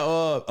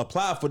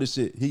applied for the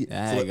shit. He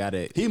got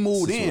it. He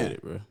moved in,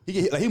 situated, bro.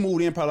 He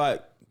moved in probably like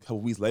a couple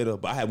weeks later.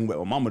 But I had moved back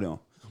with my mama then.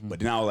 But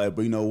then I was like,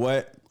 but you know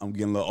what? I'm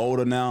getting a little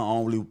older now. I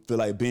don't really feel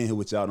like being here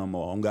with y'all no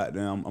more. I'm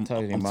goddamn. I'm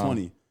Tell your mom.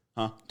 20.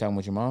 Huh? Talking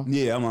with your mom?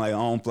 Yeah, I'm like, I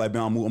don't feel like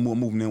being. I'm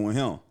moving in with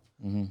him.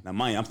 Now,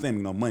 mind you, I'm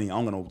saving no money. I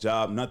don't got no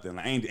job, nothing.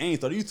 Like, I ain't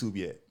started YouTube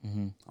yet.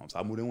 So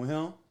I moved in with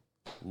him.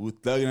 We was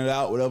thugging it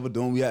out, whatever,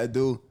 doing what we had to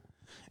do.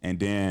 And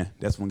then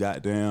that's when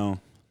goddamn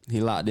He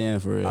locked in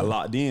for real. I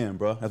locked in,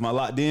 bro. That's when I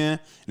locked in. And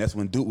that's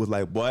when Duke was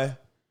like, boy,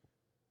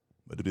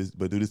 but do this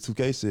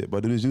 2K shit,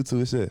 but do this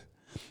YouTube shit.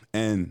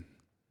 And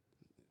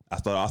I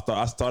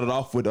started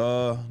off with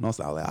I was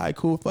like, all right,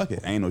 cool, fuck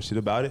it. I ain't know shit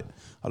about it.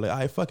 I was like, all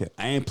right, fuck it.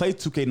 I ain't played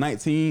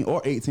 2K19 or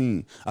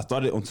 18. I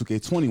started on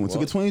 2K20. When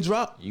 2K20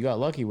 dropped, You got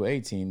lucky with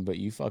 18, but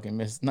you fucking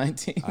missed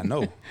 19. I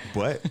know,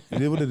 but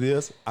it is what it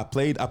is. I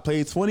played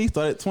 20,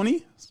 started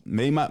 20,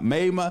 made my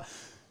little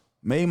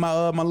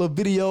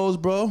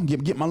videos, bro.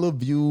 Get my little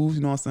views,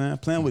 you know what I'm saying?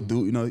 Playing with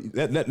Duke, you know,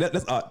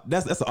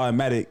 that's an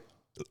automatic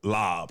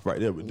lob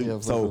right there with Duke. Yeah,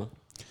 for so sure.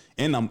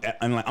 and I'm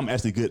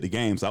actually good at the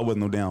game, so I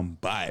wasn't no damn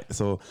bite.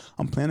 So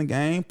I'm playing the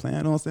game, you know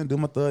what I'm saying,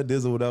 doing my third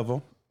diz or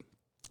whatever.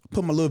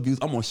 Put my little views.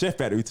 I'm on Chef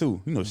Factory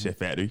too. You know Chef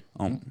Factory.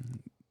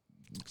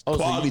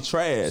 Quality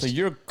trash. So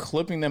you're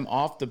clipping them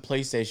off the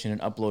PlayStation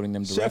and uploading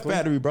them Chef directly?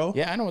 Factory, bro.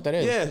 Yeah, I know what that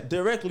is. Yeah,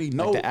 directly.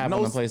 No, Like the app no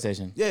on the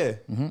PlayStation. Yeah,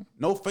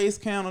 no face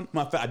cam.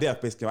 I did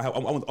have face cam. I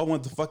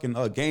went to fucking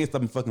GameStop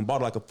and fucking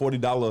bought like a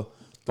 $40.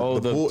 Oh,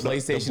 the bullshit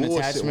PlayStation one.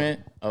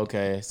 attachment?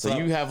 Okay. So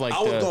you have like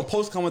I was gonna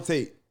post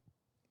commentate.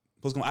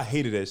 I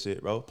hated that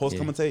shit, bro. Post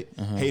Yeah. commentate,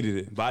 hated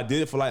it. But I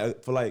did it for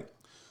like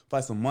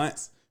some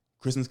months.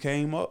 Christmas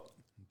came up.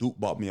 Duke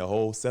bought me a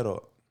whole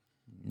setup,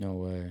 No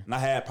way. and I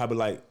had probably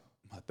like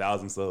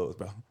 1,000 subs,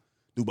 bro.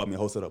 Duke bought me a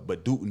whole setup,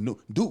 but Duke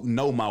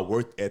know my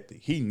work ethic.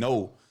 He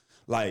know,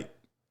 like,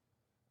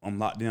 I'm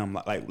locked in. I'm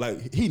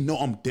like he know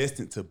I'm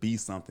destined to be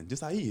something,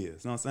 just how he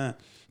is. You know what I'm saying,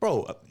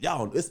 bro?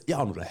 Y'all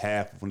know the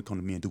half when it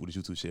comes to me and Duke with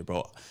this YouTube shit,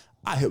 bro.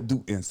 I help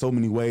Duke in so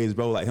many ways,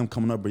 bro. Like him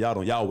coming up,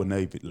 bro. Y'all would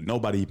never,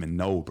 nobody even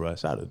know, bro.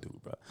 Shout out to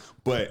Duke, bro.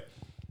 But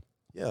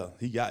yeah,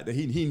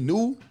 he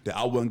knew that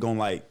I wasn't gonna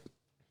like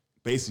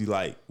basically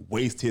like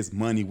waste his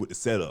money with the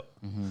setup.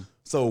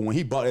 So when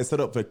he bought that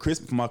setup for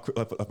Christmas,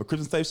 for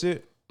Christmas type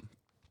shit,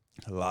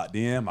 I locked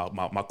in.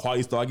 My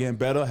quality started getting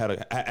better.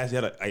 I actually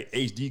had a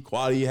HD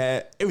quality.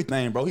 Had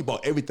everything, bro. He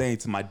bought everything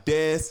to my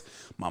desk,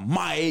 my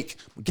mic,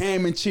 my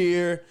gaming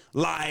chair,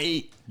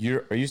 light.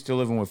 Are you still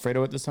living with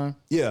Fredo at this time?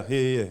 Yeah.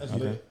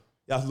 Okay.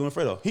 Yeah, I was doing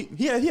Fredo.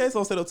 He had his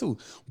own setup too,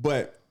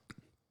 but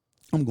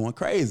I'm going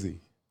crazy.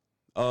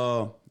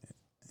 Going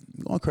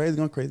crazy.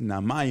 Now,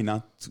 mind you,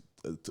 now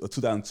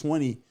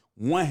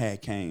 2021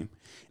 had came. And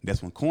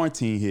that's when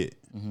quarantine hit.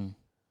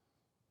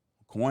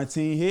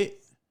 Quarantine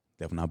hit.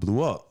 That's when I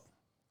blew up.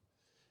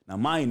 Now,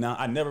 mind you, now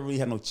I never really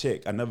had no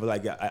check. I never I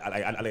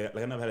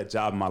never had a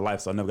job in my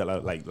life, so I never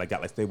got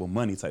got stable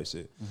money type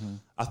shit.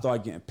 I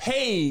started getting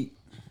paid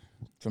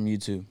From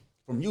YouTube.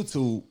 from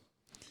YouTube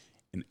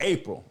in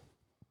April.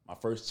 My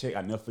first check,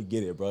 I never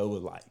forget it, bro. It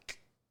was like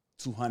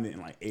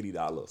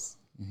 $280.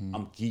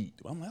 I'm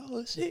geeked. I'm like,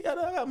 oh shit, I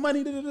got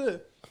money. Da, da, da.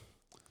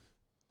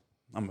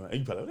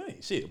 You probably like, that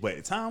ain't shit. But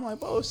at the time, I'm like,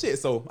 oh shit.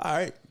 So all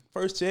right,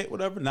 first check,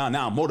 whatever. Now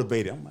I'm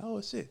motivated. I'm like,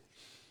 oh shit.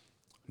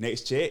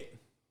 Next check,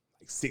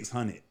 like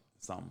 600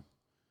 something.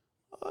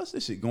 Oh,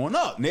 this shit going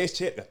up. Next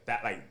check,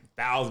 like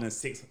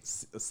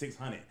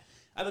 1,600.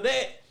 After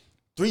that,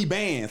 3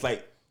 bands.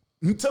 Like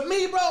to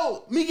me,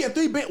 bro, me getting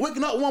 3 bands,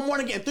 waking up one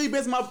morning getting 3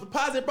 bands in my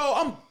deposit, bro.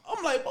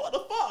 I'm like, what the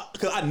fuck?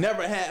 Because I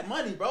never had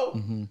money, bro.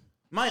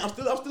 I'm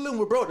still living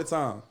with bro at the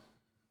time.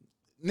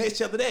 Next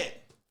check after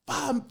that,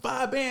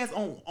 five bands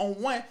on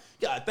one.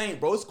 You gotta think,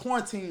 bro. It's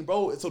quarantine,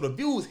 bro. So the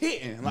views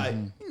hitting, like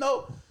you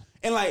know,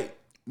 and like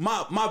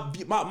my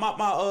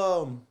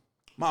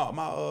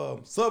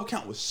sub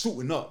count was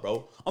shooting up,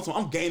 bro.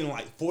 I'm gaining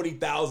like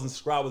 40,000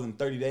 subscribers in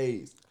 30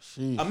 days.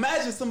 Jeez.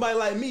 Imagine somebody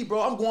like me,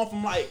 bro. I'm going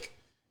from like,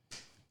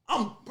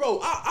 I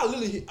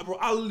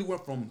literally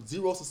went from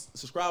 0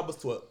 subscribers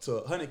to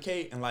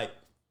 100K in like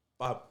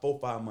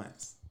 4-5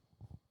 months.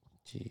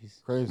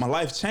 Jeez, Crazy. My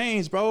life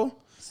changed, bro.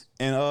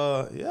 And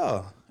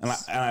yeah, and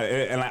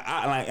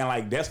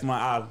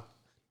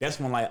that's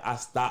when like I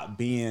stopped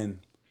being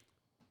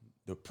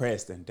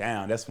depressed and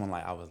down. That's when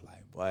like I was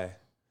like, boy,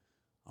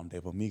 I'm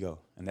Davo Migo,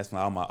 and that's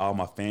when all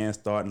my fans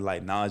started to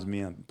like acknowledge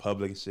me in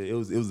public and shit. It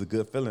was a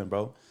good feeling,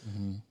 bro.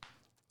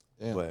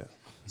 Damn. But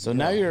so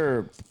now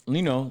you're,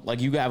 you know,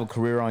 like you have a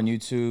career on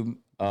YouTube.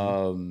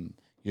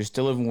 You're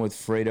still living with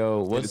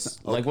Fredo.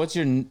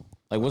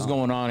 What's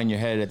going on in your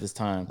head at this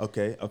time?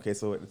 okay.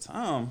 So at the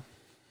time,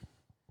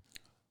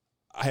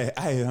 I had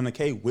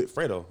 100K with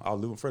Fredo. I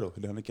was living with Fredo.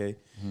 100K.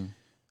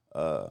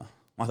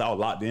 Once I was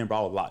locked in,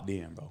 bro.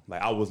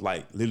 Like I was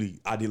like literally,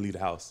 I didn't leave the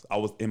house. I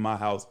was in my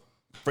house.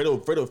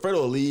 Fredo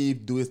will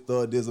leave, do his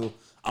thug dizzle.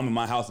 I'm in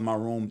my house, in my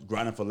room,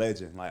 grinding for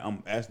Legend. Like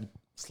I'm actually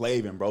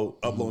slaving, bro.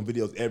 Uploading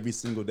videos every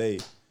single day.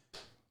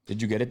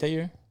 Did you get it that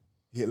year?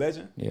 Hit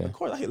Legend? Yeah. Of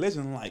course, I hit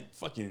Legend in like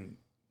fucking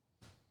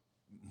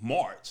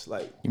March.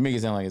 Like You make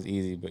it sound like it's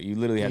easy, but you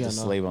literally have to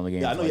slave on the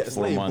game. yeah, I know for you like had to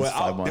 4 slave, months, but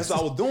 5 months.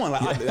 that's what I was doing.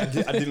 Like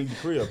I didn't leave the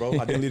crib, bro.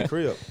 I didn't leave the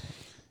crib.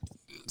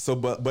 So,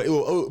 but it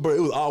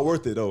was all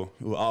worth it though.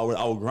 It was all worth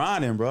it. I was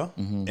grinding, bro.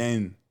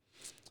 And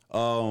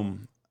I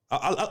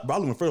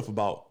lived in Fredo for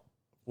about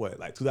what,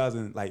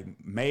 like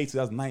May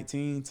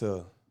 2019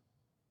 to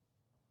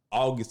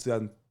August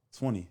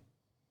 2020.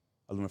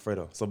 I lived in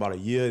Fredo. So about a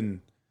year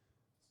and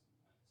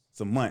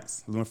some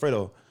months. I lived in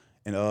Fredo.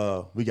 And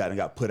we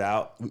got put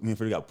out. Me and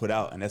Fredo got put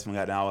out, and that's when I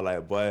got down. I was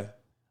like, boy,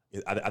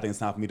 I think it's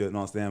time for me to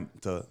understand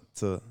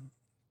to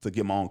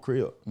get my own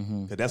crib.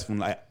 Cause that's when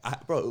like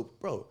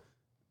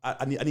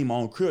I need my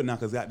own crib now.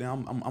 Cause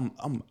goddamn,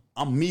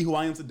 I'm me who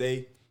I am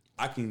today.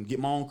 I can get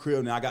my own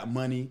crib now. I got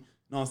money.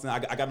 You know what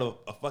I'm saying? I got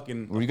a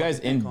fucking. Were you guys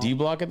in D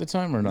Block at the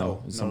time or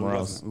no? Somewhere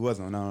else. We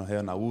wasn't. No,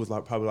 hell no. We was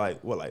like probably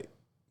like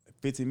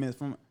 15 minutes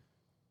from it.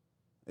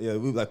 Yeah,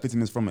 we was like 15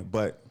 minutes from it,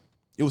 but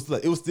it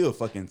was still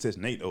fucking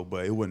Section 8 though,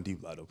 but it wasn't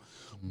deep block though.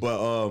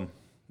 But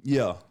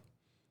yeah,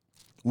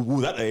 we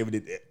was out there every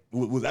day.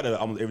 We was out there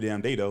almost every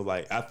damn day though.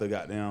 Like after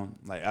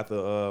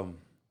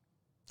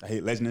I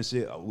hate Legend and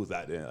shit, I was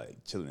out there like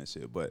chilling and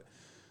shit. But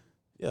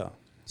yeah.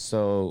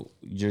 So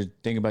you're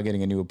thinking about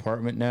getting a new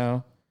apartment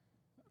now?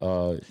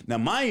 Now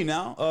mind you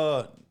now,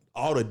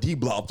 all the D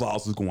Block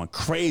vlogs was going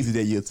crazy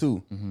that year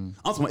too. I'm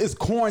talking, it's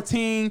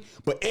quarantine,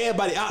 but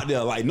everybody out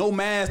there like no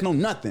mask, no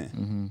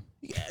nothing.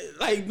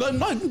 Like no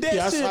that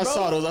Yeah, shit, I bro.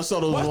 saw those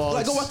vlogs.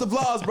 Like go watch the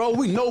vlogs, bro.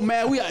 We no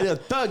mask, we out there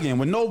thugging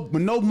with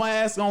no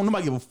mask on.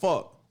 Nobody give a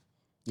fuck.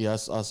 Yeah, I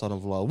saw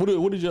them vlogs.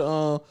 What did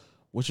your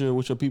what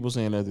your people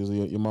saying at this?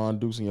 Your mom,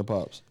 Dukes, and your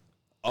pops?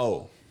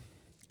 Oh,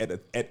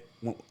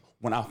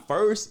 when I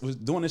first was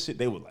doing this shit,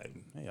 they were like,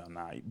 "Hell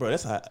nah, bro."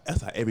 That's how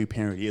every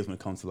parent is when it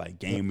comes to like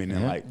gaming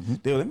and like.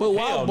 They were like, But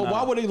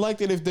why would they like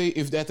that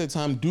if at that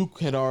time Duke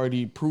had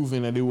already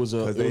proven that it was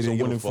a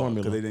winning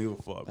formula? Because they didn't give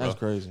a fuck. Bro. That's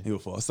crazy. They didn't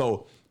give a fuck.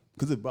 So,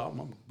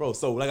 bro.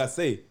 So like I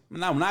say,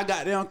 when I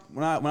got down,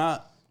 when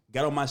I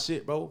got on my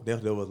shit, bro, they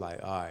was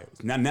like, all right,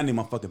 now they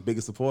my fucking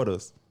biggest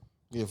supporters.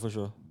 Yeah, for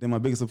sure. They're my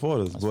biggest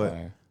supporters, That's but.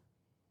 fire.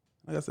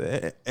 Like I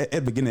said, at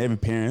the beginning, every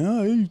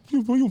parent,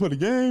 you play the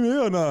game?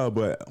 Hell nah.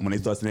 But when they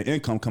start seeing their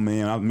income coming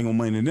in, I'm making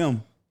money to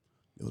them.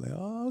 They were like,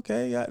 oh,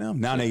 okay, goddamn.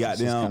 Now they got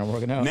them. Kind of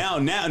working out. Now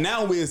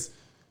it's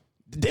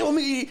Davo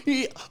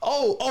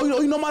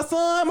Migo. You know my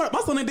son?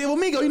 My son named Davo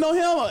Migo. You know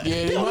him?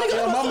 Yeah,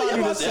 my mom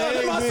do the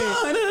same my thing.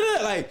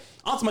 son. Like,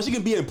 I'm talking about she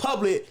can be in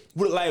public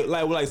with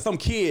like some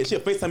kid. She'll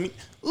FaceTime me.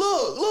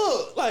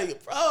 Look,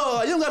 like,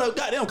 bro, you don't gotta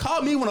goddamn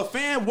call me when a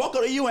fan walk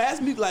up to you and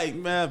ask me, like,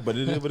 man, but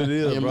it is what it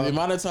is, bro. The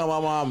amount of time my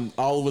mom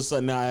all of a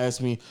sudden now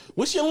asks me,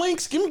 "What's your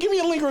links? Give me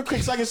a link real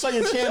quick so I can show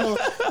your channel."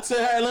 To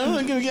her,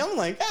 I'm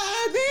like,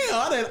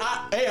 damn,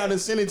 I done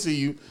sent it to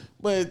you.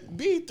 But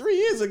 3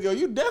 years ago,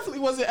 you definitely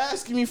wasn't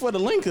asking me for the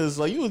link, cause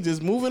like you was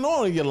just moving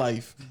on in your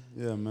life.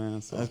 Yeah,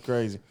 man. So That's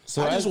crazy.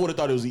 So I as- just would have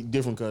thought it was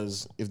different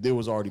because if there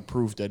was already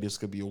proof that this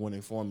could be a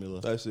winning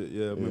formula. that shit,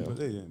 yeah.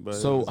 But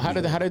So how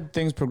did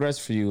things progress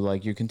for you?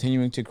 Like you're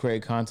continuing to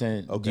create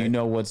content. Do Okay. you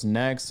know what's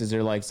next? Is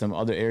there like some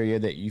other area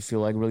that you feel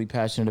like really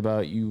passionate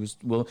about?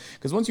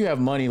 Because once you have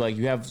money, like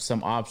you have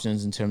some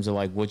options in terms of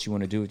like what you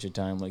want to do with your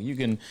time. Like you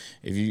can,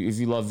 if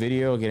you love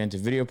video, get into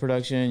video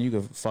production. You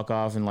could fuck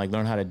off and like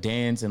learn how to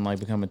dance and like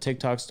become a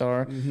TikTok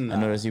star. I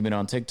noticed you've been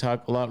on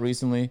TikTok a lot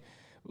recently.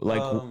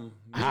 Like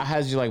how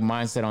has your like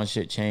mindset on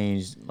shit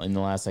changed in the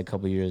last like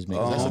couple of years? Maybe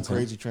That's a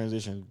crazy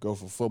transition. Go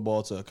from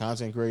football to a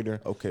content creator.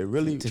 Okay,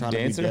 really? Trying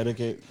dancer? to be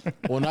dedicated.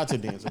 Well, not to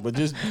dancer, but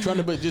just trying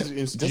to be just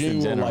in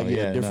genuine, general, like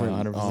yeah, no,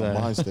 different 100%.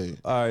 mind state.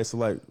 All right, so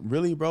like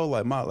really, bro,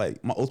 like my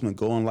ultimate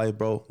goal in life,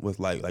 bro, was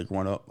like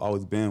growing up,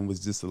 always been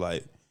was just to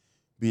like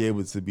be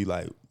able to be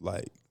like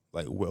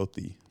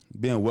wealthy,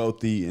 being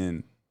wealthy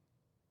and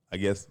I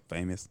guess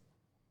famous.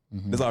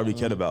 That's all I really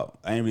cared about.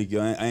 I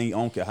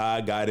don't care how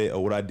I got it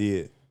or what I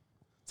did.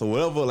 So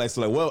whatever,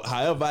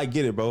 however I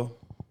get it, bro.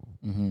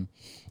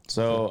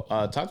 So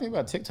talk to me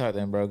about TikTok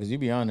then, bro, because you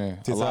be on there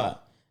a TikTok.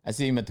 lot. I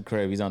see him at the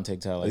crib. He's on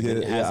TikTok. Like, Yeah,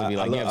 it has to be I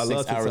like you love- have I 6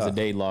 love hours a TikTok.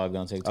 day logged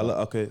on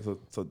TikTok.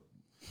 So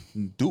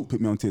Duke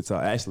put me on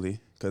TikTok actually,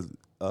 because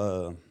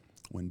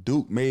when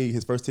Duke made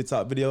his first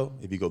TikTok video,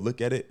 if you go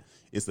look at it,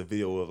 it's a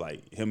video of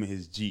like him and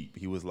his Jeep.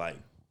 He was like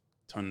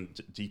turning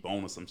the Jeep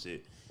on or some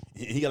shit.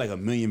 He got like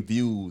 1 million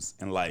views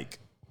in like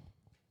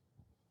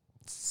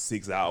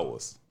 6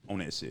 hours on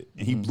that shit,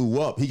 and he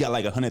blew up. He got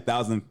like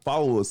 100,000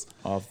 followers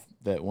Off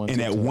that one. in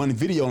that TikTok. one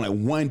video in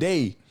like one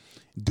day.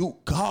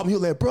 Duke called me. He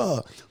was like,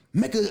 "Bro,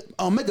 make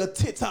a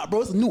TikTok,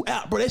 bro. It's a new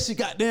app, bro. That shit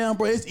goddamn,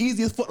 bro. It's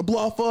easy as fuck to blow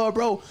off for,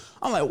 bro."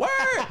 I'm like,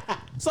 "Word."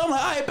 So I'm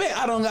like, "I bet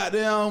I don't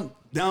goddamn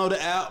download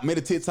the app, made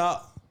a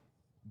TikTok."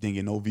 Didn't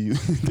get no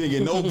views. Didn't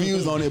get no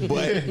views on it,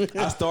 but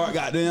I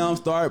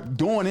start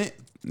doing it.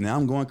 Now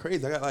I'm going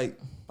crazy. I got like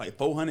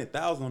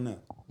 400,000 on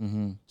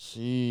there.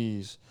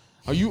 Jeez.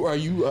 Are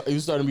you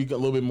starting to be a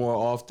little bit more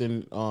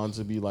often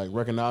to be like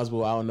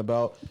recognizable out and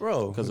about?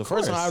 Bro, Because the of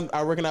first course. time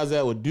I recognized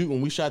that with Duke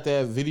when we shot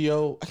that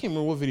video, I can't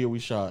remember what video we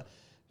shot,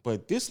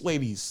 but this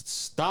lady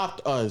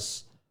stopped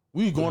us.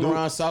 We were going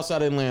around south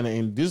side of Atlanta,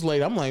 and this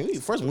lady, I'm like,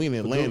 first we in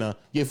Atlanta.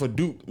 Yeah, for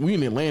Duke, we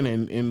in Atlanta,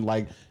 and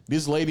like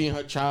this lady and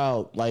her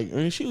child, like,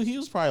 and he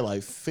was probably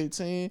like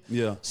 15.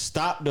 Yeah.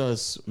 Stopped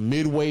us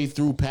midway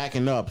through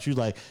packing up. She was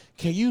like,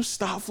 "Can you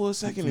stop for a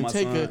second and my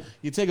take son.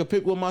 take a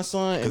pic with my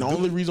son?" And the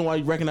only reason why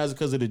you recognize it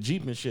because of the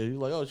Jeep and shit. He's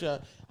like, "Oh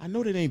shit, I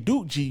know that ain't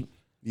Duke Jeep."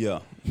 Yeah.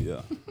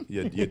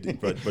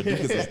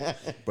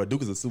 Bro,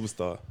 Duke is a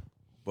superstar.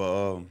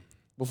 But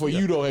But for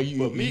you though, have you,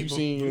 But me, you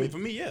seen? for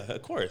me, yeah,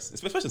 of course.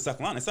 Especially South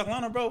Carolina. In South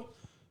Carolina, bro,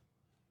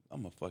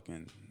 I'm a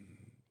fucking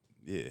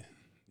yeah.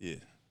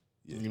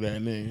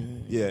 That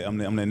nigga. Yeah, I'm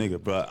that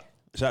nigga, bro.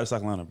 Shout out to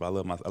South Carolina, bro.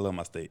 I love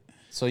my state.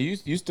 So you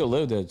still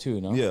live there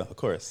too, no? Yeah, of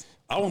course.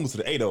 I want to move to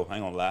the A though. I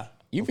ain't gonna lie.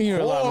 You've been here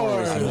a lot more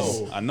course.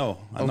 recently. I know.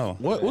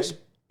 What's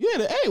yeah?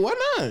 Hey, why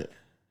not?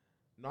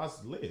 No,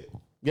 it's lit.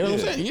 You know what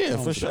I'm saying? Yeah,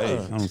 for sure.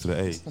 I'm moving to the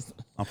A.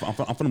 I'm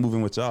finna move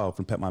in with y'all.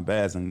 I'm finna pack my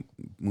bags and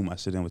move my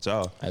shit in with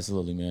y'all.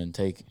 Absolutely, man.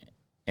 Take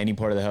any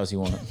part of the house you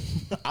want.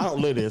 I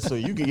don't live there, so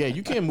you can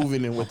you can't move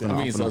in there with them. I'm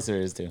being so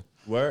serious too.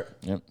 Word?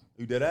 Yep.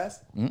 You dead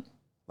ass?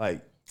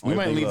 Like We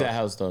might leave that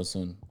house. house though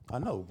soon. I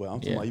know, but I'm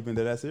talking Yeah. about you been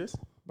dead ass serious?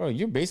 Bro,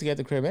 you're basically at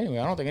the crib anyway.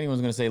 I don't think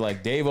anyone's gonna say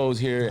like Davo's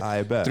here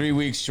I bet. 3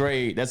 weeks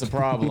straight. That's a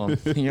problem.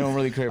 You don't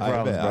really create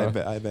problems, I bro.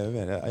 bet.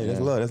 Hey, that's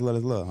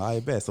love. I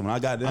bet. So when I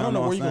got down, I don't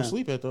know where you gonna saying?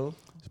 sleep at though.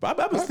 I've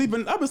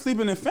been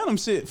sleeping in Phantom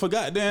shit for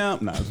goddamn.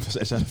 Nah,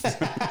 shut up.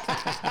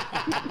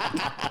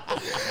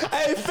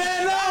 Hey,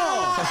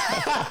 Phantom!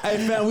 Hey,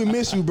 Phantom, we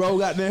miss you, bro.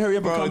 Goddamn, hurry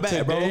up and Bro, come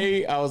back, bro.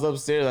 today I was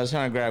upstairs. I was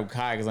trying to grab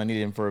Kai because I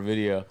needed him for a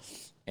video.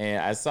 And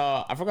I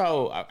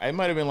forgot, it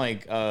might have been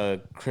like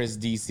Chris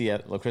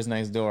DC or Chris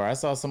next door. I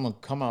saw someone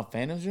come out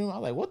Phantom's room. I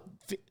was like, what?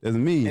 That's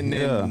me. And then,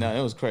 yeah. no,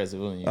 it was Chris. It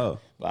wasn't you. Oh.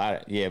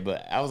 But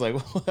I was like,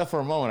 for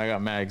a moment, I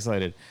got mad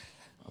excited.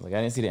 I was like,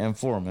 I didn't see the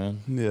M4, man.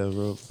 Yeah,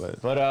 bro.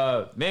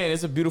 But man,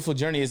 it's a beautiful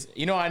journey. It's,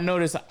 I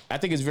noticed. I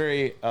think it's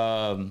very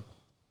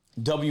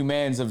W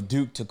Mans of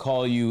Duke to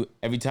call you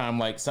every time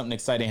like something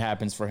exciting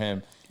happens for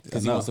him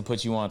because he no. wants to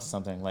put you on to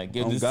something. Like,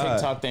 On this God.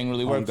 TikTok thing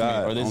really On worked for me,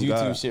 God. or this On YouTube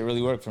God. shit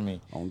really worked for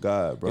me. On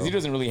God, bro. Because he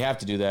doesn't really have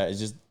to do that. It's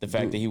just the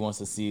fact that he wants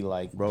to see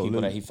like people that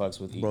literally- he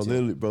fucks with. Eat Bro, too.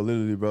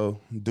 literally, bro.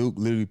 Duke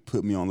literally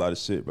put me on a lot of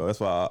shit, bro.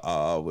 That's why I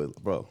always,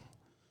 bro.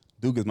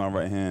 Duke is my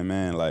right hand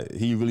man. Like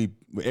he really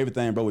with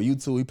everything, bro. With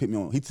YouTube, he put me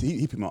on. He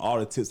put me on all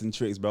the tips and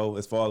tricks, bro.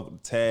 As far as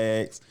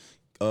tags,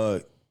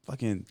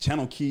 fucking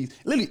channel keys,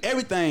 literally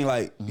everything.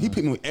 Like he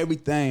put me with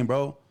everything,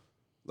 bro.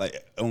 Like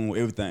on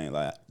everything.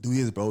 Like do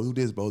this, bro. Do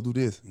this, bro. Do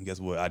this. And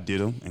guess what? I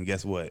did them. And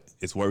guess what?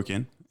 It's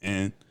working.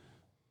 And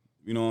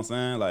you know what I'm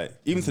saying? Like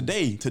even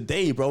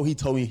today, bro. He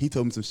told me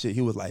some shit. He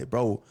was like,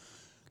 bro,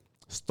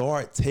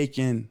 stop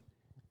taking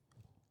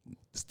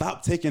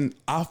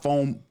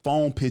iPhone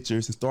phone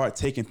pictures and start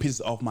taking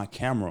pictures off my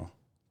camera.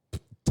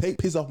 Take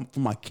pictures off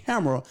from my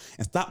camera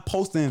and stop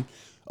posting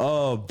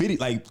video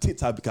like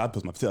TikTok, because I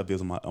post my TikTok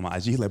videos on my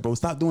IG. He's like, bro,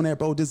 stop doing that,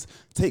 bro. Just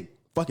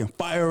take fucking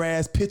fire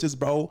ass pictures,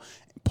 bro.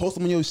 Post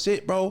them on your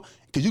shit, bro.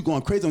 Cause you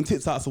going crazy on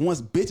TikTok. So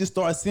once bitches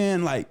start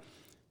seeing like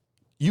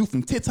you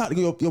from TikTok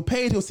to your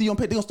page, you'll see your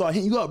page, they gonna start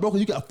hitting you up, bro. Cause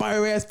you got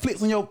fire ass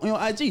flicks on your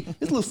IG.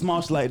 It's a little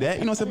small shit like that.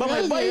 You know what I'm saying? But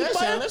I'm like,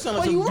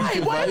 boy, you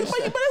right, boy.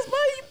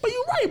 But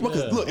you right, bro.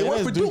 Cause look, it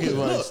worked for Duke.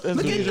 Look at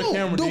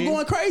Duke. Duke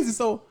going crazy.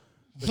 So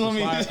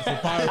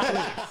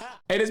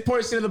Hey, this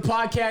portion of the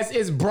podcast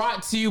is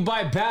brought to you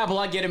by Babbel.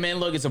 I get it, man.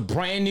 Look, it's a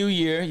brand new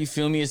year. You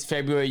feel me? It's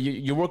February.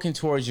 You're working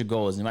towards your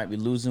goals. You might be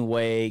losing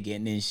weight,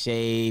 getting in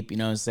shape, you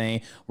know what I'm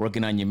saying?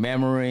 Working on your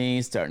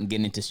memory, starting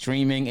getting into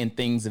streaming and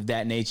things of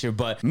that nature.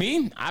 But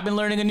me, I've been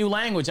learning a new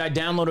language. I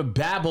downloaded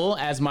Babbel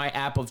as my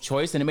app of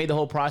choice, and it made the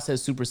whole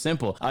process super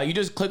simple. You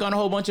just click on a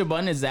whole bunch of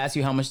buttons. It asks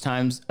you how much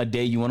times a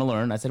day you want to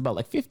learn. I said about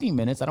like 15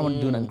 minutes. I don't want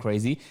to do nothing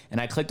crazy. And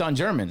I clicked on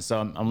German. So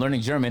I'm learning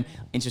German.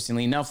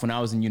 Interestingly enough, when I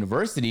was in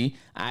university,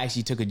 I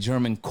actually took a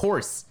German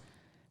course.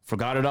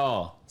 Forgot it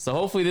all. So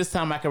hopefully this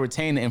time I can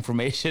retain the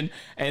information.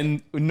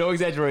 And with no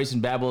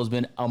exaggeration, Babbel has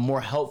been a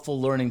more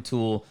helpful learning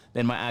tool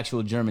than my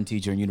actual German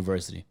teacher in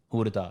university. Who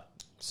would have thought?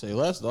 Say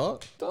less,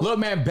 dog. Look,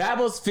 man,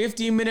 Babbel's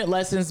 15-minute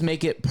lessons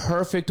make it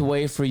perfect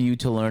way for you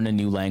to learn a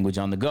new language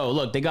on the go.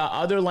 Look, they got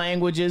other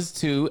languages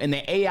too, and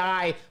the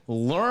AI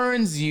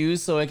learns you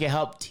so it can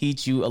help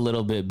teach you a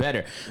little bit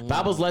better.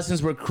 Babbel's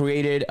lessons were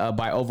created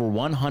by over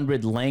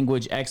 100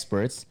 language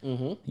experts.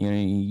 You know,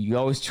 you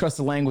always trust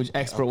a language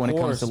expert when it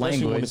comes to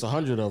language. When it's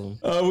 100 of them.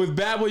 With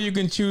Babbel, you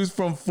can choose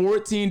from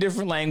 14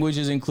 different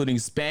languages, including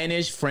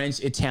Spanish, French,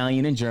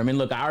 Italian, and German.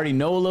 Look, I already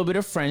know a little bit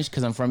of French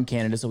because I'm from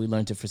Canada, so we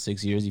learned it for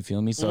 6 years. You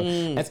feel me? So,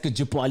 est-ce que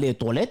je peux aller aux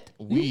toilettes?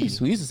 We used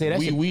to say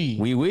that shit.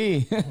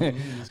 Oui.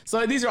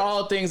 So these are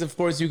all things, of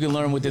course, you can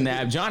learn within the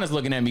app. John is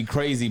looking at me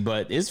crazy,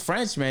 but it's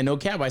French, man. No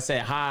cap. I say,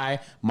 hi,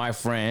 my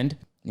friend.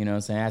 You know what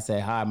I'm saying? I say,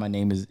 hi, my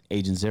name is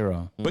Agent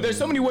Zero. But there's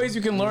so many ways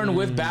you can learn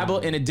with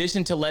Babbel. In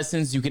addition to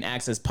lessons, you can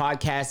access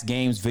podcasts,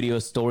 games, video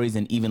stories,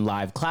 and even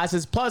live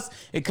classes. Plus,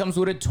 it comes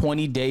with a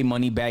 20-day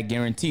money-back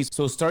guarantee.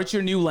 So start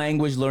your new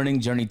language learning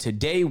journey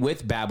today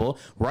with Babbel.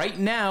 Right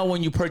now,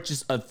 when you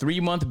purchase a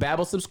 3-month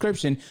Babbel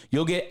subscription,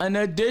 you'll get an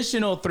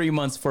additional 3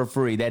 months for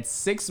free. That's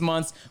 6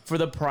 months for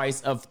the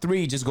price of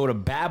 3. Just go to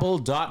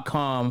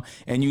Babbel.com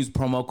and use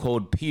promo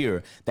code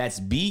PEER. That's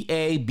BABBEL.com,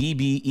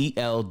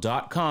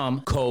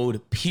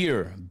 code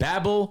PEER.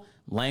 Babbel,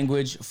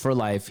 language for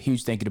life.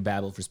 Huge thank you to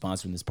Babbel for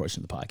sponsoring this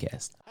portion of the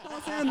podcast. You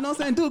know what I'm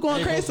saying? Dude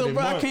going crazy. So,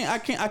 bro, I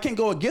can't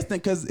go against it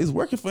because it's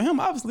working for him,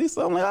 obviously.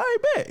 So I'm like, all right,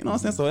 bet. You know what I'm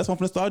saying? So that's what I'm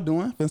gonna start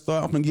doing. I'm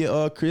gonna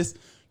get Chris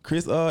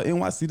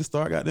NYC to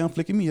start goddamn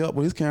flicking me up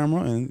with his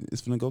camera, and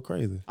it's gonna go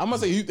crazy. I'm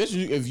gonna say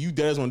if you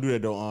guys want to do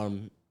that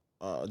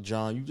though,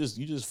 John, you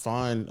just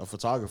find a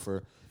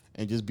photographer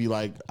and just be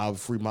like, I'm a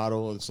free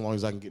model as long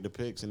as I can get the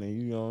pics, and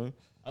then you know.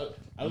 I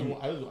just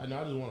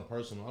want a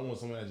personal. I want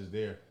someone that's just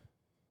there.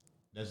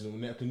 That's just,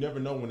 you never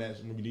know when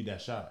you need that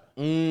shot.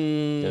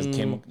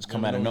 Just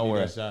come out of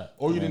nowhere.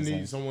 Or you didn't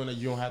need someone that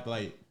you don't have to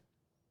like.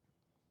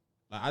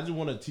 I just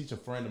want to teach a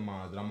friend of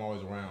mine that I'm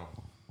always around.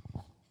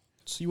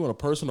 So you want a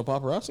personal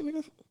paparazzi,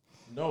 nigga?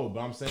 No,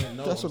 but I'm saying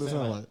no. That's what it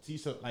sounds like.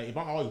 Teach like if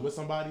I'm always with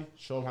somebody,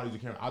 show them how to use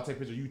the camera. I'll take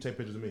pictures. You take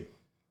pictures of me.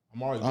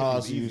 I'm always. I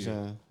see you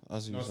saying. I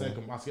see you know what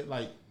I'm saying.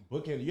 Like.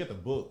 Booking, you have to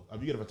book.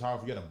 If you get a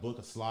photographer, you got to book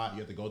a slot. You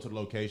have to go to the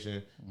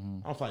location.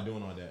 I don't feel like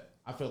doing all that.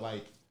 I feel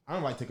like I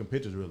don't like taking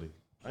pictures really.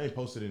 I ain't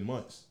posted in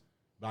months,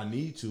 but I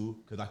need to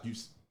because I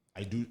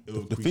do.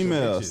 The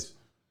females,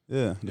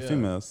 the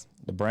females,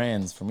 the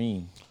brands for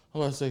me. I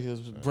was about to say this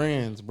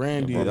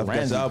brand deal.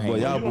 Y'all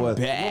boys.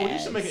 You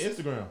should make an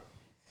Instagram.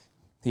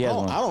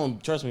 I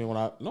don't trust me when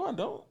I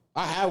don't.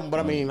 I have one,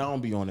 but I mean I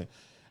don't be on it.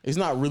 It's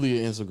not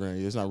really an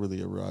Instagram. It's not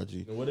really a real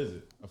IG. Then what is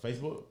it? A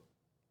Facebook?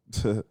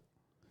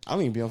 I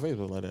don't even be on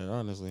Facebook like that,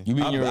 honestly. You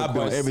be in your I be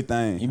on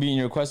everything. You be in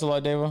your request a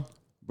lot, Davo?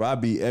 Bro, I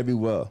be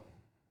everywhere.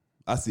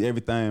 I see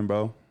everything,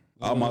 bro.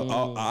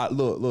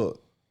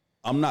 Look.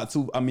 I'm not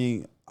too. I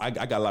mean, I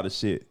got a lot of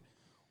shit,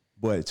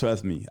 but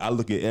trust me, I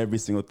look at every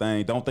single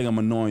thing. Don't think I'm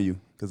annoying you,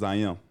 cause I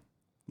am.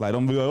 Like,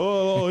 don't be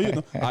like,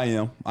 you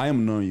know. I am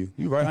annoying you.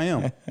 You right? I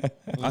am.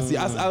 I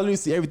literally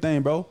see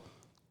everything, bro.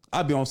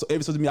 I be on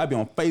every social media. I be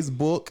on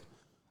Facebook.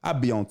 I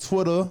be on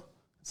Twitter,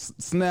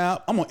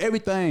 Snap. I'm on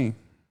everything.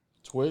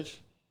 Twitch.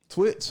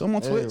 I'm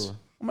on Twitch.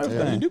 I'm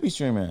everything. You do be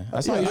streaming.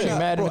 I saw you stream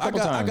Madden a couple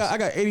times. I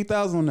got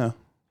 80,000 on there.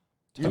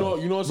 You know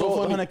what's so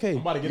funny? 100K. I'm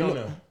about to get on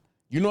there.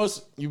 You know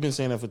you've been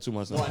saying that for 2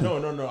 months now.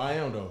 No, I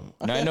am though.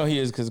 No, I know he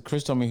is because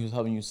Chris told me he was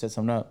helping you set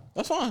something up.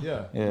 That's fine.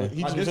 Yeah.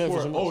 My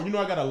Discord. Oh, you know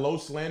I got a low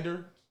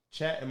slander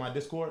chat in my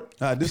Discord.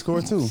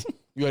 Discord too.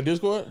 You got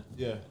Discord?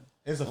 Yeah.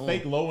 There's a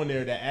fake low in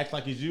there that acts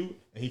like he's you,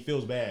 and he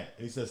feels bad,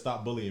 and he says,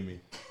 "Stop bullying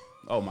me."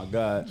 Oh my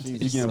God, you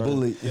getting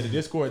bullied? Yeah, the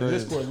Discord.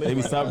 They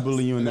be stop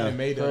bullying you in there.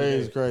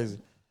 Crazy.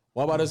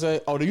 What about to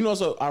say? Oh, do you know?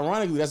 So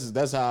ironically,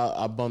 that's how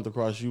I bumped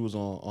across you was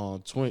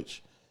on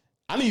Twitch.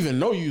 I didn't even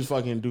know you was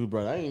fucking dude,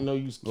 brother. I didn't know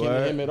you was kidding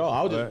him at all.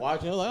 I was just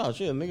watching. I was like, oh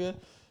shit, nigga.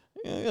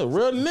 Yeah,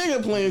 real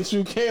nigga playing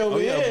 2K over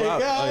here. You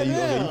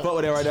fuck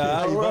with that right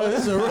now. Bro,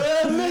 this a real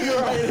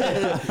nigga right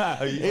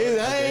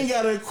there. I ain't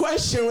got a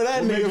question with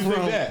that nigga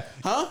from. That?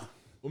 Huh?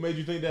 What made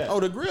you think that? Oh,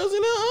 the grills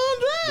and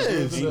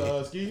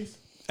the skis.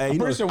 Hey, I'm you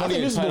know, pretty sure one of think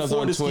your this is titles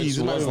before on the Twitch skis.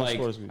 It's not was even like,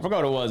 before the I skis.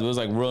 forgot what it was. It was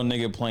like real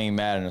nigga playing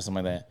Madden or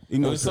something like that. you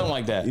know It was something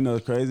like that. You know,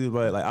 it's crazy,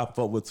 but like I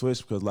fuck with Twitch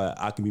because like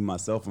I can be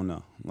myself on there.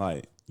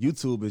 Like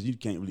YouTube is you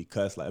can't really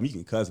cuss. Like I mean, you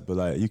can cuss, but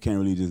like you can't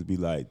really just be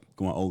like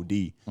going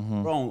OD.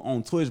 Bro,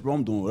 on Twitch, bro,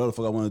 I'm doing whatever the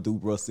fuck I want to do,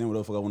 bro. Saying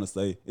whatever the fuck I want to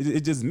say.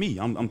 It's just me.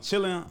 I'm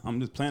chilling. I'm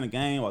just playing a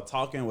game or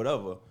talking,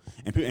 whatever.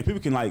 And people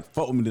can like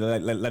fuck with me.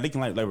 Like they can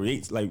like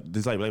relate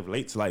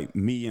relate to like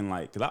me and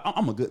like cause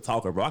I'm a good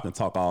talker, bro. I can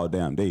talk all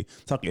damn day,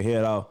 talk your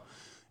head off.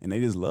 And they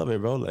just love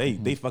it, bro.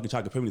 Like, they fucking try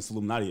to compare me to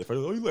Illuminati at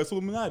first. Oh, you like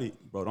Illuminati,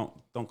 bro?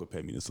 Don't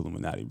compare me to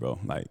Illuminati, bro.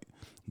 Like,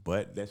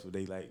 but that's what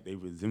they like. They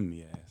resemble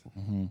me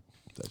as.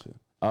 That's it.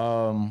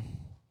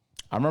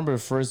 I remember the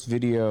first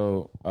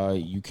video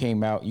you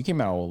came out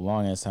a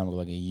long ass time ago,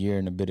 like a year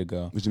and a bit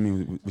ago. What you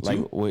mean with Like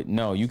you?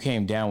 no, you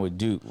came down with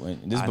Duke.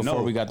 This is I before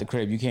know. we got the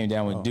crib. You came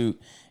down with Duke,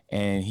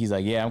 and he's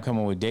like, "Yeah, I'm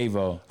coming with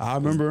Davo." I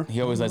remember. He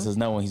always lets us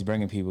know when he's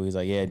bringing people. He's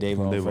like, "Yeah,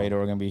 Davo and Fredo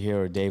are gonna be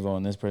here, or Davo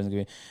and this person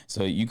gonna be."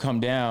 So you come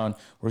down.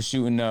 We're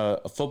shooting a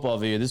football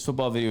video. This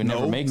football video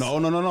never makes. No.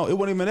 It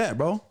wasn't even that,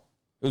 bro.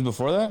 It was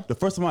before that. The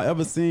first time I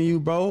ever seen you,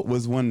 bro,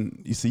 was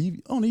when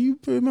you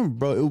remember,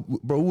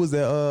 bro. It was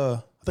at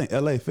I think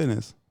LA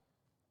Fitness.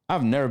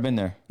 I've never been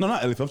there. No,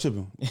 not LA. I'm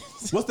tripping.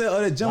 What's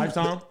that gym?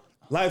 Lifetime?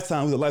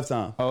 Lifetime. It was a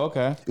Lifetime. Oh,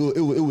 okay. It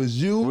was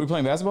you. Were we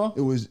playing basketball?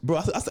 It was, bro.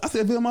 I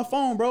said video on my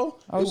phone, bro.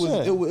 Oh,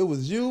 shit. It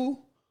was you,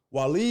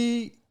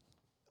 Waleed,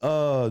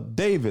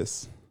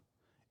 Davis,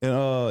 and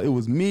it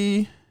was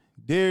me,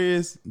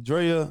 Darius,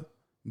 Drea,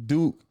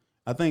 Duke.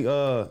 I think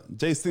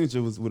Jay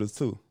Signature was with us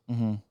too.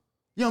 Mm-hmm.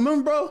 You don't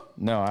remember, bro?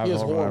 No, I He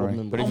has have horrible horrible.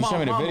 memory. But if you On show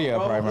me the my mama, video, I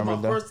bro. probably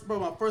remember that.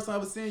 My first time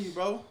ever seeing you,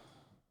 bro.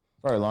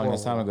 Probably a long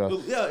ass time ago.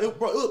 It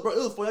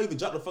was before I even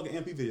dropped the fucking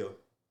MP video.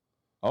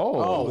 Oh, It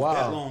was wow.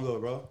 that long ago,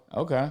 bro.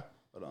 okay.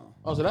 Hold on.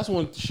 Oh, so that's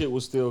when shit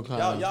was still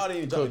kind of. Y'all didn't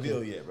even drop the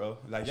video yet, bro.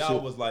 Like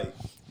y'all was like,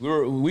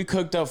 We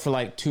cooked up for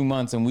like 2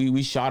 months and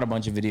we shot a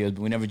bunch of videos,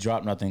 but we never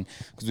dropped nothing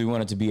because we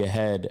wanted to be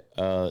ahead.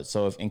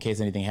 So if in case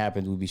anything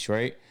happened, we'd be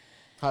straight.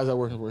 How's that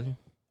working for you?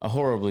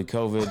 Horribly,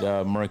 COVID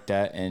murked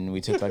that, and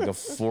we took like a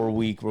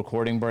 4-week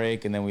recording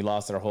break, and then we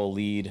lost our whole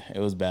lead. It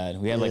was bad.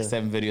 We had like Yeah.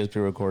 7 videos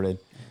pre-recorded,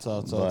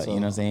 Tough. but you know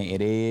what I'm saying?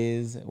 It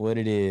is what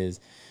it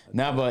is.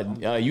 Now,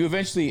 but you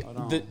eventually.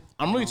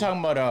 I'm really talking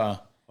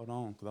about. hold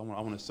on, because I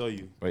want to show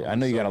you. Wait, I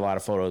know you got a lot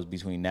of photos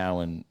between now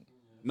and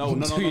No,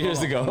 2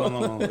 years ago.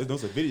 No.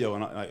 It's a video,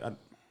 and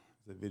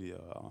it's a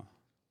video.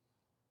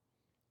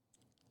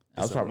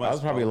 I was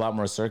probably a lot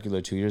more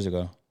circular 2 years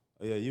ago.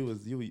 Yeah, you.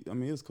 I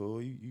mean, it was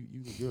cool. You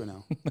look good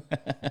now.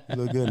 You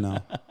look good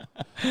now.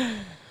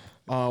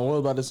 What was I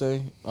about to say?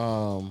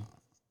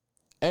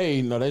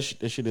 Hey, no, that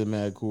shit is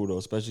mad cool though,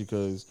 especially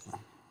because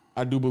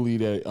I do believe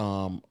that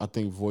I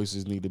think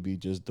voices need to be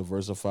just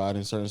diversified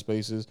in certain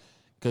spaces.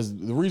 Because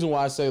the reason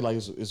why I say like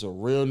it's a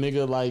real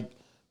nigga like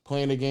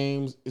playing the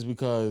games is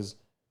because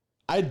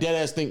I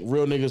deadass think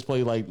real niggas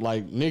play like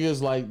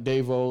niggas like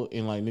Davo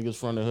and like niggas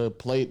from the hood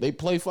play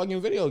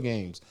fucking video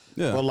games.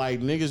 Yeah. But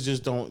like niggas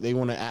just don't, they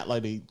want to act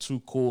like they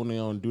too cool and they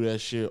don't do that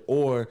shit.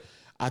 Or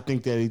I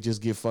think that they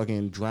just get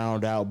fucking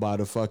drowned out by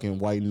the fucking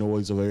white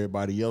noise of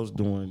everybody else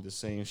doing the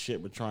same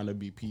shit but trying to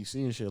be PC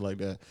and shit like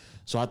that.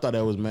 So I thought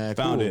that was mad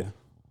Found cool.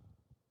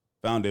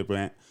 Found it,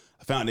 Brent.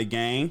 I found the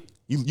game.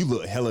 You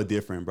look hella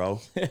different, bro.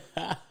 You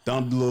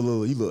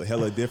look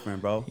hella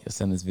different, bro. Yo,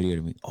 send this video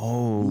to me.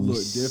 Oh, You look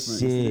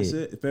different. You see shit.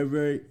 that shit?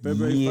 February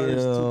 1st,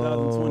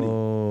 2020.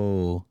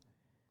 Yo.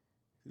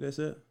 See that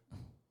shit?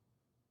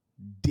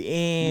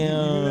 Damn. You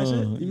remember that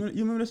shit?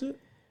 You remember that shit?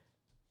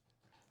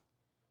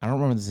 I don't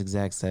remember this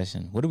exact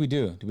session. What did we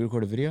do? Did we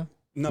record a video?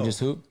 No. We just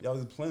hoop? Y'all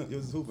was playing. It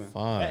was hooping. That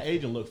Fuck.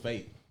 agent looked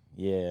fake.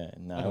 Yeah.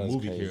 No, Like that a was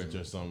movie crazy. character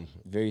or something.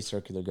 Very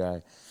circular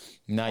guy.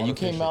 Nah, you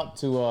came out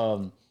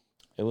to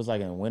it was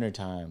like in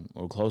wintertime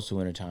or close to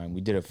wintertime.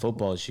 We did a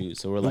football shoot.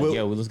 So we're like, Well,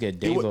 yo, let's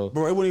get It wa- Davo.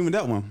 bro, it wasn't even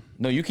that one.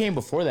 No, you came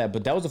before that,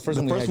 but that was the first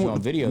one we had you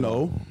on video.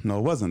 though. No,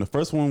 it wasn't. The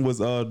first one was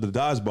the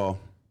dodgeball.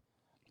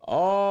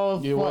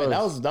 Oh, It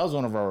fuck. That was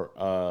one of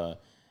our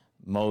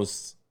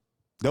most.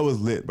 That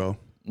was lit, bro.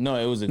 No,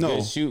 it was a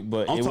good shoot,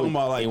 but I'm it talking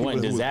about like it people went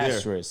who was there.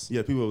 disastrous.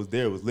 Yeah, people who was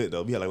there was lit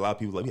though. We had like a lot of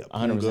people. Like we had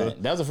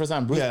 100%. That was the first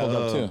time Bruce Yeah, pulled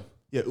up too.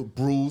 Yeah,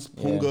 Bruce,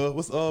 Punga.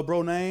 What's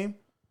bro name?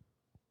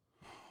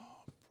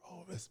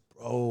 Bro, that's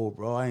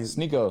bro. I ain't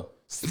Sneeko.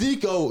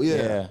 Sneeko.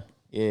 Yeah,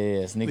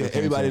 Yeah. Sneeko. yeah. came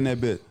Everybody too. in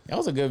that bit. That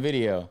was a good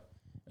video.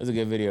 It was a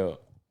good video.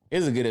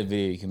 It's a good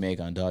video you can make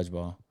on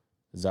dodgeball.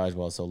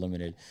 Dodgeball is so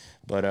limited.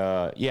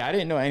 But yeah, I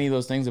didn't know any of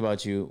those things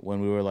about you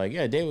when we were like,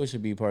 yeah, David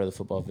should be part of the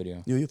football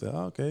video. Yeah, you thought,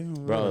 okay,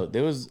 Bro,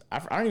 there was, I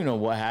don't even know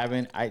what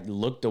happened. I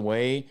looked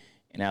away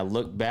and I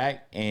looked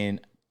back, and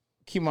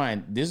keep in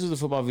mind, this was a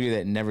football video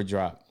that never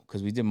dropped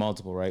because we did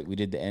multiple, right? We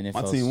did the NFL.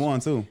 My team won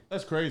too.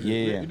 That's crazy.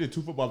 Yeah. We did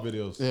 2 football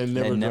videos. It that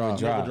never never dropped.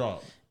 dropped. Never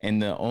dropped.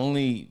 And the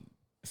only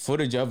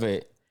footage of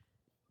it,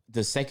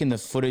 the second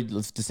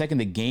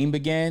the game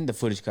began, the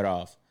footage cut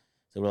off.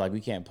 So we're like,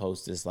 we can't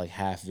post this like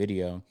half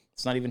video.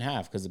 It's not even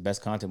half because the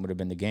best content would have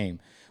been the game.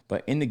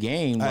 But in the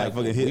game, like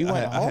we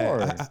went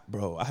hard.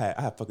 I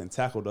had fucking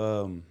tackled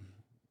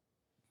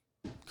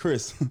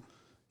Chris. You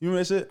remember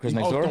that shit? Chris I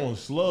next was door. throwing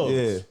slugs.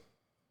 Yeah.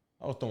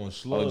 I was throwing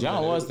slugs. Oh,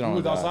 John was throwing. You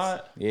was dots.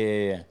 outside?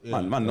 Yeah.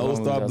 My nose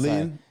started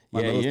bleeding.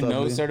 Your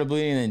nose started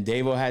bleeding, and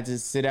Davo had to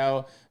sit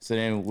out. So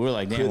then we were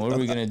like, damn, what are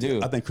we gonna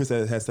do? I think Chris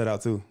had set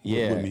out too.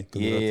 Yeah, with me,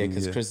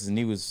 because Chris's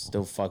knee was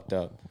still fucked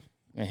up.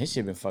 Man, his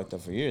shit been fucked up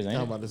for years, ain't it?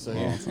 I'm about to say.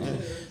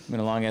 Been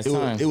a long ass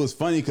time. It was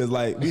funny because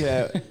like we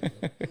had,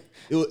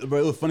 it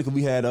was funny because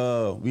we had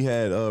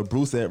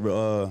Bruce at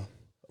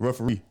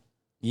referee.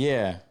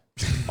 Yeah.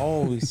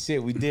 Oh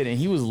shit, we did, and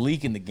he was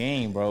leaking the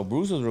game, bro.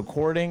 Bruce was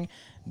recording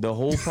the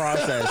whole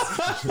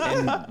process,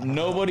 and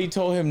nobody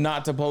told him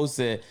not to post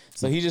it,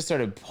 so he just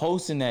started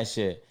posting that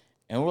shit,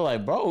 and we're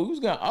like, bro, who's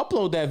gonna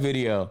upload that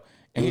video?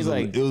 And he's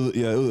like,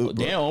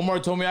 damn, Omar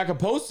told me I could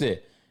post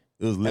it.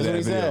 It was lit That's what that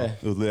he video. said.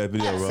 It was lit that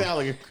video, bro. Sound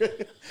like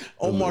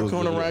Omar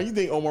coming around. You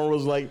think Omar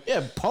was like,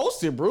 yeah,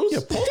 post it, Bruce. Yeah,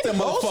 post that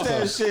motherfucker.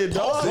 that shit,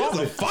 dog. It was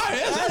a fire.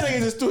 That nigga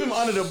just threw him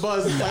under the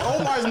bus. It's like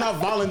Omar's not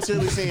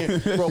voluntarily saying,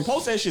 bro,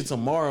 post that shit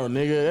tomorrow,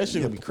 nigga. That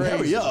shit gonna be crazy.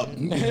 Hurry up.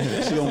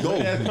 That shit gonna go.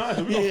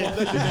 We gonna post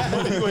that shit next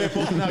Monday. You go ahead and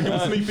post it now. Give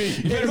us a sneak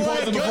peek. Yeah, go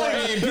ahead, before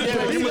yeah,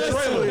 Give him a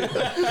trailer.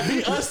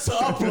 Be us to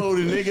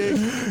upload it,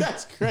 nigga.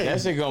 That's crazy. That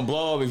shit gonna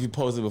blow up if you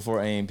post it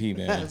before AMP,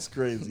 man. That's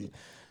crazy.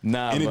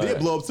 Nah, And it did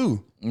blow up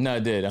too. No,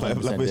 it did. 100%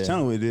 Like his did.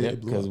 channel, it did.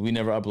 It blew because up. we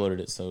never uploaded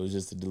it, so it was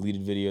just a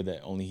deleted video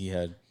that only he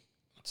had.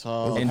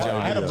 Tough. And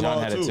John, I had a John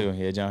blog had it too. too.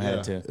 Yeah, John had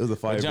it too. It was a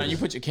fire But John, video. you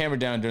put your camera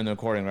down during the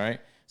recording, right?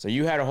 So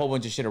you had a whole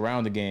bunch of shit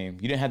around the game.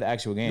 You didn't have the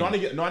actual game. No, I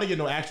didn't get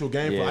no actual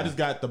game. Yeah. I just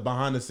got the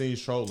behind the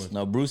scenes trolling.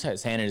 No, Bruce had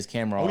handed his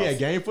camera off. Oh, he had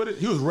game footage?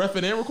 He was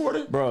reffing and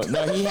recording? Bro,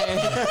 no, he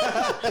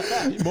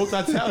had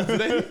Multi-talented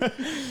today.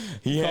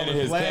 he handed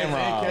his flags camera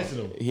and off. catching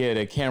them. He had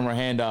a camera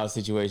handoff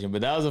situation,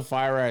 but that was a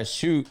fire ass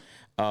shoot.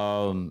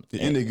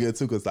 It ended good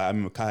too because I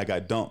remember Kai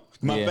got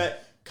dumped. My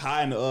fact,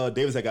 Kai and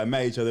Davis had got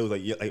mad at each other. It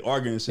was like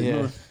arguing and shit.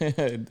 Yeah.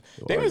 Remember?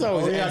 They was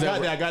always Oh, yeah, ends I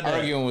up got that.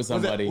 arguing with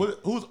somebody.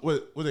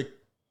 Was it?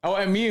 Oh,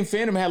 and me and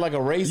Phantom had like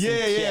a race.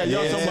 Yeah.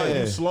 Y'all somebody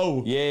who's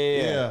slow.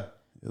 Yeah.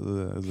 It was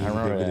a I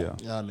remember good that.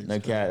 video. Y'all niggas No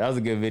cat. That was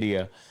a good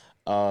video.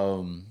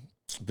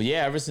 But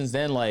yeah, ever since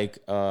then, like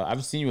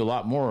I've seen you a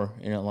lot more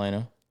in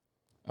Atlanta.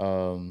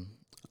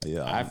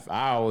 Yeah.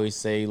 I always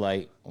say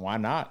like, why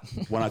not?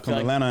 When I come feel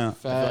to like- Atlanta, I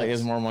feel like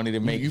there's more money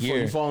to make You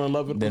here. fall in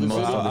love with than the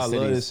most city? of the I love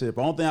cities. this shit.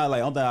 But only thing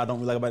I don't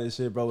really like about this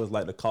shit, bro, is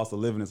like the cost of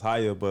living is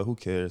higher. But who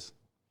cares?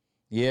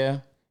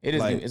 Yeah, it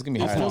is. Like, It's gonna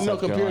be higher. No, than no, South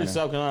compared Carolina. to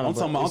South Carolina. I'm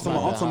talking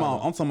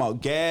about. I'm talking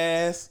about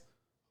gas,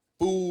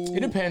 food. It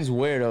depends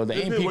where though. The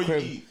Depends AMP where you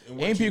crib. eat and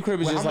what AMP you-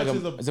 crib is well, just how like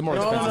much a. is a- It's a more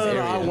No, expensive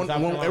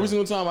area. Every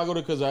single time I go to,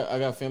 because I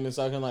got family in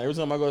South Carolina. Every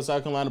time I go to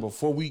South Carolina,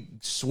 before we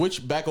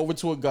switch back over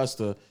to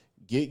Augusta,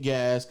 get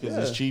gas because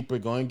it's cheaper.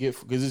 Go and get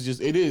because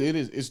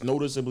it's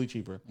noticeably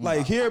cheaper.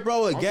 Like here,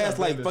 bro, a gas trying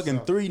to like blame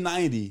fucking this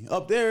 $3.90.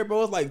 Up there,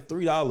 bro, it's like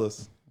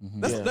 $3.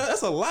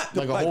 That's a lot.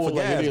 Like a like, whole, for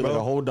like gas, it is bro. like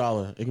a whole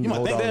 $1. It can You be a might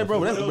whole think dollar. that, bro.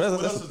 But What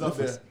else that's is up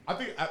there? I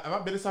think have I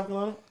been to South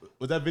Carolina?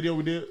 Was that video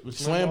we did? With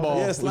Slam ball.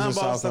 Yeah, was in slam ball,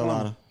 South South Carolina.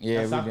 Carolina.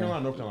 Yeah, South we did.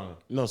 Carolina, North Carolina.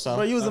 No, South.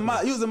 Bro, you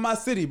was in my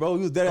city, bro.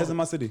 You was dead ass in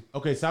my city.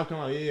 Okay, South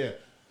Carolina. Yeah.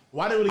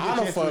 Well, I didn't really I get a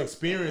don't chance to fuck-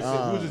 experience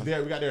it. We was just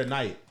there. We got there at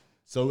night,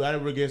 so I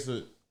didn't really get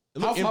to.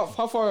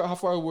 How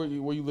far were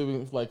you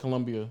living? Like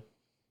Columbia?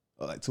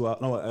 Like 2 hours.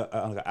 No, like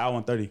an hour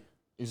and 30.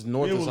 It's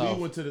north or We south.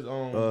 went to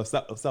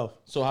the South.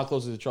 So how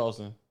close is it to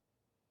Charleston?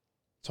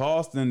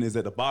 Charleston is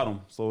at the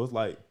bottom, so it's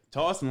like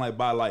Charleston, like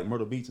by like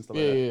Myrtle Beach and stuff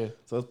like that. Yeah.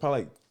 So it's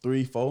probably like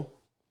 3, 4.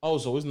 Oh,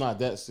 so it's not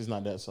that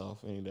south.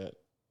 Ain't that?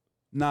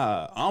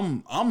 Nah,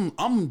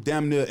 I'm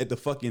damn near at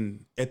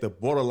the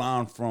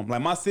borderline from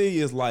like my city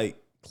is like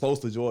close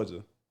to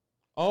Georgia.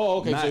 Oh,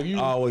 okay. Not So you,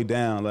 all the way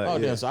down. Like, Oh,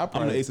 yeah. damn, so I I'm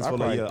probably- the Aces I for like,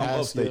 probably yeah, I'm pass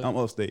upstate. you. I'm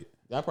upstate.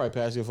 I probably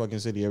pass your fucking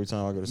city every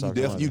time I go to South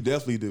Carolina. You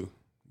definitely do.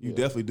 You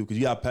definitely do because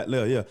you got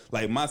yeah.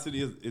 Like my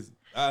city is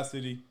our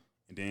city,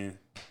 and then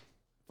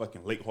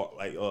fucking Lake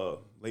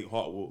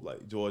Hartwood,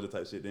 like Georgia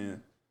type shit.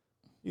 Then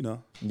you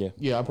know,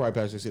 Yeah, I probably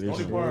pass your city.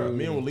 only part.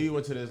 Me and Lee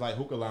went to this like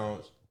hookah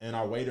lounge, and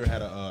our waiter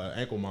had a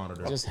ankle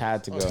monitor. Just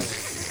had to go.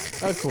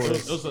 Of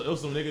course. It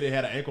was some nigga that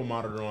had an ankle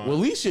monitor on. Well,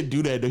 Lee should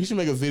do that though. He should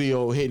make a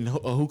video hitting a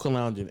hookah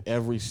lounge in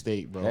every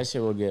state, bro. That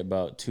shit will get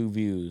about 2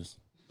 views.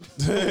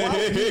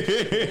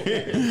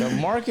 The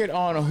market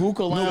on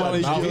hookah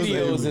lounge Nobody gives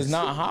videos is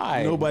not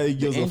high. nobody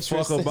gives The a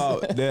fuck interest-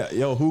 about that.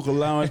 Yo, hookah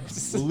lounge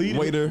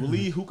waiter.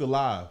 Lee hookah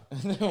live.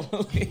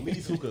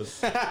 Lee's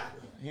hookahs.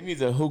 He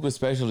needs a hookah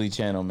specialty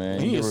channel, man.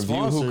 He He needs can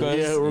a review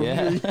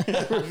sponsor.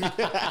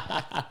 hookahs.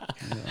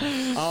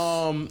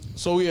 Yeah,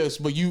 So yes,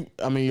 but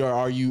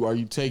are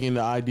you taking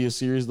the idea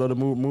serious though to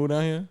move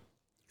down here?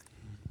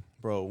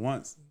 Bro,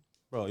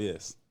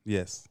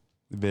 yes,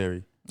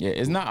 very. Yeah,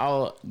 it's not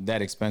all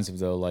that expensive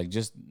though. Like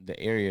just the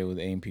area with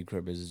AMP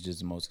crib is just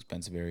the most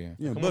expensive area.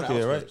 Yeah, Come on,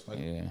 Buckhead, right? outskirts, like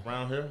Yeah.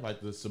 around here, like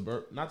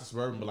the not the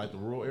suburban, but like the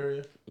rural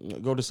area.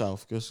 Go to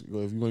South. Just go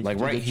if you want. Like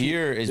right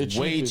here is the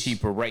way cheapest.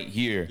 cheaper right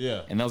here.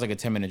 Yeah. And that was like a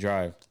 10-minute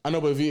drive. I know,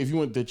 but if you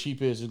went the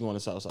cheapest, it's going to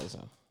South Side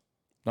South.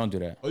 Don't do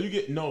that. Oh, you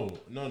get no.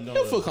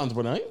 You feel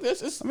comfortable now.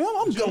 It's, I mean,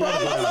 I'm good. I'm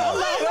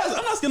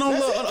not scared no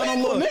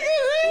little nigga.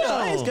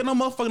 I ain't scared no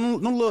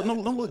motherfucking no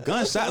little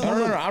gunshots.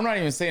 No. I'm not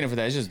even saying it for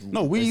that. It's just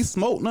No weed,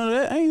 smoke, none of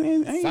that. I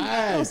ain't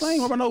Facts. I ain't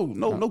worried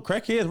about no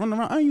crackheads running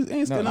around. I ain't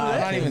No, scared I'm none of not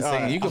that. even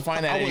saying. You can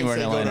find that anywhere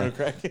in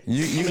Atlanta.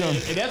 You can.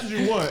 And that's what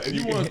you want. If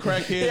you want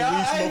crackhead,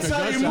 I ain't weed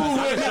telling smoking you move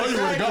gunshots, with I'll show you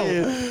where to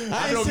go.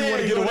 I know ain't if you wanna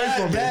saying get away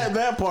from it.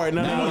 that part.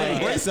 No.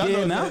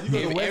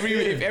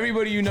 If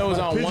everybody you know is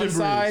on Pigeon one Bridge.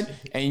 side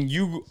and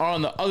you are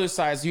on the other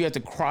side, so you have to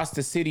cross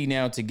the city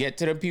now to get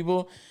to the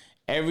people.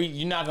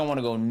 You're not gonna want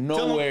to go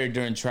nowhere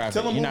during traffic.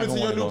 Tell them You're move not into gonna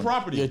your wanna new go-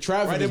 property. Yeah,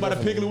 traffic right there is by the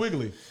definitely- Piggly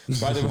Wiggly.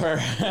 By the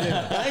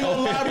I ain't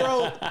gonna lie,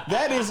 bro.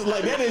 That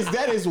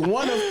is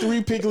one of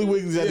 3 Piggly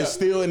Wigglies that is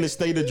still in the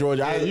state of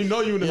Georgia. Yeah, you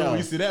know you in the hood when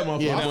you see that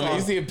motherfucker. Yeah, I no, saw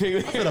You see a pig.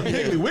 a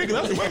Piggly Wiggly.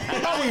 I was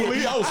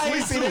I ain't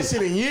asleep seen too. that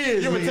shit in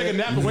years. You ever nigga. take a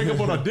nap and wake up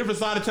on a different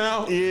side of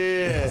town? I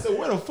Yeah. said,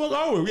 where the fuck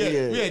are we?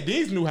 Yeah. We at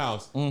Dean's new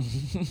house. And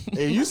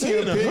you see a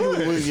in the Piggly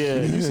hood. Wiggly. Yeah,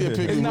 you see a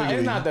Piggly Wiggly.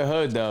 It's not the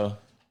hood though.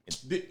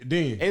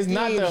 Dean. It's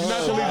not the You're not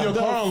hood. gonna leave your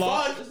car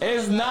unlocked.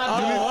 It's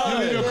not the You hood.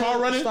 leave your car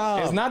running?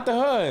 It's not the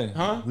hood.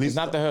 Huh? It's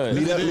not the hood.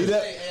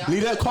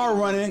 Leave that car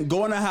running.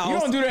 Go in the house. You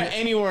don't do that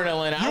anywhere in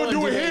Atlanta. I don't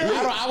wouldn't do it that.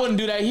 here? I wouldn't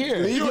do that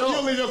here.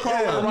 You leave your car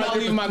running. I'm not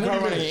leaving my car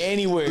running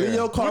anywhere. Leave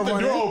your car With the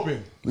running. door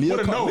open. Leave your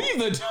With a car- note. Leave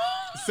the door.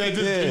 Say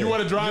just if you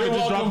want to drive You're it,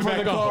 just drop welcome it for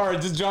back the off. car.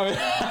 Just drop it.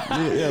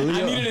 leave I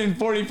your- need it in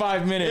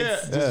 45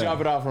 minutes. Yeah. Just drop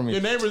it off for me.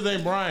 Your neighbor's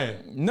named Brian.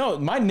 No,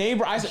 my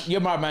neighbor.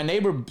 My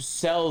neighbor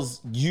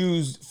sells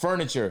used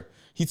furniture.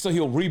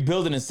 He'll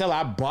rebuild it and sell it.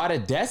 I bought a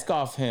desk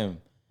off him.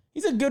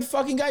 He's a good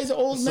fucking guy. He's an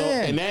old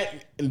man.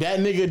 And that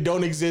nigga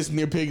don't exist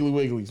near Piggly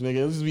Wigglies,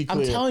 nigga. Let's be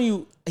clear. I'm telling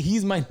you,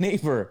 he's my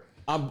neighbor.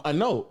 I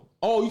know.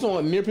 Oh, you talking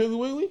about near Piggly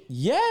Wiggly?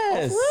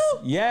 Yes. Oh,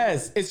 for real?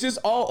 Yes. It's just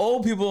all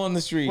old people on the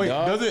street. Wait,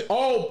 dog. does it?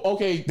 Oh,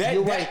 okay.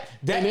 You're right.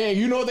 that- And then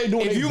you know what they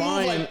doing? If They you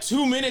buying. move like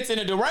 2 minutes in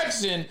a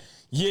direction,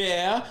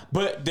 yeah,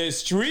 but the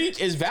street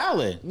is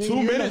valid. 2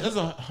 minutes? That's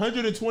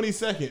 120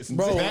 seconds.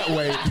 Bro. That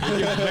way.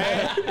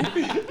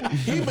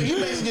 He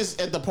basically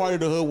just at the part of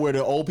the hood where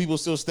the old people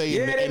still stay,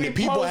 Yeah, and, they and the be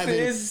people posted.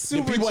 haven't. It's The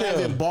super people chill.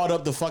 haven't bought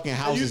up the fucking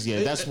houses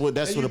yet. That's what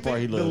the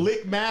part he The lives.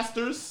 Lick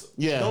Masters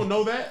Yeah. don't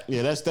know that?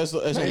 Yeah, that's The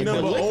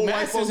number the, old Lick white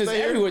Masters folks is stay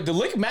here? everywhere. The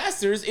Lick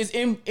Masters is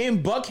in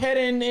Buckhead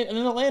and in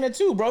Atlanta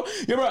too, bro.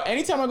 Yeah, bro.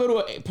 Anytime I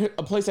go to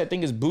a place I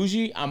think is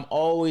bougie, I'm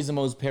always the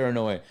most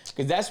paranoid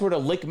because that's where the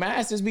Lick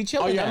Masters be Oh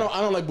chilling. yeah, at.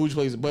 I don't like bougie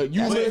places, but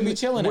you That's where they be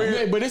chilling at.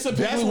 Yeah, but it's a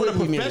That's Piggly where the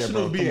Wiggly near there,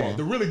 professionals bro. be Come at. on.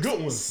 The really good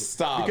ones.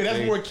 Stop, Because that's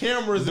man. more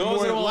cameras. Those and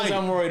more are the ones like,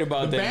 I'm worried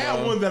about The then, bad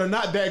bro. ones that are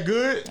not that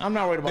good. I'm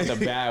not worried about the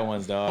bad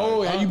ones, dog.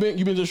 Oh, have you been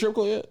to the strip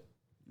club yet?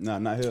 Nah,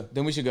 not here.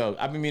 Then we should go.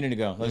 I've been meaning to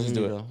go. Let's just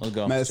do it. Let's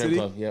go. Mad Strip City?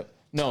 club. Yep.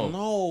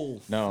 No.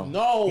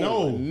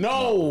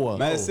 No.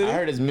 Magic City? I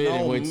heard it's mid.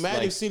 No, which,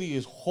 Magic like, City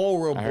is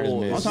horrible. I heard it's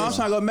mid. I'm trying to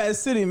go to Magic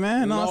City,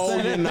 man. No, I'm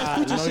you're saying? not.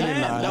 That's No, future you're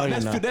shit. not. No, you're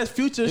not. That's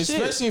future shit.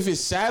 Especially if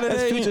it's Saturday.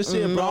 That's future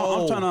shit,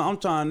 bro. No. I'm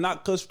trying to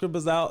knock Kush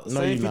Scribbles out. No,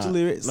 Say you're future not.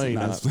 lyrics. No, you're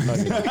Nah, not. No,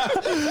 you're not.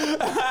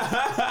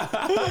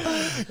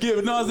 Give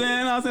it, know what I'm saying?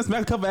 Know what I'm saying?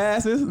 Smack a couple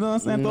asses. Know what I'm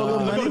saying? Throw a little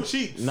Go money. to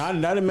Cheats. Not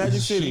in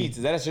Magic City. Sheets.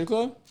 Is that a strip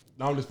club?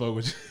 No, I'm just fucking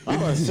with you. I'm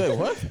about to say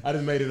what? I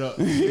just made it up.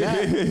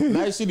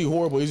 Magic City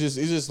horrible. It's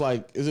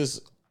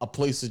just a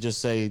place to just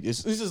say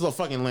it's just a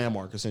fucking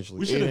landmark essentially.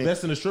 We should It ain't-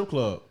 invest in a strip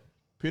club.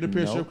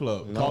 Peer-to-peer strip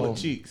club. Call No, it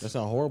Cheeks. That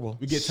sounds horrible.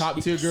 We get top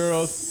tier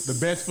girls, the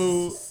best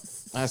food.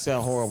 That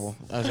sound horrible.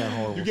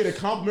 You get a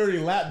complimentary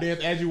lap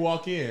dance as you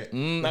walk in.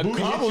 A Booty hits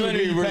you,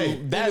 complimentary then you pay.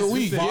 room. That's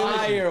we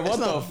fire. What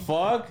the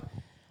fuck?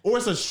 Or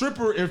it's a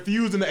stripper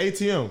infused in the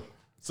ATM.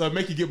 So it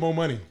make you get more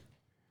money.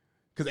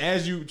 Because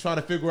as you try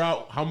to figure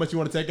out how much you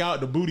want to take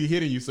out, the booty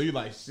hitting you. So you're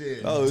like,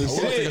 shit. Oh, I want to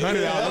shit. take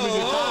 100 out. Let me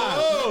get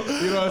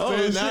five. You know what I'm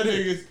saying? Now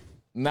shit. niggas.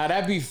 Nah,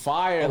 that'd be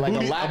fire. Like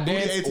booty- a lap a booty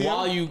dance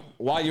ATM?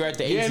 while you're at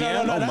the Yeah, ATM.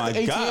 no, Oh that's my the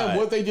ATM. God.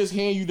 What they just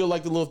hand you the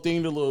little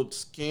thing, the little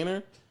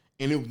scanner,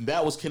 and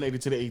that was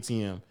connected to the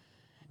ATM.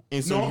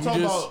 And so No, I'm you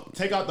talking just, about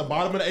take out the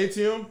bottom of the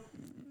ATM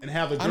and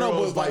have the girls I know,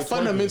 but like twerking.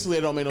 fundamentally,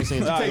 it don't make no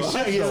sense. Take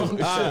shit, though.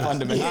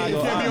 Fundamentally.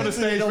 You can't be on the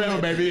stage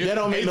forever, baby. That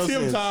don't make no ATM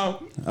sense. time.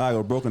 I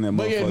go broken that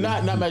But yeah,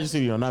 motherfucker. not Magic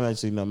City though. Not Magic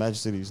City. No, Magic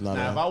City is not.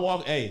 Now, if I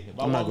walk, if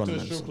I I'm not walk going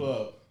to to a strip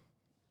club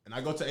and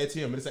I go to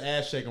ATM and it's an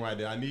ass shaking right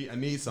there, I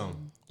need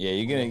something. Yeah,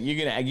 you're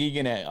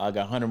gonna like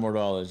 $100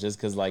 more just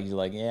because like you're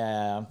like,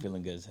 yeah, I'm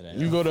feeling good today.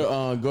 You go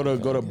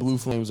to Blue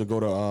Flames or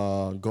go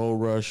to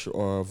Gold Rush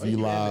or V You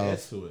can add the Live.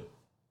 S to it.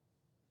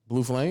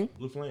 Blue Flame.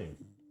 Blue flame.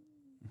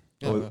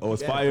 Oh,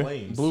 it's Yeah, fire.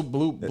 flames.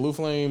 Blue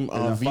Flame,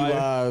 on V fire?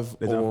 Live,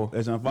 That's on- or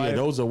that's on fire? yeah,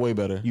 those are way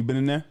better. You been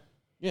in there?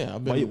 Yeah,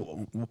 I've Why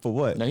been. you, for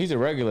what? No, he's a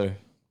regular.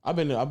 I've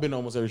been to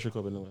almost every strip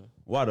club in Atlanta.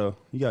 Why though?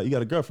 You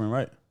got a girlfriend,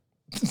 right?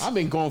 I've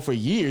been going for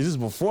years. This is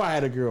before I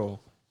had a girl.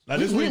 Now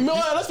this week,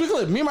 Let's be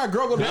clear. Me and my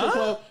girl go to the strip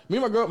club. Me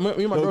and my girl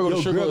go to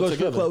the strip club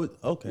together.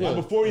 Okay. like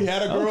before he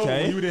had a girl,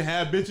 Okay. when he didn't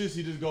have bitches,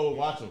 he just go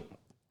watch them.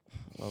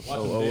 Watch them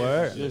dance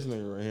word. and This shit.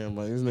 nigga right here,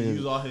 man. This He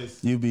use nigga. all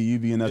his You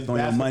be in there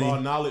throwing your basketball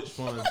money. knowledge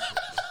funds.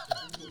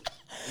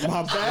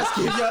 My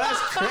basket, yo, that's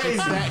crazy.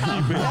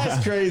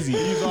 That's crazy.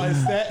 He's all his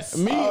stats.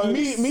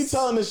 Me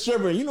telling the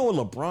stripper, you know what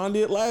LeBron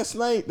did last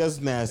night? That's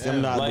nasty.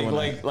 I'm not doing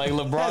that. Like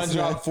LeBron That's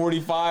dropped not-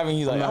 45 and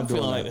he's like, I'm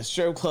feeling doing like that. the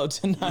strip club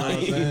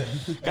tonight.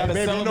 Gotta Baby,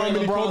 you know how celebrate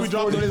many Kobe LeBron's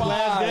dropped in his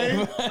last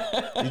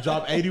 45. game? He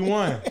dropped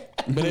 81.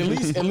 But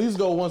at least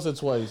go once or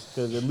twice,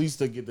 because at least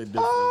to get the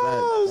difference.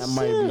 That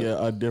might be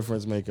a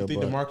difference maker.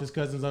 Think But DeMarcus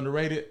Cousins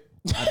underrated?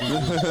 I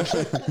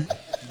do.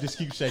 Just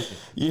keep shaking.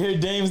 You hear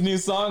Dame's new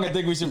song? I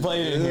think we should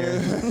play it in here.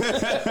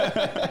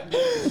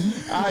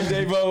 All right,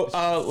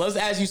 Davo. Let's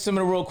ask you some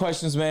of the real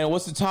questions, man.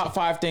 What's the top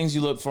 5 things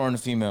you look for in a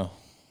female?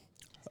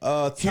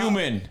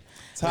 Human.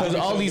 Because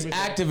all these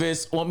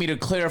activists want me to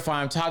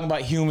clarify. I'm talking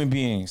about human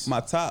beings. My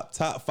top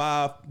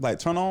 5 like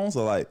turn-ons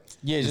or like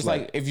Yeah, just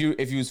like if you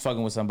was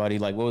fucking with somebody,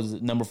 like what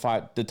was number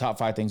 5? The top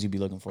 5 things you'd be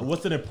looking for.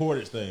 What's an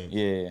important thing?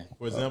 Yeah.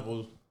 For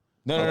example,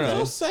 No.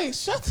 don't say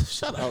shut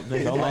up.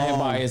 Nigga. Don't let him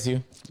bias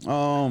you.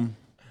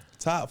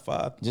 top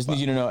 5. Just need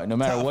you to know, no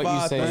matter Top what you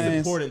 5 say, things.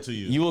 important to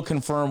you. you will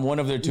confirm one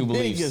of their 2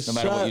 beliefs, no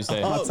matter what you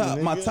say.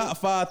 shut My nigga. top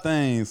 5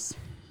 things.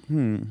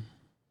 I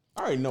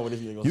already know what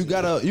if you're gonna You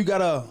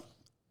say.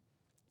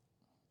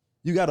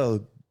 you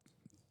gotta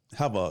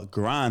have a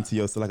grind to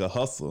yourself, like a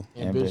hustle.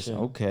 Ambition.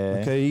 Okay.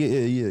 Okay,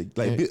 yeah.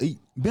 Like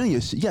be on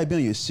your shit. You gotta be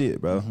on your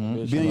shit, bro. Be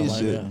on your like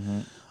shit.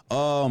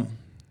 that.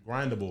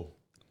 Grindable.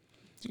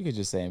 You could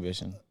just say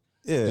ambition.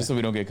 Yeah, Just so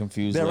we don't get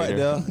confused that later.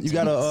 right there. You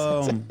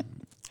gotta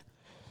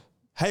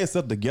have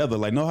yourself together.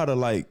 Like know how to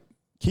like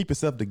keep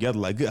yourself together.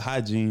 Like good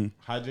hygiene.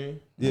 Hygiene.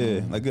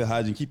 Yeah, like good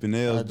hygiene. Keep your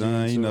nails Hygiene,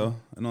 done. too. You know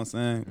what I'm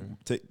saying.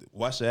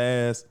 Wash your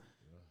ass.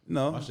 You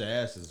know, Wash your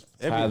asses.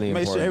 Highly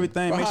make sure important.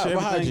 everything. Make sure But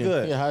everything hygiene.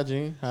 good. Yeah,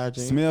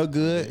 hygiene. Smell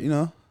good. You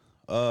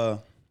know.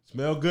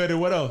 Smell good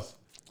and what else?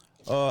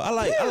 I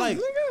like. You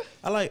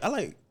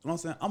know what I'm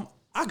saying?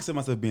 I consider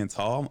myself being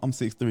tall. I'm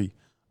 6'3".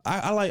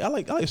 I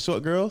like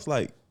short girls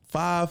like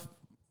 5'4",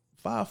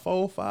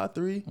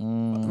 5'3". You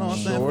know what I'm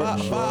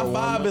saying?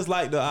 Five is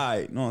like the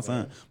alright. You know what I'm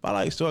saying? But I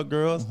like short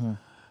girls.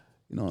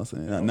 You know what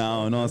I'm saying?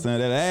 No, you know what I'm saying?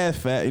 That ass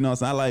fat. You know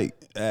what I'm saying? I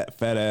like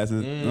fat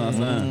asses. You know what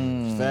I'm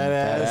saying? Fat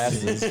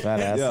ass. Fat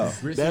asses. Yeah.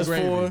 Grits That's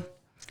and gravy.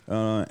 for.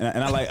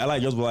 And I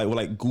like girls with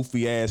like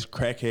goofy ass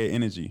crackhead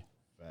energy.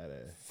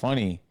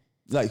 Funny.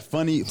 Like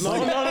funny.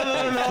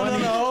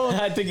 No.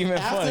 I think he meant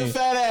After funny.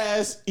 fat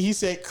ass, he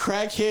said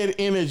crackhead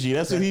energy.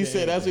 That's what he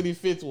said. That's what he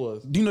fits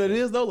was. Do you know what it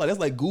is though? Like that's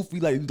like goofy.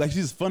 Like she's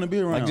just fun to be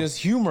around. Like just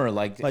humor.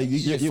 Like you-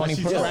 you're a funny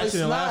she's person. just- It's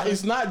and not. laughing.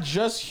 It's not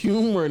just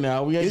humor.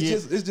 Now we got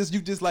it's just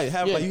you just like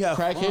have Yeah, like you have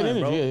crackhead fun, energy,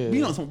 bro. yeah.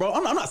 You know, bro.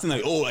 I'm not saying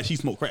like like she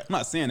smoke crack. I'm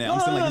not saying that. I'm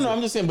saying like No.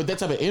 I'm just saying, but that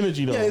type of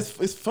energy though. yeah,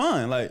 it's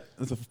fun. Like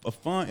it's a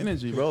fun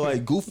energy, bro.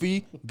 Like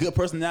goofy, good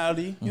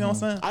personality. You know what I'm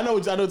saying? I know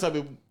the type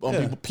of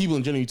Yeah. people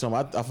in general you talking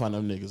about. I find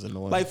them niggas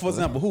annoying. Like for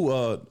example, who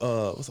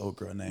what's the old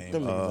girl name?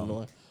 them niggas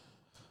annoying.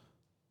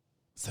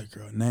 What's that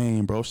girl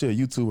name, bro? She a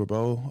YouTuber,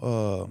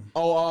 bro.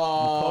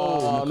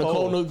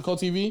 Nicole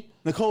TV.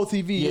 Nicole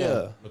TV.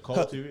 Yeah, Nicole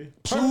TV.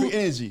 perfect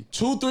energy.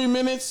 2-3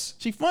 minutes.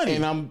 She funny.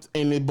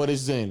 But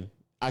it's Zen.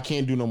 I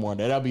can't do no more of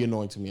that. That'd be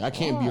annoying to me. I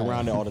can't be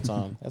around it all the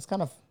time. That's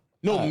kind of.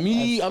 No, I'm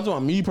talking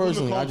about me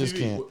personally. Nicole I just TV.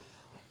 can't.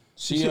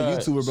 She a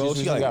YouTuber, bro.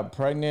 She She like- got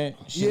pregnant.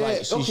 She's Yeah, like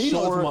she's okay, you know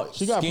what I'm short, talking about.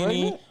 She got skinny,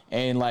 pregnant?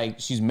 and like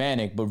she's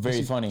manic but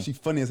very funny. She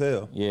funny as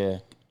hell. Yeah.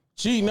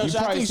 She no, You've I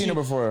probably think seen she, her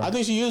before. I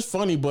think she is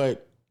funny,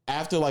 but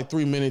after like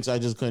 3 minutes, I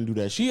just couldn't do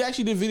that. She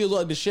actually did videos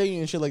like the Shay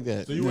and shit like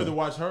that. So you rather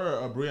watch her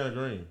or Brianna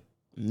Green?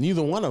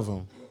 Neither one of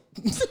them.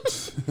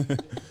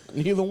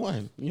 Neither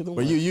one.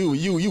 But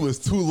you was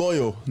too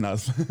loyal. Nah.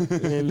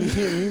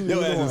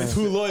 Your ass is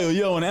too loyal.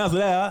 You don't want to answer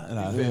that. Huh?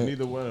 Nah. Said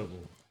neither one of them.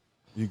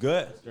 You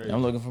good?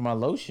 I'm looking for my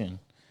lotion.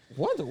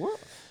 What the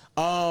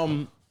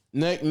world?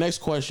 Next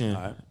question.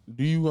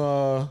 Do you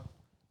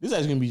this is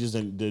actually gonna be just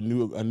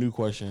a new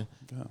question.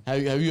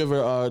 Have you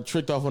ever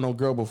tricked off on a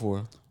girl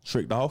before?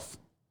 Tricked off?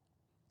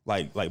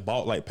 Like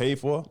bought, like paid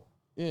for?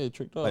 Yeah,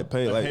 tricked off. Like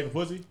paid, Like like paper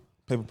pussy?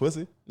 paper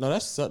pussy? No,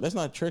 that's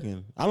not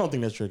tricking. I don't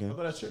think that's tricking. I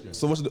thought that's chicken.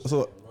 So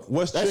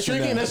what's That's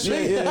tricking. then? That's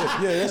tricking. Yeah,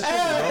 that's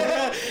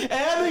tricking, And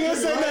I think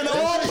it's saying that the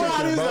whole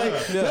crowd is like,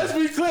 Yeah. let's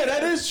be clear,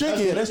 that is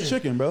tricking. bro. That's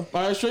chicken, bro. All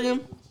right, that's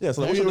tricking. Yeah.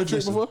 So Have what's you your ever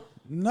tricked definition? before?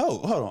 No,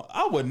 hold on.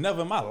 I would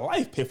never in my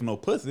life pay for no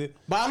pussy.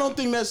 But I don't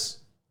think that's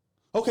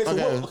Okay, so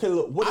okay.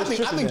 look, what I is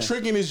think tricking then?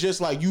 tricking is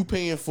just like you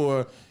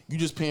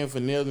just paying for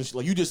nails and shit.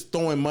 Like you just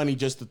throwing money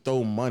just to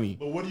throw money.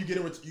 But what do you get?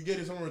 You get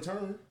it in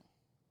return.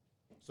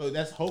 So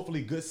that's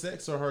hopefully good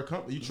sex or her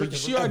company. You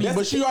tricking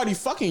But she already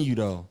fucking you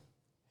though.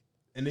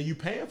 and then you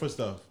paying for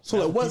stuff.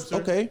 So like, what's Keeps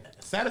her okay?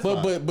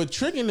 Satisfied. But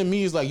tricking to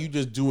me is like you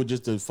just do it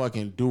just to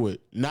fucking do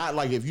it. Not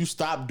like if you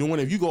stop doing it,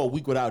 if you go a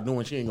week without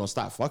doing, she ain't gonna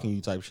stop fucking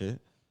you type shit.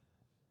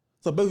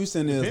 So basically, you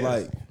saying is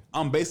Depends. like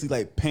I'm basically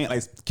like paying,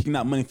 like kicking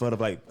out money for her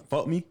to like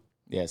fuck me.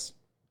 Yes.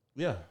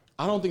 yeah.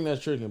 I don't think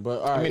that's tricking,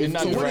 but all right. mean, it's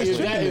not what direct is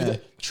tricking, is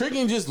then.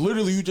 tricking just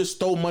literally you just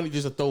stole money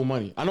just to throw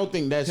money. I don't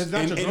think that's It's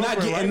not And your not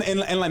girlfriend, getting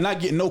right? and like not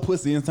getting no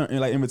pussy in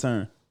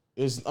return.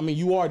 I mean,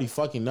 you already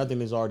fucking.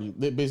 Nothing is already.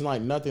 It's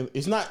like nothing.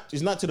 It's not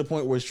to the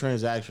point where it's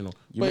transactional.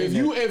 But if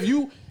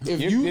you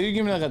you're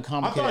giving like a I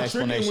complicated thought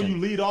tricking explanation. when you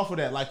lead off of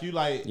that, like you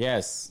like,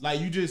 Yes. like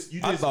you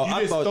I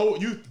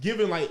thought- you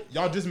giving like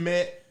y'all just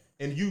met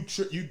and you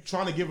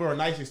trying to give her a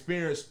nice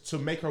experience to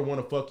make her want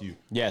to fuck you.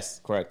 Yes,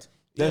 correct.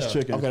 That's Yeah.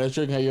 tricking. okay, that's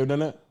tricking. Have you ever done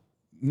that?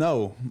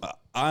 No,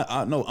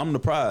 I no, I'm the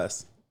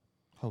prize.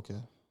 Okay.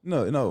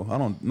 No, I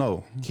don't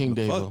know. King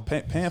The Davo.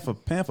 fuck, paying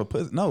for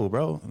pussy. No,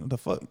 bro. The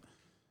fuck,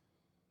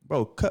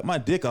 bro. Cut my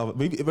dick off.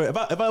 If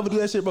I ever do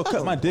that shit, bro,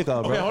 cut my dick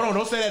off, bro. Okay, hold on,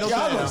 don't say that. Don't say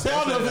that. I don't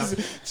know Don't say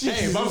if that.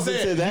 Hey, but I'm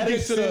saying that you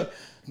is get to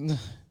the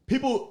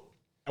people.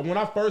 When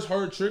I first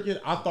heard tricking,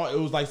 I thought it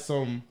was like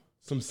some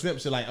simp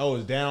shit, like oh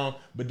it's down.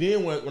 But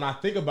then when I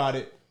think about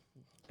it,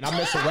 and I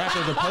met some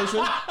rappers in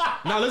person.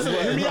 Now listen,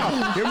 hear me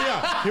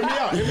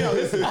out.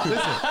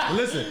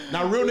 Listen.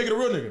 Now real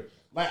nigga.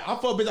 Like I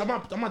fuck bitch.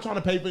 I'm not trying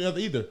to pay for it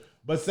either.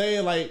 But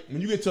saying like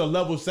when you get to a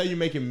level, say you're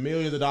making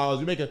millions of dollars,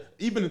 you make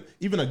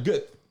even a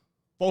good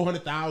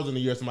 400,000 a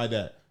year, something like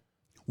that.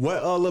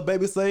 What Lil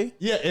Baby say?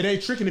 Yeah, it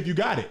ain't tricking if you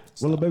got it.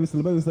 What Lil Baby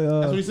say? That's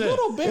what he said.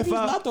 Little baby's If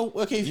I- not the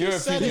okay. You're a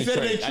said future it.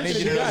 it ain't trick. I need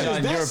tricking you to if you know, got it.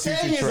 John, you're a That saying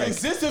future has trick.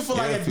 existed for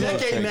like You're a a future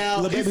decade trick.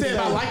 now. He said if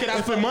I like it,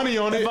 I spend money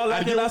on it. If I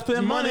like it, I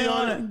spend money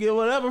on it. Get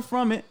whatever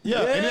from it.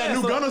 Yeah, and that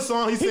new Gunna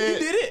song, he said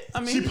did it.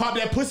 I mean, she popped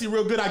that pussy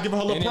real good. I give her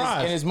a little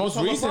prize. In his most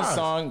What's her recent prize?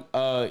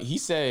 song, he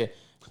said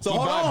So he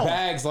hold buy on.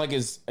 bags like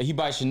he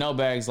buys Chanel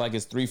bags like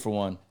it's 3 for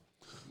 1.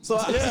 So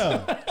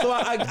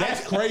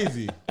That's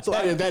crazy.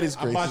 That is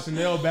I crazy. buy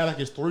Chanel bag like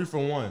it's 3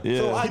 for 1. So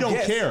So I don't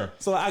guess- care.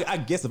 So I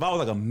guess if I was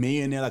like a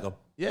millionaire, like a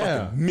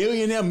Yeah.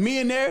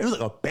 millionaire, it was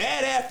like a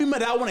badass female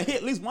that I want to hit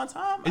at least one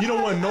time. And you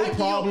don't want no I give you-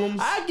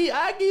 problems.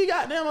 I give you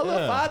goddamn a little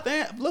Yeah.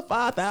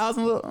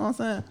 5,000, you know what I'm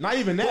saying? Not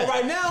even that. But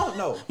right now,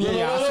 no. Yeah,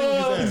 I see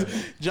what you're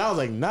saying. John's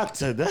like, not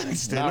to that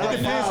extent. Not It right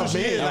depends now, who she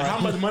man. is, like how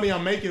much money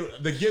I'm making.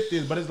 The gift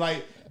is, but it's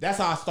like that's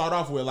how I start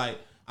off with. Like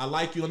I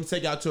like you. Let me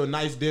take you out to a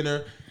nice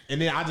dinner,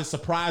 and then I just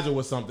surprise her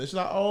with something. She's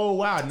like, oh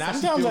wow, now she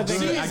Sometimes feels I think-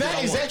 good. See, I is get what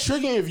I that want.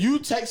 tricking? If you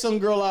text some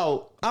girl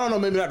out, I don't know,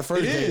 maybe not the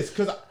first It date. is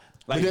because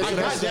Like, I got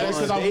that's- that that's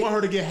because I date. want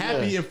her to get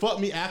happy Yeah. and fuck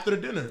me after the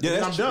dinner. Yeah,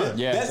 and that's I'm done.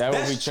 Yeah, that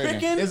would be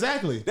tricking.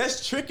 Exactly.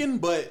 That's tricking,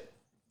 but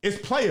It's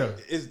player.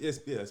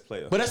 it's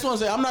player. But that's what I'm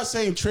saying. I'm not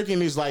saying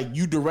tricking is like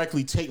you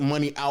directly take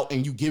money out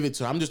and you give it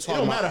to her. I'm just It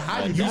talking don't about matter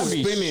how you do that'd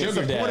be it. sugar It's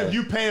the point daddy. of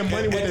you paying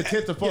money with the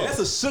intent to fuck. Yeah, that's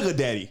a sugar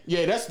daddy.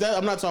 Yeah, that.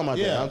 I'm not talking about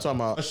that. I'm talking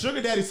a about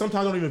sugar daddy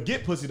sometimes don't even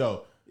get pussy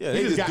though. Yeah, he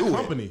they just got just do it.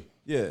 company.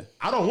 Yeah.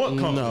 I don't want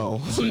company.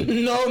 no. that's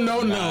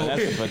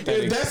a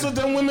pathetic- If that's what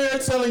them women are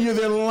telling you,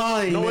 they're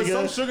lying. No, it's nigga.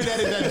 some sugar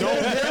daddies that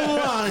don't. They're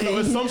lying. No,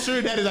 it's some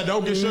sugar daddies that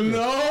don't get sugar.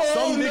 No,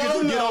 some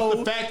niggas no, get off the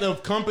no. fact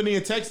of company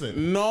and texting.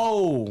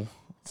 No.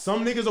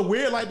 Some niggas are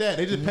weird like that.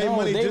 They just pay No,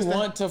 money. they just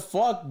want to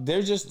fuck.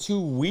 They're just too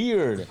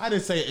weird. I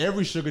didn't say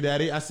every sugar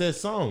daddy. I said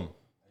some.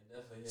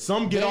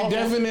 Some get They off.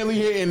 definitely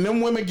here, and them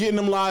women getting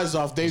them lies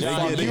off. They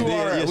John, fucking. you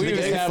are. yes, We they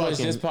established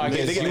fucking- this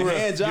podcast. they get a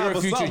hand job You're a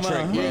or future something,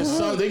 trick. huh?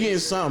 Yeah, they getting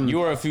something.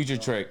 You are a future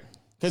trick.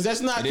 Because that's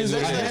not. It is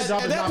Because what it is. at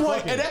Job is that not point,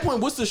 fucking. at that point,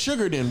 what's the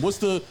sugar then? What's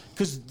the?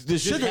 Because the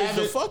Just sugar is have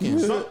the it. fucking.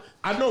 Some-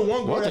 I know one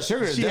girl. Well, the that-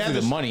 sugar is she has definitely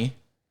a- the money.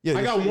 Yeah,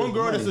 I got one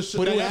girl that's a,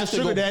 But it that has has to a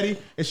sugar go- daddy,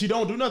 and she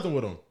don't do nothing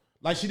with him.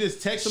 Like she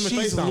just texts him and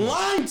She's FaceTime him.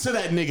 lying to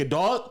that nigga,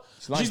 dog.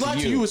 lying She's to lying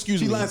to you. you. Excuse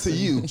She me. lying to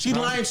you. She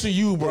lying to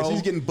you, bro. Yeah,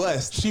 she's getting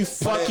bust. She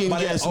fucking by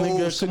that yes, old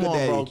nigga. sugar Come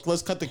on, bro. daddy.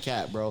 Let's cut the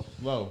cap, bro.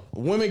 Low.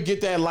 Women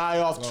get that lie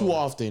off too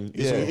often.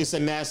 It's, Yeah. it's a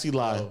nasty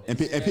lie. And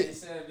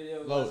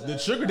Low. The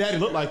sugar daddy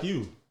look like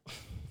you.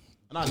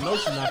 And I know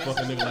she's not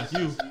fucking nigga like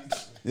you.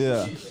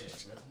 yeah.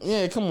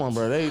 Yeah, come on,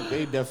 bro.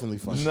 They definitely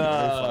fucking.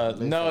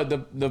 No,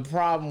 the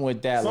problem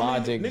with that Some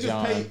logic, niggas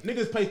John.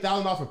 niggas pay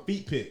 $1,000 for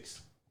feet pics.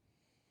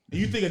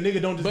 You think a nigga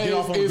don't just But get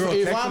off on a girl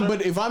if texting I'm, her?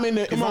 but if I'm in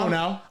the, Come if on I'm,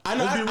 now. I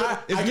know, Let's be real. I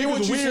It's get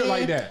what niggas you're weird saying.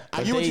 like that. I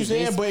But get what they- you're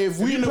saying. they- But if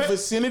we you in the pay-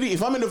 vicinity,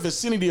 if I'm in the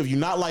vicinity of you,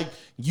 not like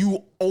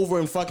you over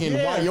in fucking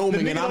Yeah, Wyoming the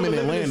and nigga I'm in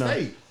don't live Atlanta.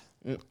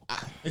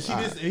 the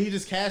state. And he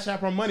just cash out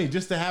her money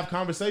just to have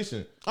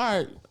conversation.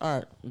 All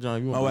right,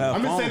 John. You want well,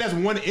 I'm just phone- saying that's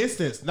one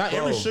instance. Not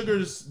every Bro.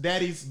 sugar's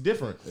daddy's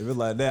different. If it's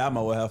like that, I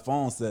might well have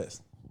phone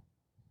sex.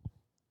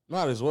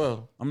 Might as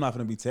well. I'm not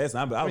gonna be texting.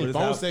 I mean,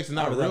 phone sex is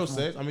not real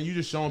sex. I mean, you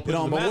just showing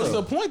don't pictures. But what's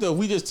matter. the point though?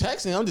 We just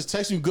texting. I'm just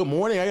texting you good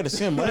morning. I got to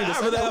send money. I'd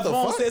to rather send have what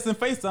phone the fuck? sex and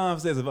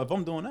FaceTime sex if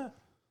I'm doing that.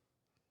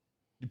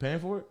 You paying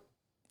for it?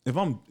 If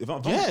I'm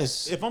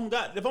Yes. if I'm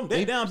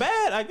dating down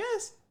bad, I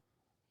guess.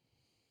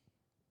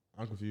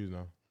 I'm confused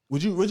now.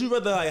 Would you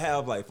rather like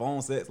have like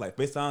phone sex, like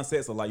FaceTime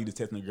sex, or like you just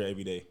texting a girl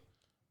every day?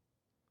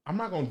 I'm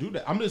not gonna do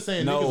that. I'm just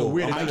saying No, niggas are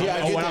weird. I I'd get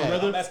that.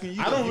 rather, I'm asking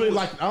you, I don't you really was-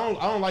 like. I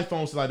don't like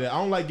phone shit like that. I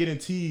don't like getting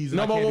teased.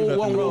 No, And I but can't do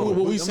nothing what wrong.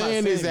 we I'm not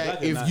saying is saying that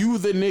exactly if not. you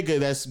the nigga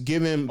that's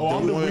giving Oh,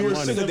 I'm the the woman weird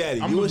money, Sugar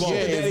daddy. I'm You the was low. sugar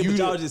Yeah, if daddy, you- but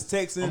y'all just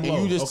texting. and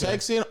low. you just Okay.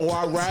 texting, or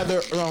I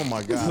rather, oh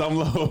my god, I'm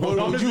low.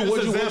 would you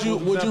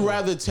example.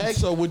 rather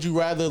text or would you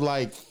rather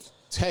like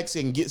text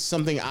and get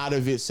something out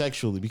of it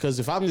sexually? Because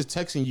if I'm just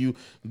texting you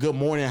good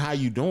morning, how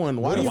you doing?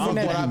 Why What the if fuck I'm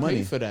would getting I pay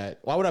money? for that?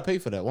 Why would I pay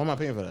for that? Why am I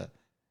paying for that?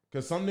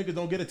 Because some niggas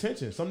don't get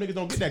attention. Some niggas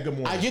don't get that good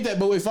morning. I get that,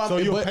 but if I'm, So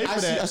you'll but pay for I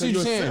see, that I see because what you're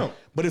you're a saying. simp.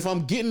 But if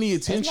I'm getting the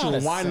That's attention,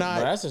 not a why simp, not?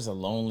 bro. That's just a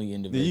lonely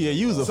individual. Yeah,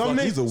 you was a Some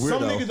fuck. He's a niggas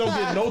weirdo. don't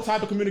get no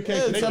type of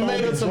communication. Yeah, They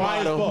tomato, don't get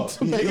dry tomato. as fuck.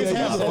 Tomato, Niggas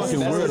have tomato. fucking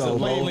That's That's weirdo, a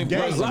bro. lonely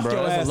Gang, person, lock bro.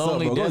 your That's ass a up,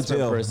 lonely, bro. Go to desperate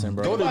jail. person,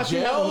 bro. Go to Think about you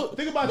jail. have-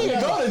 think about you Nigga,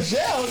 have- go to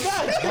jail.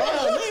 God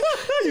damn,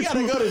 nigga. You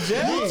gotta go to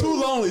jail. You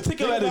too lonely. Take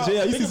him out of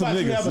jail. You see think some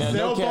about you have niggas. a No,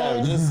 cell no cap.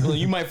 phone. Just,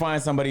 you might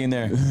find somebody in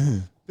there.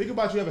 Think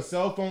about you have a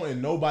cell phone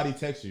and nobody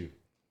texts you.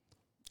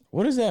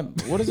 What does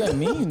that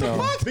mean,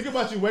 though? Think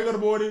about you wake up in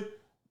the morning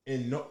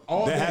and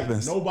all That day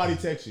happens. nobody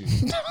texts you.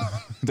 That You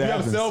have a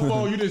happens. cell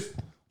phone, you just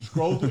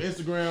scroll through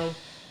Instagram,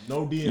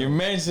 no DM. Your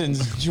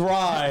mentions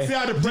dry. See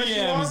how depressed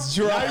DMs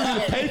you are? dry. Now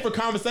you pay for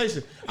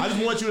conversation. I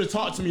just want you to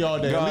talk to me all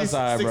day. Go at least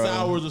outside, 6 bro.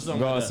 hours or something.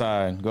 Go like that.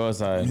 outside. Go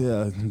outside.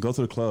 Yeah, go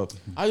to the club.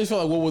 I just feel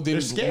like what would then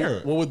They're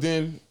scared. What would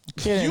then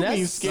Kidding, you being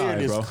that's- scared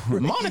sorry, is bro.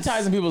 crazy.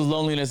 Monetizing people's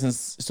loneliness and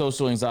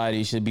social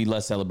anxiety should be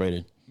less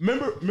celebrated.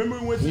 Remember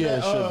we went to Yeah, that,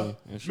 it should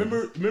be. It should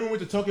remember we went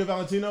to Tokyo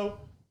Valentino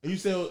and you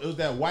said it was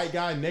that white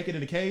guy naked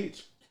in a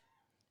cage?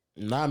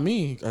 Not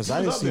me, cause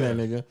I was didn't up see there.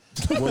 that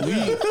nigga.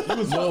 Waleed It saw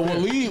was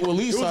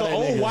that an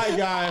old nigga. white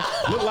guy,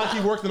 looked like he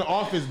worked in the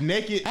office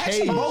naked,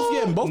 Actually,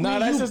 cage. both Nah, me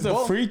and that's you, just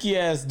both- a freaky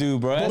ass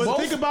dude, bro. But That's-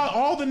 think about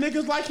all the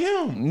niggas like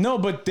him. no,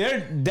 but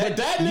they're But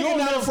that you nigga don't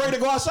not know- afraid to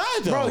go outside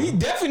though. Bro, he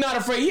definitely not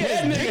afraid. He that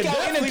had his nigga dick out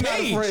in definitely a not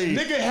cage. afraid.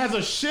 Nigga has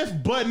a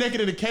shift butt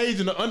naked in a cage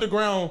in the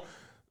underground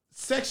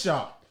sex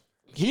shop.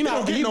 He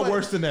don't get no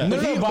worse than that.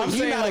 But No, he, but I'm he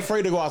saying, not like,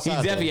 afraid to go He outside.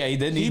 definitely, though. yeah, he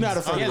didn't. He not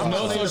afraid He to has go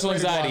no outside. social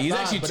anxiety. He's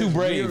actually But too it's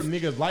brave.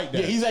 weird Niggas like that.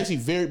 Yeah, he's actually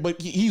very,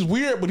 but he's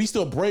weird, but he's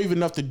still brave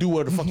enough to do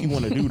what the fuck he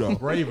want to do though.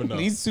 brave enough.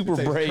 He's super It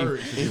takes brave.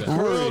 courage to do that.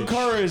 Real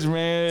courage,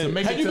 man. To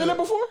make Have it you to been there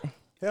the- before?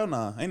 Hell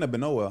nah. Ain't never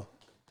been nowhere.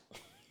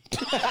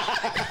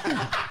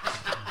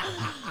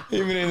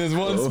 Even in this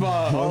one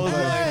spot, I was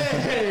like,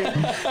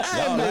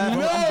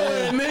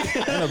 Nigga,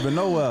 Ain't never been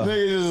nowhere.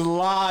 nigga just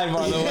lied,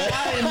 by the way.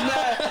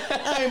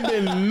 I ain't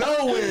been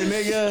nowhere,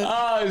 nigga.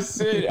 Oh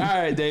shit! All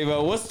right,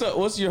 Davo.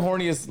 What's your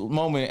horniest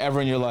moment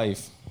ever in your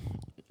life?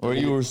 Or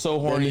you were so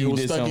horny you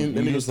did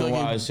some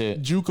wild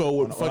shit.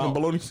 JUCO with fucking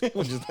bologna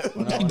sandwiches.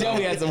 You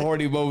definitely had some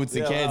horny moments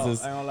in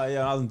Kansas. I ain't gonna lie,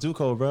 yeah, I was in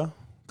JUCO, bro.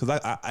 Cause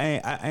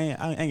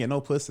I ain't get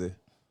no pussy.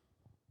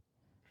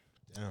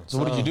 So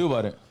what did you do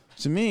about it?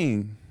 What you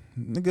mean?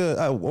 Nigga,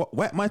 I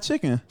whack my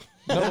chicken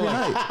every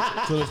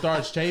night. So it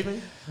starts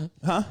shaving.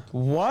 Huh? It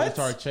What?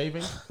 starts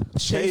shaving.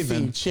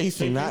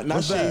 Chafing, not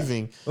What's that?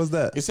 shaving. What's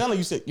that? It sounded like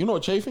you said, you know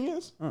what chafing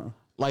is?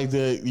 Like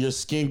your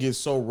skin gets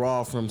so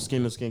raw from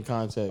skin to skin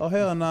contact. Oh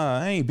hell nah,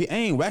 I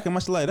ain't whacking my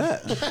shit like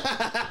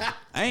that.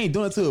 I ain't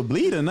doing it to a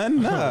bleed or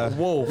nothing. Nah.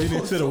 Whoa. Get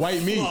into the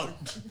white meat.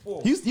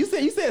 You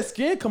said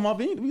skin come off.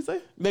 What you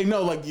say? They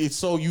know, like it's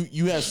so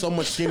you have so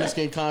much skin to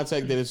skin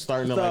contact that it's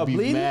starting to like Start be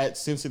bleeding? mad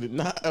sensitive.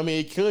 Not, I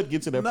mean, it could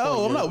get to that point.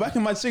 No, I'm yeah. not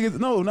whacking my chickens.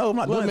 No, I'm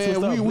not Look, doing it to man,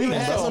 start we bleeding, done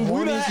had bro. some.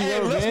 We done had,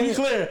 Horny let's as be you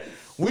clear.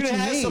 We What done you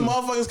had mean? some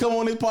motherfuckers come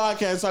on this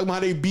podcast talking about how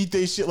they beat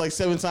their shit like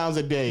 7 times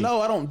a day.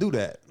 No, I don't do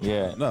that.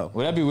 Yeah. No.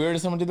 Would that be weird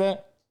if someone did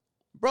that?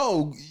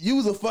 Bro, you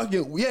was a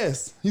fucking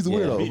yes. He's a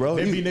weirdo, bro.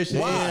 They He- beating that shit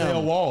Why? in the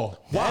wall.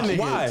 That nigga-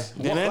 Why?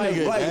 Then that like,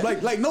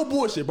 nigga- like no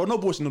bullshit, bro. No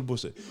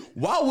bullshit.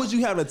 Why would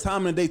you have the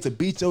time in the day to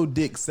beat your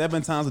dick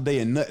 7 times a day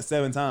and nut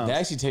 7 times? That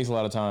actually takes a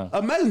lot of time.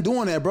 Imagine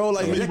doing that, bro.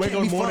 Like You that wake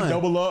can't up be in the morning, fun.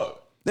 double up.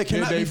 That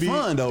cannot be midday beat,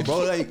 fun though,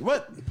 bro. Like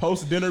what?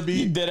 Post dinner You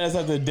beat. dead ass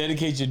have to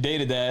dedicate your day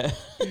to that.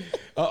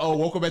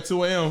 Woke up at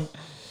 2 a.m.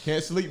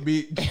 Can't sleep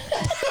beat.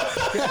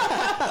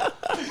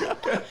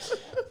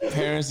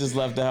 Parents just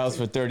left the house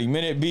for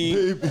 30-minute beat.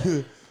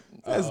 That's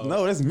that's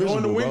Going miserable,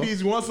 to bro.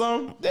 Wendy's, you want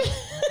some?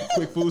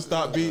 Quick food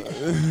stop beat.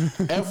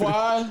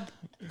 FYI,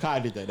 Kai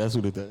did that. That's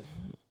who did that.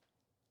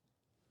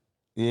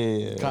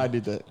 Yeah. Kai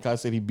did that. Kai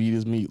said he beat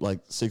his meat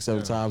like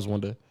 6-7 times one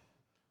day.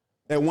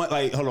 That one,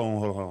 like, hold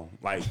on.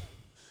 Like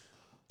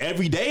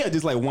every day or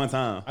just like one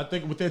time? I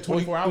think within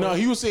 24 hours. No,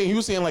 he was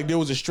saying like there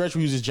was a stretch where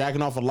he was just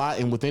jacking off a lot,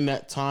 and within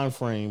that time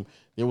frame,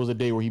 there was a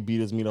day where he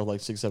beat his meat off like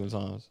 6-7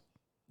 times.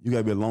 You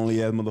gotta be a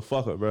lonely ass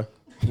motherfucker, bro.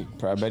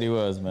 I bet he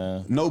was,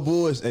 man. No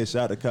bullshit. Hey,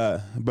 shout out to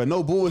Kai, but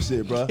no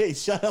bullshit, bro. Hey,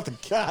 shout out to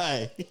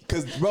Kai.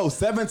 Cause bro,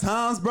 7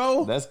 times,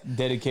 bro. That's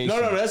dedication.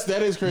 No,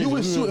 that is crazy. You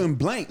was shooting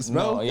blanks,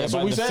 bro. No, yeah, That's but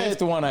what we the said.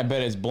 fifth one I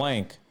bet is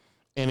blank.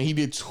 And he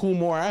did 2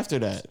 more after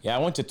that. Yeah, I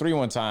went to 3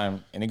 one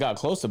time and it got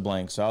close to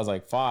blank, so I was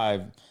like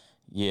 5.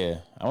 Yeah,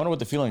 I wonder what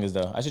the feeling is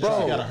though. I should try.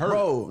 Bro, gotta hurt.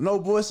 bro, no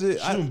bullshit.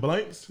 Shooting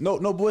blanks. No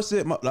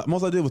bullshit. Like,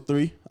 most I did was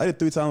 3. I did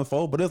 3 times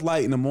before, but it's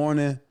like in the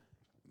morning,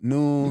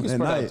 noon, You can and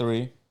spread out night.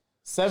 3.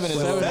 7 is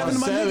Seven,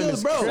 my niggas,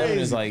 is bro. crazy. 7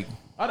 is like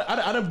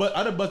I done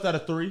bust out a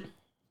 3.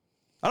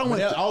 I don't But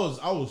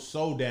want. I was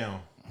so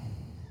down.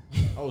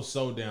 I was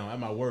so down at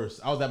my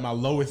worst. I was at my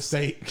lowest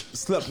state.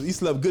 You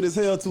slept good as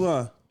hell too,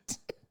 huh? You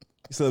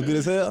slept good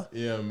as hell.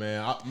 Yeah,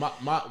 man.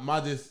 My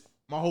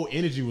whole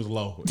energy was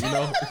low. You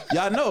know.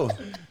 Yeah, I know.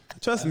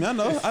 Trust me, I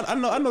know. I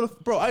know,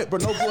 bro. Bro,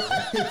 no bull.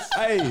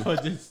 Hey,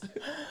 But just,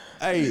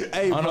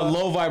 hey, on bro. a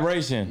low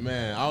vibration.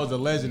 man, I was a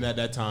legend at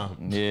that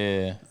time.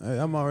 Yeah. Hey,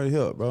 I'm already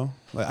here, bro.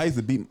 Like I used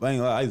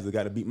to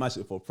got to beat my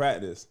shit for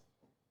practice.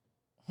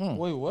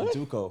 Wait, what?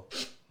 JUCO.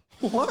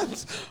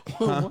 What?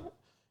 What?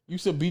 You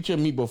said beat your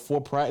meat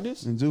before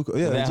practice? In JUCO,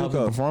 yeah, Did that in help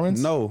your JUCO. performance?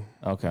 No,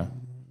 Okay.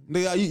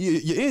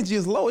 nigga, your energy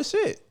is low as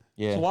shit.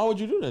 Yeah. So why would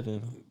you do that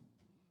then?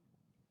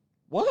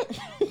 What?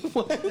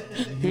 What?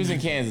 He was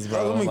in Kansas,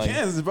 bro. I'm in Like,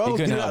 Kansas, bro. he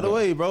Get couldn't it out help the it.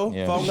 way, bro.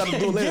 Yeah. If I'm gotta do it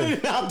Get later.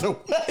 it out the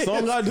way. So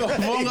I'm gonna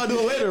do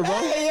it later, bro.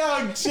 Hey,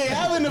 yo, shit,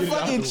 having the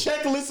fucking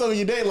checklist of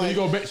your day, like You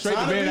go straight to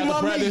time bed beat after my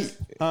practice.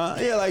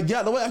 meat. Yeah, like get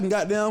out the way. I can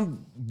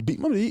goddamn beat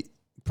my meat,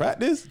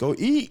 practice, go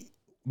eat,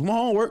 do my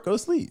homework, go to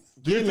sleep.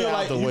 Do you Getting feel it out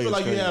like the you way feel is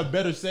like you crazy. have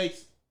better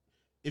sex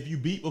if you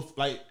beat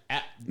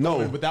No.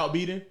 without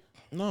beating?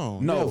 No,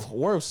 No. yeah,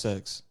 worse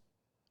sex.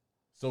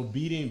 So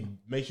beating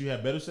makes you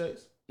have better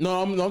sex? No,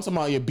 I'm talking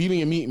about your beating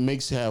your meat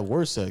makes you have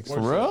worse sex.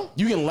 For real?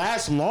 You can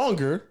last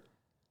longer.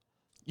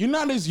 You're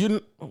not as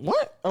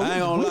what? Are I ain't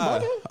gonna we lie.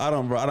 bugging? I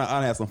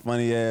don't have some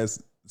funny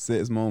ass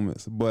sex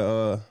moments, but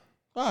All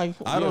right,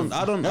 I don't.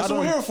 That's what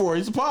we're here for.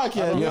 It's a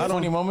podcast. You Yeah. have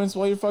funny moments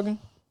while you're fucking?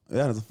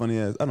 That has some funny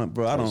ass. I don't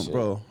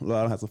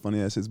have some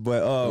funny ass shits.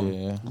 But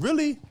Yeah.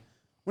 really,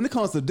 when it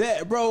comes to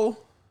that, bro,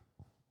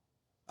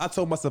 I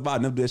told myself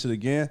I'd never do that shit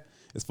again.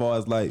 As far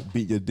as like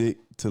beat your dick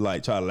to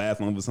like try to last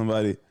long with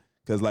somebody,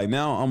 because like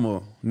now I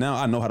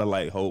know how to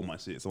like hold my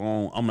shit. So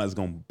I'm not just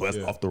gonna bust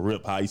off the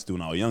rip how I used to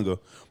when I was younger.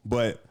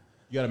 But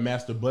You gotta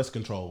master bust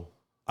control.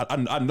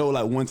 I know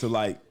like when to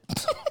like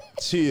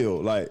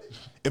chill. Like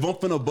if I'm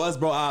finna bust,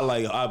 bro, I'll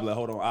be like,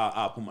 hold on,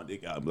 I'll put my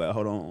dick out. I'll be like,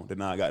 hold on.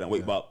 Then I got to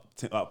wait about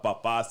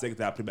 5 seconds.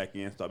 Then I put it back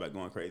in, start back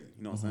going crazy.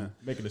 You know what I'm saying?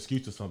 Make an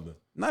excuse or something.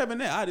 Not even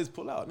that. I just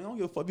pull out. I don't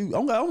give a fuck. I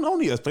don't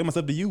need to explain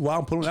myself to you while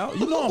I'm pulling out.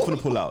 You know I'm finna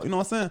pull out. You know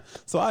what I'm saying?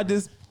 So I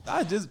just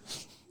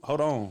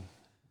hold on.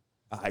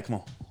 All right, come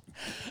on.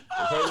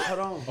 Okay, hold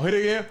on. Oh, hit it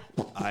again.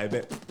 I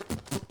bet.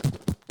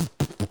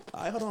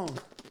 All right, hold on.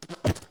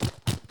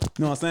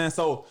 You know what I'm saying?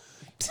 So,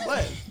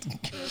 what?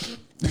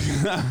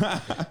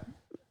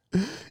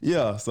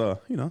 Yeah, so,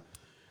 you know.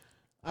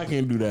 I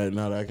can't do that.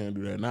 No, I can't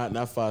do that.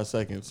 Not 5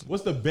 seconds.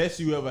 What's the best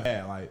you ever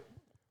had?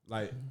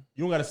 Like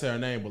you don't gotta say her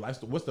name, but like,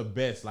 what's the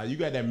best? Like you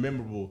got that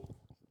memorable.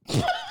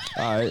 All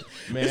right.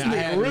 Man, This I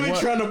had nigga really one,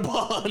 trying to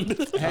bond.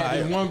 had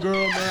this one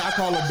girl, man. I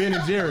call her Ben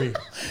and Jerry.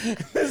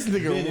 This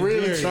nigga Ben and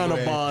really Jerry, trying to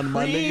man. bond,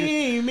 my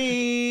nigga.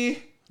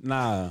 Me.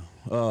 Nah,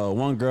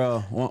 one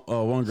girl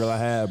I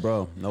had,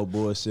 bro. No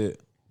bullshit.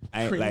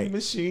 I ain't Cream like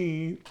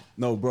machine.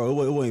 no, bro. It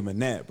wasn't even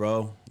that,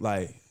 bro.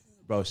 Like,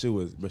 bro, she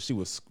was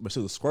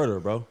a squirter,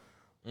 bro.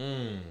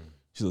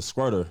 She's a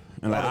squirter,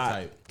 and like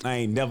Prototype. I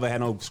ain't never had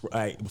no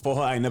before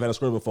her. I ain't never had a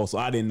squirter before, so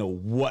I didn't know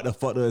what the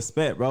fuck to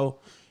expect, bro.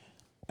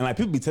 And like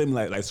people be telling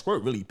me like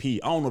squirt really pee.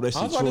 I don't know if that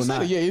I was shit about true to or say,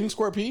 not. yeah, you didn't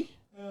squirt pee.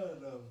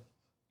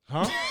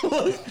 Huh?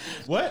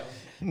 What?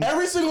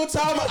 Every single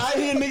time I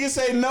hear niggas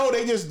say no,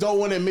 they just don't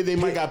want to admit they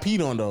might got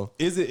peed on though.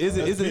 Is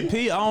it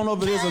pee? I don't know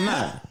if it is or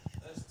not.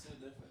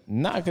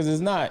 Nah, because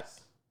it's not.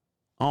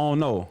 I don't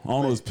know. I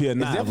don't know if it's pee or It's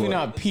not. definitely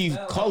but- not pea I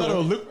thought it color.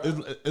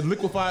 was is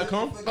liquefied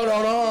cum? Hold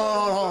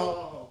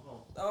on.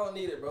 I don't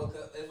need it, bro.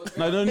 'Cause if a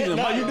No, don't need the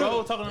No, mic, you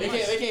bro. do. Talking to They the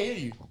mic. can't hear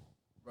you.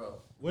 bro,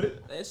 What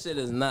it? That shit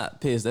is not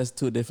piss. That's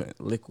two different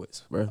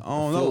liquids, bro. I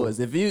don't know. Fluids.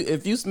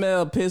 If you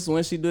smell piss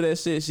when she do that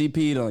shit, she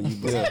peed on you,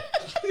 bro.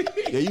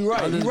 Yeah, you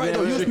right. You right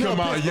though. You It smell come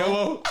out piss, bro.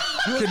 yellow,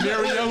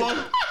 canary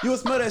yellow. You would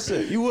smell that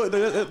shit. You would.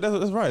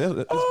 That's right.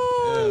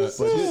 That's,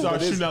 But you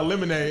start shooting out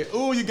lemonade.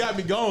 Ooh, you got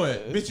me going,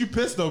 bitch. You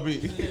pissed on me,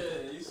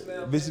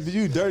 bitch,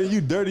 you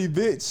dirty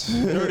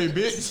bitch. dirty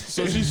bitch.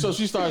 So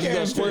she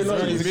started squirting on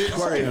dirty you. bitch.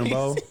 Squirting,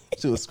 bro.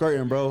 She was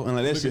squirting, bro, and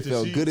like that Look shit at the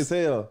felt good as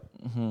sheets. hell.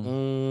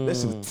 That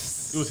shit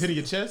was, It was hitting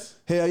your chest.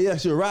 hell yeah.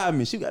 She would ride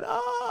me. She got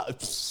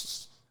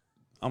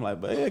I'm like,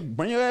 but yeah,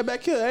 bring your ass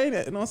back here, ain't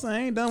it? You know what I'm saying?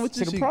 I ain't done with you.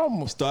 See, the She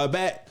problem- start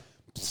back.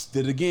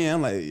 Did it again.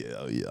 I'm like,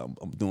 yeah,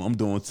 I'm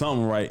doing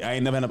something right. I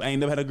ain't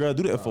never had a girl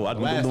do that before. I'm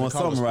Last doing one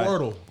called a something right.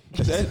 Squirtle.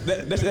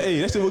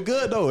 That shit was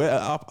good though.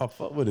 I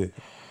fuck with it.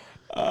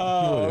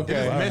 Oh, It's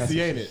okay.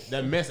 messy, ain't it?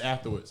 That mess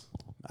afterwards.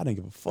 I didn't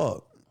give a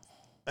fuck.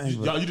 I ain't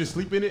give a- Y'all, you just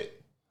sleep in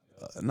it.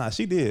 Nah,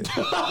 she did.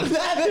 You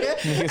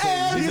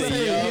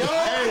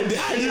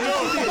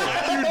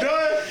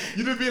done?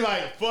 You just be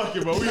like, fuck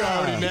it, bro. We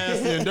already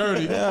nasty and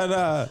dirty. Yeah,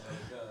 nah.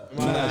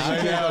 I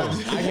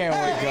can't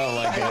wake up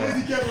like that.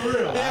 He kept it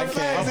real. I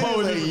can't.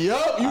 I'm like,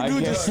 yup, you I do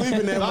can't. just sleep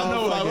in that I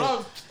know, like, motherfucker.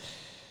 I'm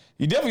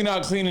You definitely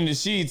not cleaning the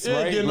sheets,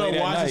 yeah, right? getting Late up,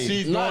 at watching night.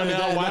 sheets, Not going at down,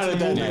 that- not watching at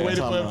the that movie, night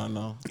waiting time, for I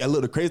know. Yeah,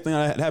 look, the crazy thing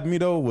that happened to me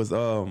though was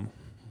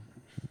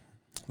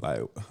like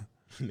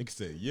Nigga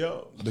said,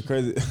 yo. the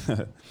crazy crazy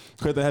thing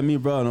happened to me,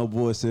 bro. No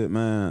bullshit,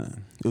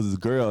 man. It was this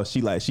girl. She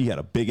had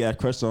a big ass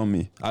crush on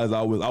me. I was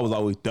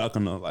always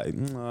ducking her, like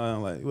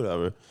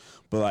whatever.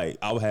 But like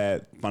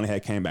finally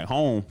had came back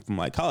home from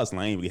like college, and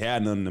I ain't really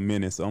had nothing in a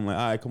minute. So I'm like,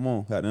 all right, come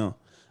on, goddamn.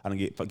 I done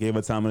gave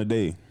her time of the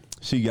day.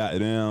 She got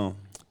down,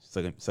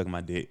 sucking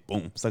my dick,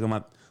 boom, sucking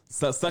my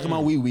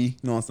wee wee. You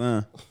know what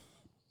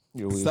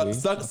I'm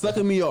saying?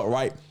 Sucking me up,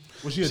 right?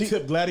 Was she a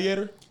tip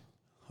gladiator?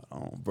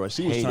 Bro,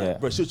 she was Hate trying.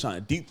 that. Bro, she was trying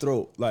to deep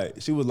throat. Like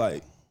she was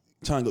like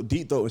trying to go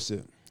deep throat and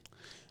shit.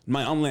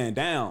 Man, I'm laying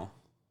down.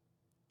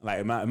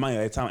 Like my at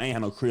that time I ain't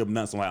had no crib or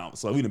nothing.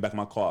 So we in the back of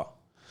my car.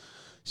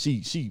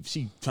 She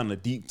trying to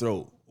deep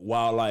throat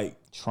while like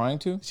Trying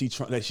to? she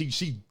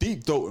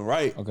deep throating,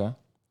 right? Okay.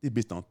 This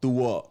bitch done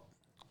threw up.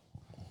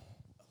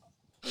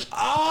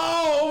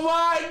 Oh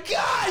my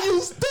God,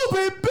 you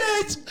stupid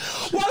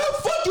bitch! Why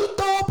the fuck you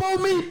throw up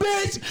on me,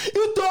 bitch?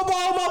 You throw up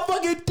all my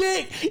fucking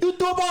dick. You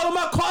throw up all of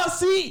my car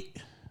seat.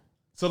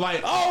 So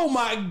like, Oh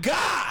my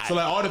God! so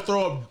like all the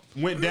throw up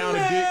went down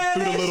Man, the dick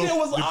through the that little. shit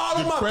was all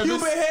of my crevice.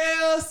 pubic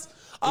hairs,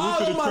 all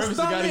through of the my crevice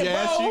that got in stomach, your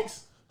ass bro.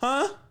 cheeks?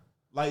 Huh?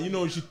 Like, you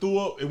know, when she threw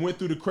up, it went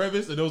through the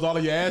crevice, and it was all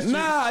of your ass cheeks.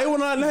 Nah, it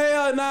went on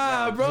hell,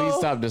 nah, bro. Please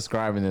stop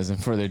describing this in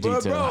further Bro,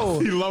 detail.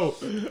 bro. She low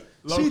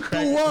She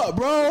crack. threw up,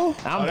 bro.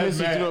 I'm Oh, that's pissed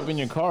you bad. threw up in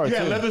your car, You too.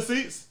 had leather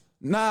seats?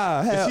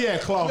 Nah, hell. She had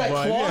cloth,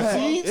 bro. You had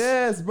seats?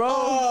 Yes, bro.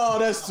 Oh,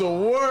 that's the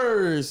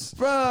worst.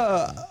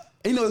 Bro.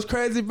 You know what's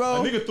crazy, A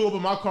bro? nigga threw up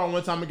in my car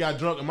one time and got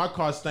drunk, and my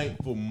car stank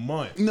for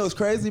months. You know what's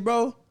crazy,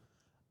 bro?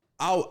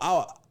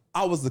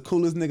 I was the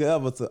coolest nigga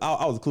ever.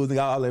 I was the coolest nigga.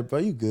 I was like, bro,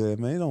 you good,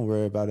 man. Don't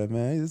worry about it,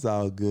 man. It's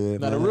all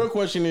good, Now, man. the real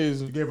question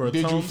is, gave her a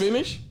did you Tums?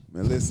 finish?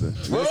 Man, listen.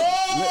 Whoa,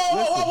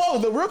 whoa.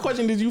 The real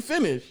question, did you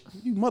finish?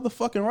 You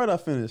motherfucking right, I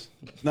finished.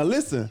 Now,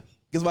 listen.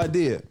 Guess what I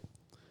did?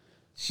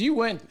 She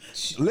went.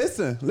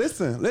 Listen.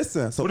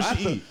 So What did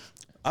she after, eat?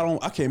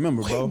 I can't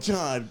remember, bro.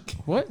 John.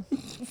 What?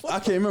 I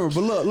can't remember.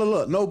 But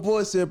look. No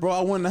bullshit, bro.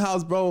 I went in the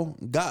house, bro.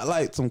 Got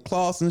like some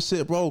cloths and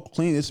shit, bro.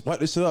 Clean this, wipe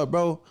this shit up,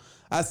 bro.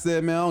 I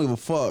said, man, I don't give a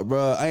fuck,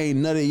 bro. I ain't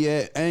nutted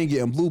yet. I ain't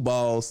getting blue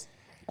balls.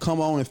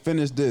 Come on and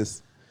finish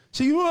this.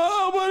 She, but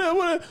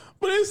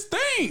it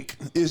stink.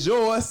 It's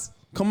yours.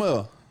 Come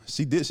here.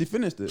 She did. She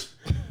finished it.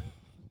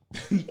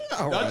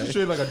 Y'all just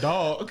treated like a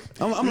dog.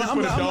 I'm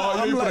put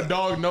a like-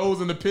 dog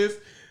nose in the piss.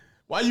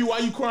 Why you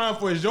crying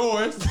for it's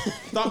yours?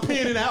 Stop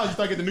peeing in the house. You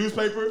start getting the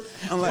newspaper.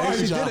 I'm like,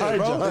 she did it,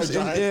 bro.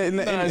 John.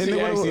 Nah,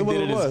 she actually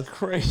did it. It's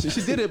crazy.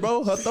 She did it,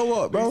 bro. Her throw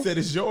up, He bro. said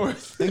it's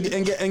yours.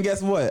 And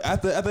guess what?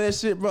 After that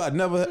shit, bro, I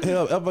never hit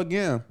up ever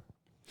again.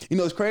 You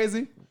know what's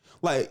crazy?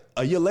 Like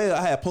a year later,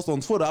 I had posted on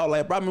Twitter. I was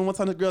like, bro, I remember one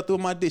time this girl threw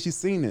up my dick. She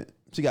seen it.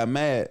 She got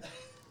mad.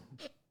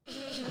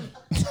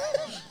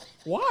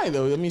 Why,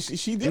 though? I mean,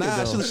 she did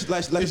Nah, it, though. she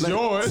like It's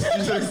yours.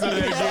 You should have said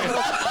it again.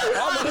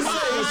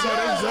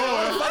 It's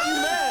yours.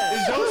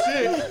 It's your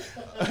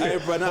shit. Hey,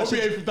 bro, nah, Hope you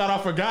ain't thought I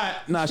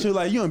forgot. nah, she was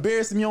like, you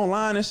embarrassing me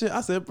online and shit.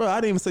 I said, bro, I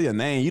didn't even say your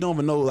name. You don't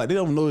even know, like, they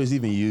don't even know it's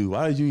even you.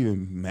 Why did you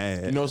even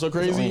mad? You know what's so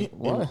crazy?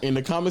 What? In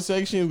the comment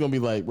section, it's going to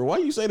be like, bro, why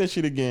you say that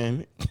shit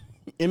again?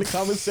 In the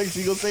comment section,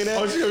 you going to say that?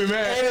 Oh, she gonna be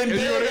mad. And you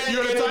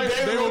gonna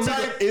type? They gonna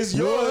type? It's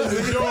yours.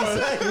 It's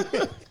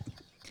yours.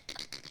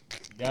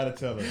 Gotta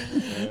tell her.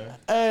 Man.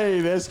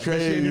 Hey, that's She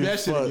crazy. didn't do that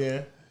as shit fuck.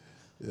 again.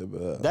 Yeah,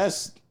 bro.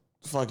 That's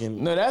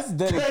fucking... No, that's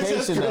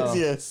dedication, though. crazy,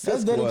 yes.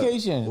 That's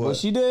dedication. What? What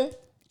she did, What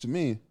you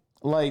mean?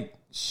 like,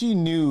 she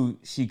knew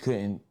she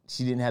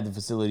didn't have the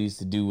facilities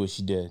to do what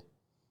she did.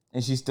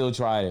 And she still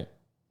tried it.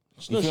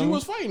 No, feel she me?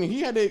 was fighting.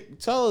 He had to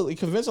tell her,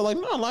 convince her, like,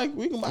 no, like,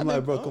 we can... I'm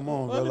like, bro, come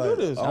on, bro. do Like,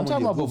 this. I'm I'm gonna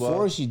talking get about blue before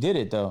balls. she did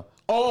it, though.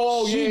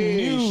 Oh, She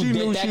yeah.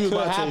 knew that she was could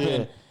about to...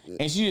 happen.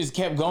 And she just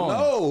kept going.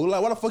 No,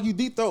 like, why the fuck you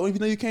deep throat if you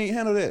know you can't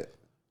handle that?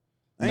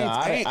 But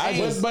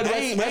But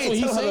that's what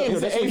he's saying.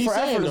 It's That's an what A he's for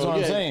saying, effort is though. what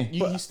I'm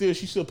Yeah, saying.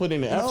 she still put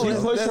in the No, effort. She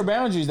that's- pushed her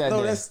boundaries that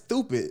No, day. that's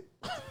stupid.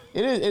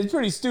 It's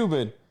pretty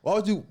stupid. Why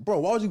would you,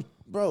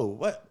 bro?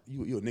 What?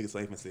 You a nigga so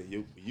I even say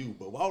you,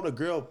 but why would a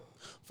girl,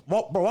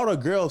 why would a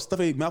girl stuff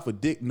their mouth with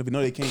dick if you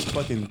know they can't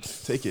fucking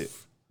take it?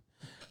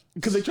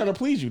 Because they trying to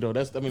please you, though.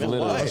 That's why.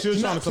 Literally. She was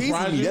You're trying not to teasing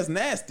surprise me. you? That's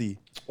nasty.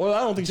 Well, I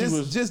don't think she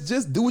was...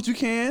 Just do what you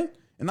can,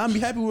 and I'll be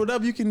happy with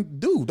whatever you can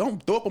do.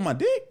 Don't throw up on my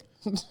dick.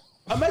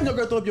 Imagine your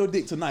girl throw up your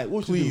dick tonight.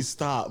 What would you do? Please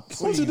stop.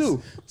 What you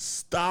do?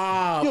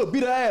 Stop. You'll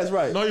beat her ass,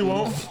 right? No, you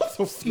won't.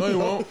 No, you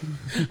won't.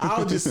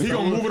 I'll just... He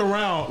gonna move it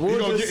around.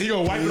 He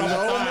gonna wipe it off the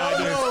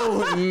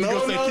thigh. He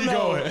gonna say, keep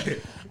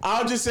going.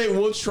 I'll just say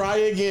we'll try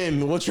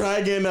again. We'll try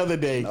again another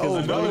day.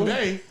 Oh, bro. Another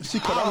day. She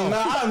cut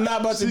off. I'm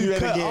not about to She do that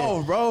cut again,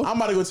 off, bro. I'm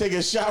about to go take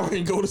a shower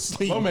and go to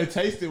sleep. My man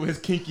tasted with his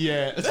kinky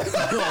ass.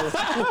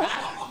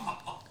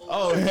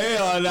 Oh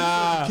hell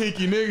nah.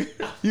 Kinky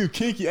nigga. You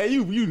kinky. Hey,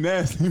 you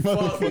nasty Fuck,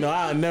 motherfucker. you know,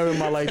 I never in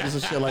my life do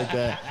some shit like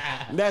that.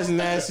 That's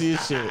nasty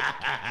as shit.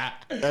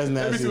 That's nasty.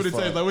 Let me see what it as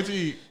fuck. tastes like. What you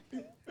eat?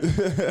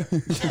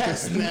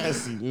 That's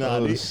nasty. Nah,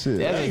 Oh they, shit.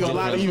 they ain't gonna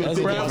lie to you. That's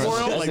a Crab different-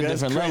 boil? that's Like, a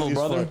different crazy level, as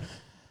brother. fuck.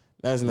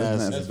 That's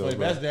nasty. That's dope,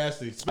 that's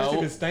nasty. Especially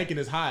if it's stinking,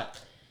 it's hot.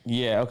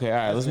 Yeah, okay, all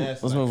right. Let's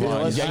nasty. move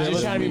on. let's- Y'all let's-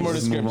 just trying to be more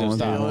let's move descriptive. on.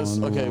 Stop. Yeah, let's-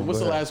 okay, what's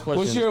the last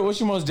question? What's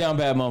your most down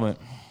bad moment?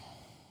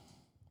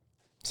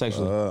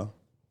 Sexually.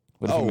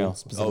 With a female,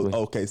 specifically.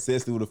 Okay,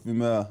 sexually with a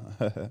female.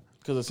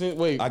 Because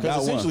I got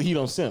essentially one. he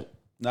don't simp.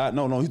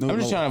 no, he's I'm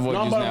just trying to avoid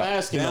No, using but I'm that.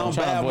 asking. I'm down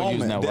trying to bad avoid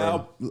using moment.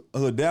 that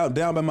word.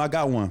 Down bad. I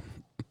got one.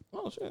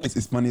 Oh shit.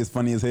 It's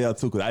funny as hell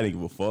too, cause I didn't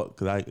give a fuck,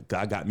 cause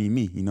I got me,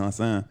 you know what I'm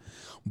saying?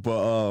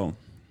 But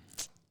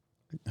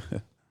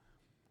it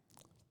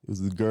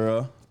was this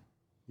girl.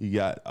 You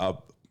got a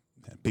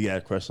big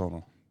ass crush on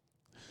her.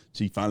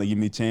 She finally give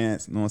me a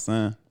chance, you know what I'm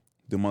saying?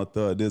 Do my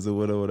third, this or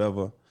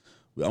whatever.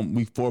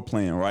 We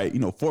foreplaying, right? You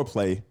know,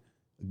 foreplay.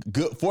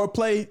 Good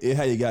foreplay is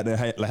how you got there,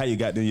 how you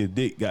got there, your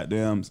dick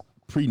goddamn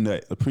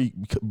pre-nut,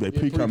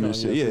 pre-coming and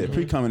shit. Yeah,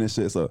 pre-coming and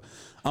shit. So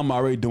I'm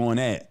already doing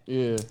that.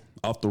 Yeah.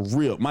 Off the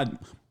rip.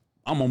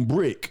 I'm on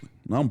brick.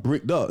 I'm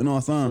bricked up. You know what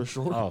I'm saying? For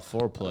sure. Oh,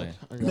 foreplay.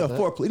 Yeah,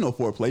 foreplay. You know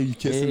foreplay. You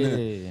kissing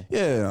it.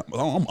 Yeah.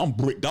 I'm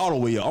bricked all the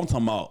way up. I'm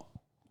talking about.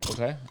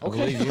 Okay. I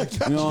believe you.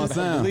 You know what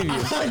I'm saying?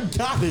 I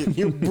got it.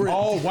 You're bricked.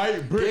 All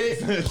white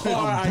bricks.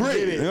 I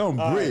get it. Yeah,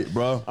 I'm bricked,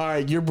 bro. All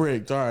right, you're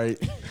bricked. All right.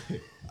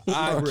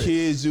 I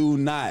kid you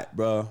not,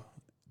 bro.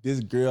 This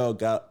girl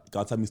got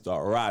tell me to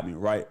start riding me,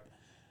 right?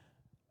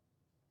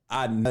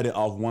 I nutted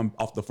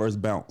off the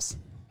first bounce.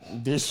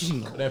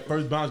 That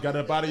first bounce got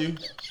up out of you.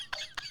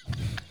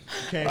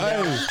 Came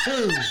down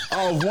two.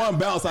 Off one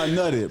bounce, I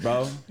nutted,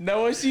 bro.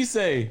 Now what she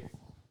say?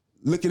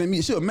 Looking at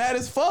me, she was mad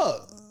as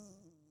fuck.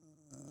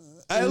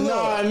 Hey, look.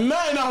 Nah,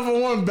 nothing off of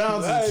one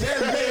bounce is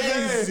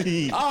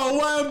crazy. Oh,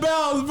 one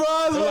bounce, bro.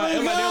 It's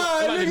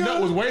Like the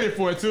nut was waiting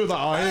for it too. It's like,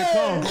 oh, here it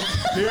comes.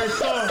 Here it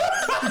comes.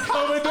 She's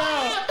coming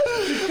down.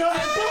 She's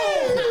coming down.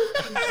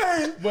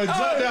 But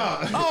jumped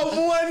out.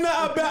 Oh, one nut,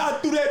 I bet I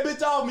threw that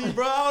bitch off me,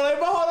 bro. I was like,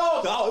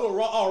 hold on. It was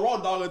raw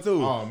dog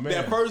too. Oh, man.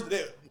 That first, boom.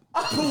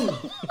 I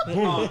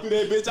threw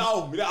that bitch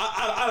off me.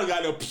 I done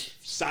got them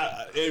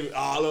shot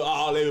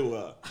all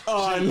everywhere.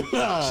 Oh,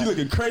 nah. She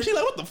looking crazy. She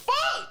like, what the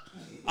fuck?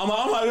 I'm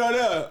like right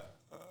there.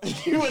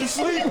 You went to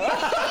sleep. I'm like,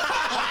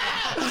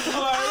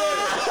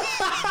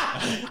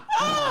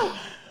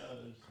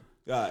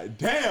 God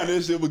damn,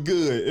 this shit was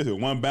good. It's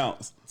one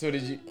bounce. So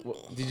did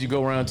you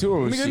go round two or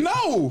was Nigga, she?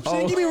 no. She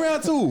didn't give me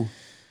round two.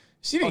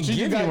 She didn't she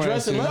give got you round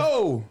dressed two.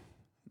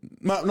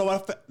 and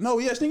left. No,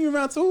 yeah, she didn't give me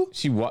round two.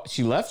 She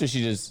left or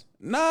she just?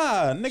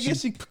 Nah, nigga,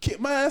 she kicked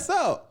my ass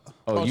out.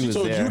 Oh, you She was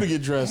told there. you to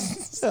get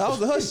dressed. Yeah, that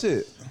was a her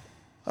shit.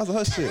 That was a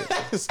her shit.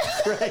 That's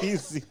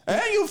crazy. I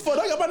ain't give a fuck.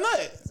 I got my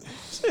nut.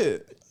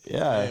 Shit.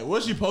 Yeah. Hey,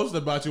 what she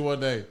posted about you one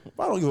day?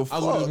 I don't give a I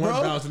fuck, was with this one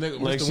bro. bounce, nigga.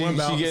 Like Mr. she One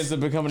Bounce. gets to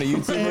becoming a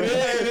YouTuber.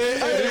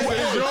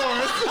 It's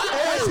yours.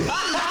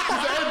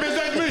 Hey, bitch,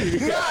 that's me.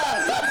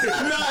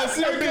 Nah,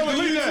 she Hey, bitch, become a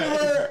delete that.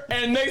 YouTuber,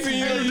 and next thing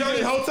you know, Hey,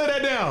 Johnny, hold take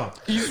that down.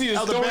 you see a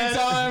was a story bad-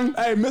 time.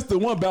 Hey, Mr.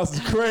 One Bounce is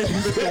crazy.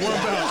 Mr.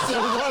 One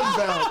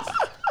Bounce.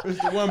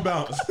 Mr. One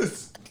Bounce.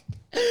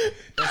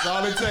 That's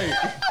all it takes.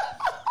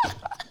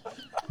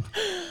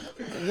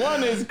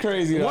 One is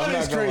crazy. Though, One I'm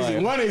is not gonna crazy.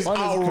 lie. One is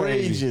crazy.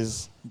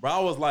 outrageous. Bro, I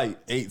was like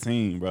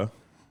 18, bro.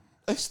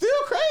 It's still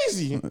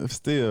crazy.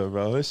 Still,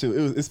 bro.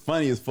 It's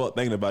funny as fuck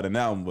thinking about it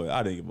now, but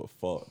I didn't give a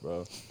fuck,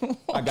 bro.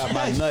 I got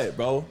my nut,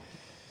 bro.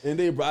 And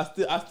then, bro, I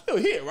still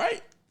hit,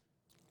 right?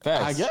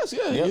 Facts. I guess,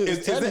 yeah. Yep.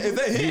 Is that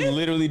You hitting?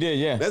 literally did,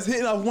 yeah. That's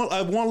hitting off one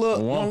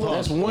little. One pump.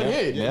 That's one Yep.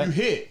 hit. Yep. You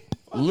hit.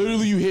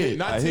 Literally, you hit.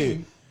 Not I hit.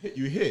 team.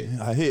 You hit.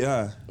 I hit,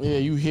 huh? Yeah,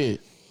 you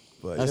hit.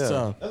 But That's yeah.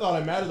 tough. That's all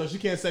that matters, though. She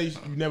can't say you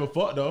never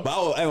fucked, though. But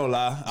I ain't gonna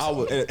lie. I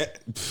was.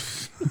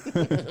 You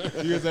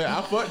can say,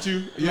 I fucked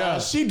you. Yeah.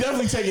 She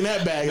definitely taking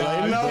that back.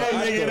 Like, no, bro,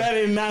 nigga, that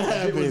did not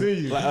It was in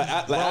happen. you.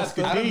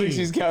 after, I don't think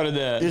she's counted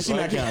that. Yeah, she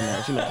not counting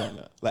that. She not counting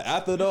that. like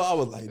after though, I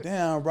was like,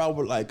 damn, bro.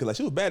 But like, cause like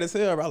she was bad as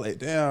hell. Bro. I was like,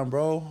 damn,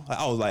 bro. Like,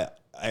 I was like,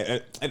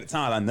 at the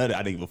time I nutted,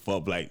 I didn't give a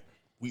fuck. But like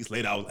weeks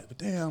later, I was like, but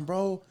damn,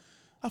 bro,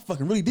 I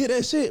fucking really did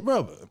that shit,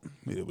 bro. But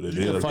it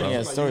is, funny bro.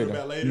 ass story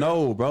though.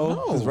 No,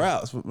 bro. It's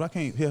routes. I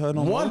can't hit her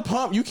no more. One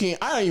pump, you can't.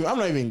 I'm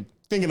not even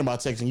thinking about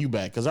texting you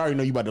back because I already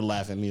know you about to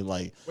laugh at me.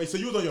 Like, Wait, so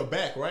you was on your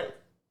back, right?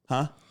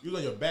 Huh? You was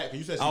on your back, and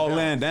you said she I was down.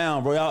 laying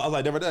down, bro. I was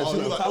like, never done. Oh, She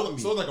you was like, on top of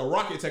me. so it was like a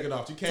rocket taking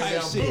off. You came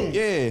Type down, shit. boom.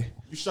 Yeah.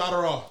 You shot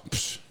her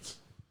off.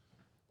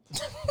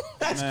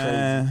 that's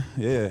Man,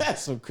 yeah. crazy.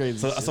 That's so crazy.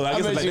 So shit. I I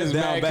guess bet like she that's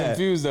was down mad bad.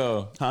 confused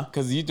though, Huh?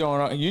 Because you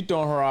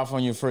throwing her off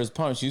on your first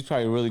punch. She's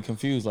probably really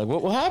confused. Like,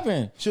 what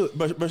happened?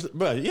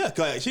 But yeah, cause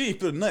like, she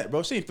didn't feel the nut,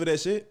 bro. She didn't feel that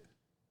shit.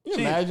 you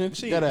imagine?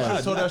 She That I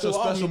ass. told her that's your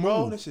special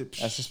bro. move. That shit.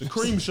 That's just The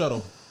cream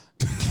shuttle.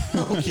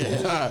 Okay.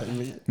 All right,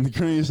 nigga. The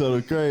cream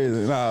so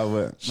crazy. Nah,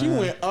 but She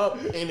went up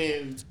and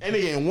then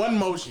in one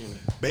motion.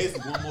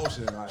 basically one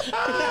motion. Like,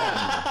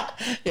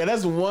 Yeah,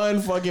 that's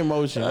one fucking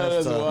motion. That's That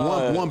is tough.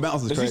 wild. one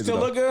bounce is Does crazy. she still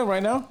though. look good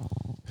right now?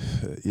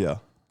 Yeah.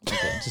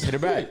 Just hit her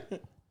back.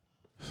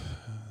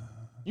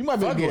 You might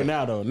be Fuck doing it. it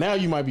now though. Now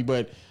you might be,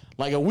 but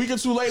like a week or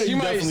two later, She you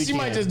might definitely she can.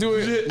 might just do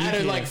it You out of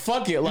can. like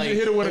fuck it. Like You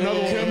hit her with another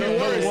could be one,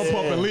 worse. one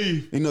pump and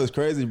leave. You know it's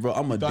crazy, bro.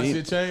 I'm a Thought demon.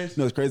 shit changed?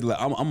 You know it's crazy. Like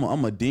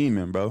I'm a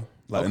demon, bro.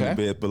 Like in Okay. the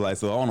bed, but like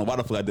so I don't know why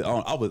the fuck I did.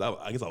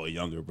 I guess I was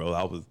younger, bro.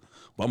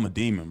 But I'm a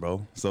demon,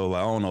 bro. So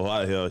like I don't know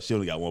why the hell she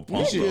only got one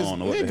pump. So I don't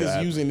know what the hell. Niggas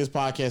happened. using this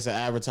podcast to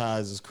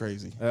advertise is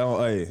crazy. Hell,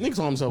 hey. Niggas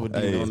call himself a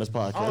demon Hey. on this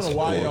podcast. I don't know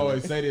why you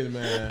always say this,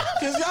 man.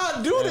 Cause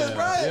y'all do this,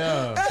 bro.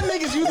 yeah. That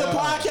niggas use the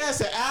podcast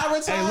to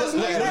advertise.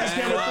 Look nigga. at That's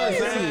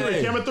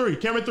camera three.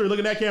 Camera three. Look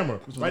at that camera.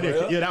 Right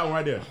there. Yeah, that one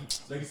right there.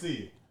 They can see you.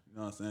 You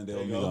know what I'm saying? you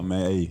Dave go. Omigo,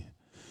 man. Hey,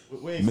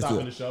 We ain't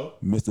stopping the show.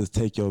 Mr.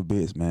 Take Your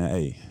Bitch, man.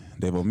 Hey,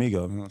 Dave Omigo.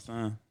 You know what I'm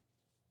saying?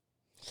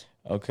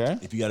 Okay.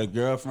 If you got a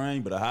girlfriend,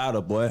 you better hide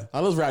her, boy.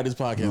 Let's ride this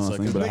podcast. You know what up,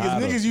 I'm 'cause saying? But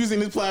I niggas using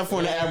this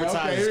platform to Yeah, advertise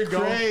okay, here is we go.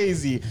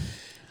 crazy.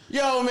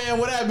 Yo, man.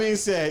 With that being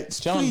said,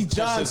 John please, puts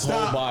John, his whole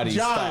stop. body,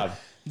 John, stop.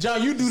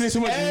 John, you do this Too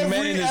much every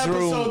men in this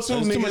room. episode There's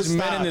too. too much Niggas,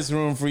 men in this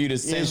room for you to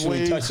It's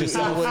sensually way touch too-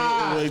 yourself.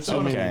 way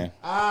too many. Okay.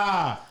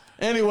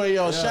 Anyway,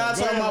 yo, shout out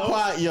go to ahead, my Lo.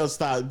 pod. Yo,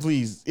 stop,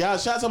 please. Yeah,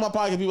 shout out to my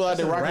podcast people out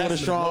there That's rocking with us harassment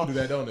if you don't strong do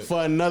that, don't it?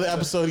 for another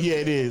episode. Yeah,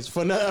 it is.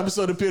 For another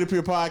episode of Peer to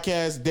Peer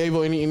Podcast.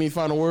 Davo, any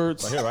final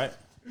words? Right here, right?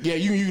 Yeah,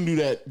 you can do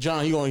that.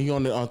 John, he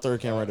on the third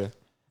camera right there.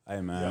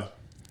 Hey man.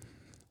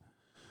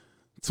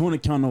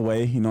 20K on the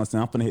way, you know what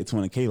I'm saying? I'm finna hit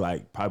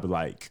 20K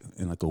probably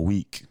in like a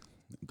week.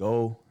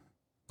 Go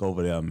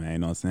over there, man. You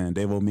know what I'm saying?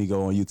 Davo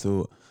Migo on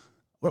YouTube.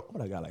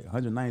 What I got, like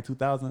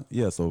 192,000?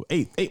 Yeah, so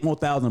eight more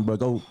thousand, bro.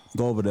 Go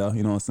over there,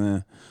 you know what I'm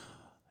saying?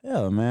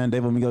 Yeah, man.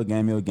 Davo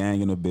Migo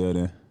gang in the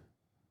building.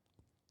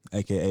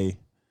 AKA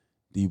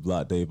D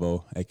Block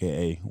Davo,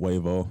 AKA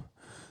Wavo.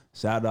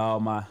 Shout out to all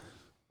my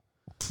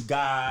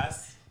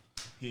guys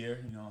here,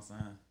 you know what I'm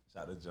saying?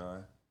 Shout out to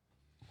John.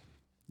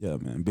 Yeah,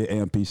 man. Big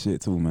AMP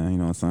shit too, man. You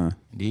know what I'm saying?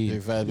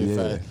 Big fat, big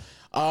Yeah. fat.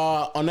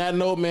 On that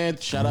note, man,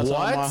 shout out to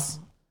all my. What?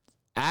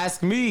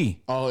 Ask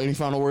me. Oh, any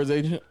final words,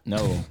 Agent?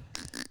 No.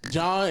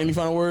 John, any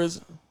final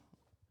words?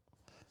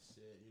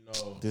 You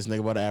know, This nigga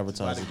about to about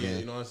advertise to get, again.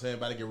 you know what I'm saying?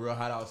 About to get real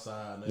hot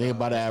outside. Nigga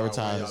about to Y'all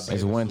advertise. bathing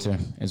It's winter.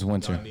 suits. It's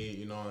winter. Y'all need,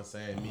 you know what I'm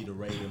saying, me to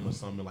rate him or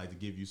something like to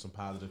give you some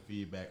positive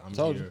feedback. I'm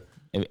Told here.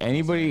 If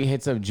anybody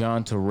hits up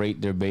John to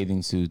rate their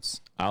bathing suits,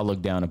 I'll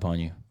look down upon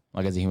you,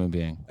 like as a human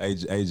being. Hey,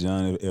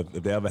 John, if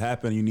that ever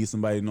happen, you need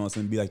somebody, you know what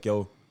I'm saying, be like,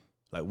 yo,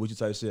 like, what you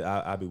type shit,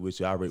 I'll be with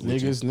you. I'll rate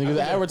with you. Niggas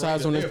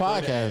advertise on this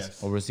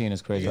podcast. Overseeing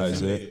is crazy. Type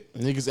shit.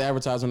 Niggas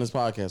advertise on this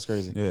podcast.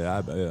 Crazy. Yeah,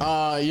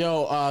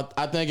 yeah.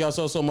 I thank y'all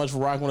so much for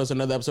rocking with us.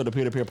 Another episode of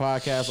Peer to Peer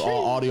Podcast.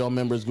 All audio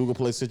members, Google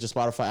Play, Stitcher,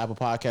 Spotify, Apple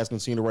Podcasts,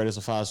 continue to rate us a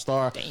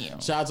 5-star.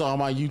 Damn. Shout out to all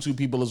my YouTube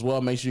people as well.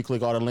 Make sure you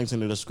click all the links in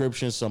the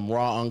description. Some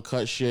raw,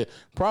 uncut shit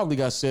probably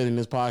got said in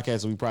this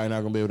podcast, and we probably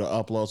not gonna be able to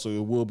upload, so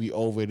it will be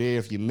over there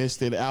if you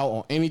missed it out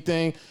on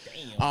anything.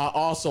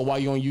 Also, while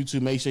you're on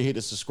YouTube, make sure you hit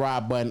the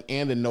subscribe button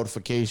and the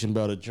notification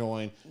bell to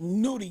join.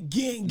 Nudie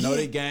gang. Know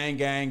the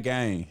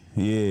gang.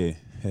 Yeah.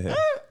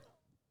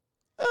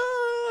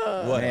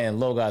 What? Man,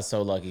 Lo got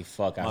so lucky.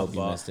 Fuck, I hope you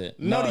fault. missed it.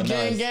 No, the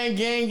it's-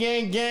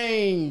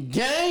 gang.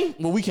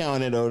 Well, we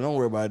counting it though. Don't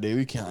worry about it.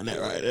 We counting that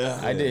right there.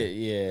 I did,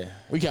 yeah.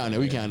 We counting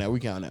it. You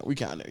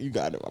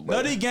got it, my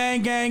brother. Know the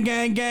gang.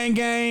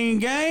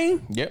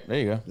 Yep, there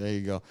you go. There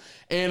you go.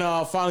 And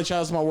finally,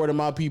 shout out to my word of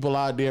my people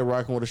out there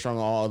rocking with us strong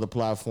on all other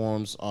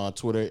platforms,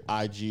 Twitter,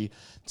 IG,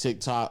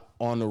 TikTok,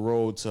 on the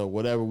road to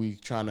whatever we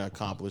trying to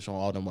accomplish on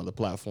all them other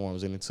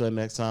platforms. And until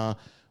next time,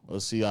 we'll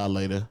see y'all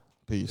later.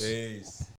 Peace. Peace.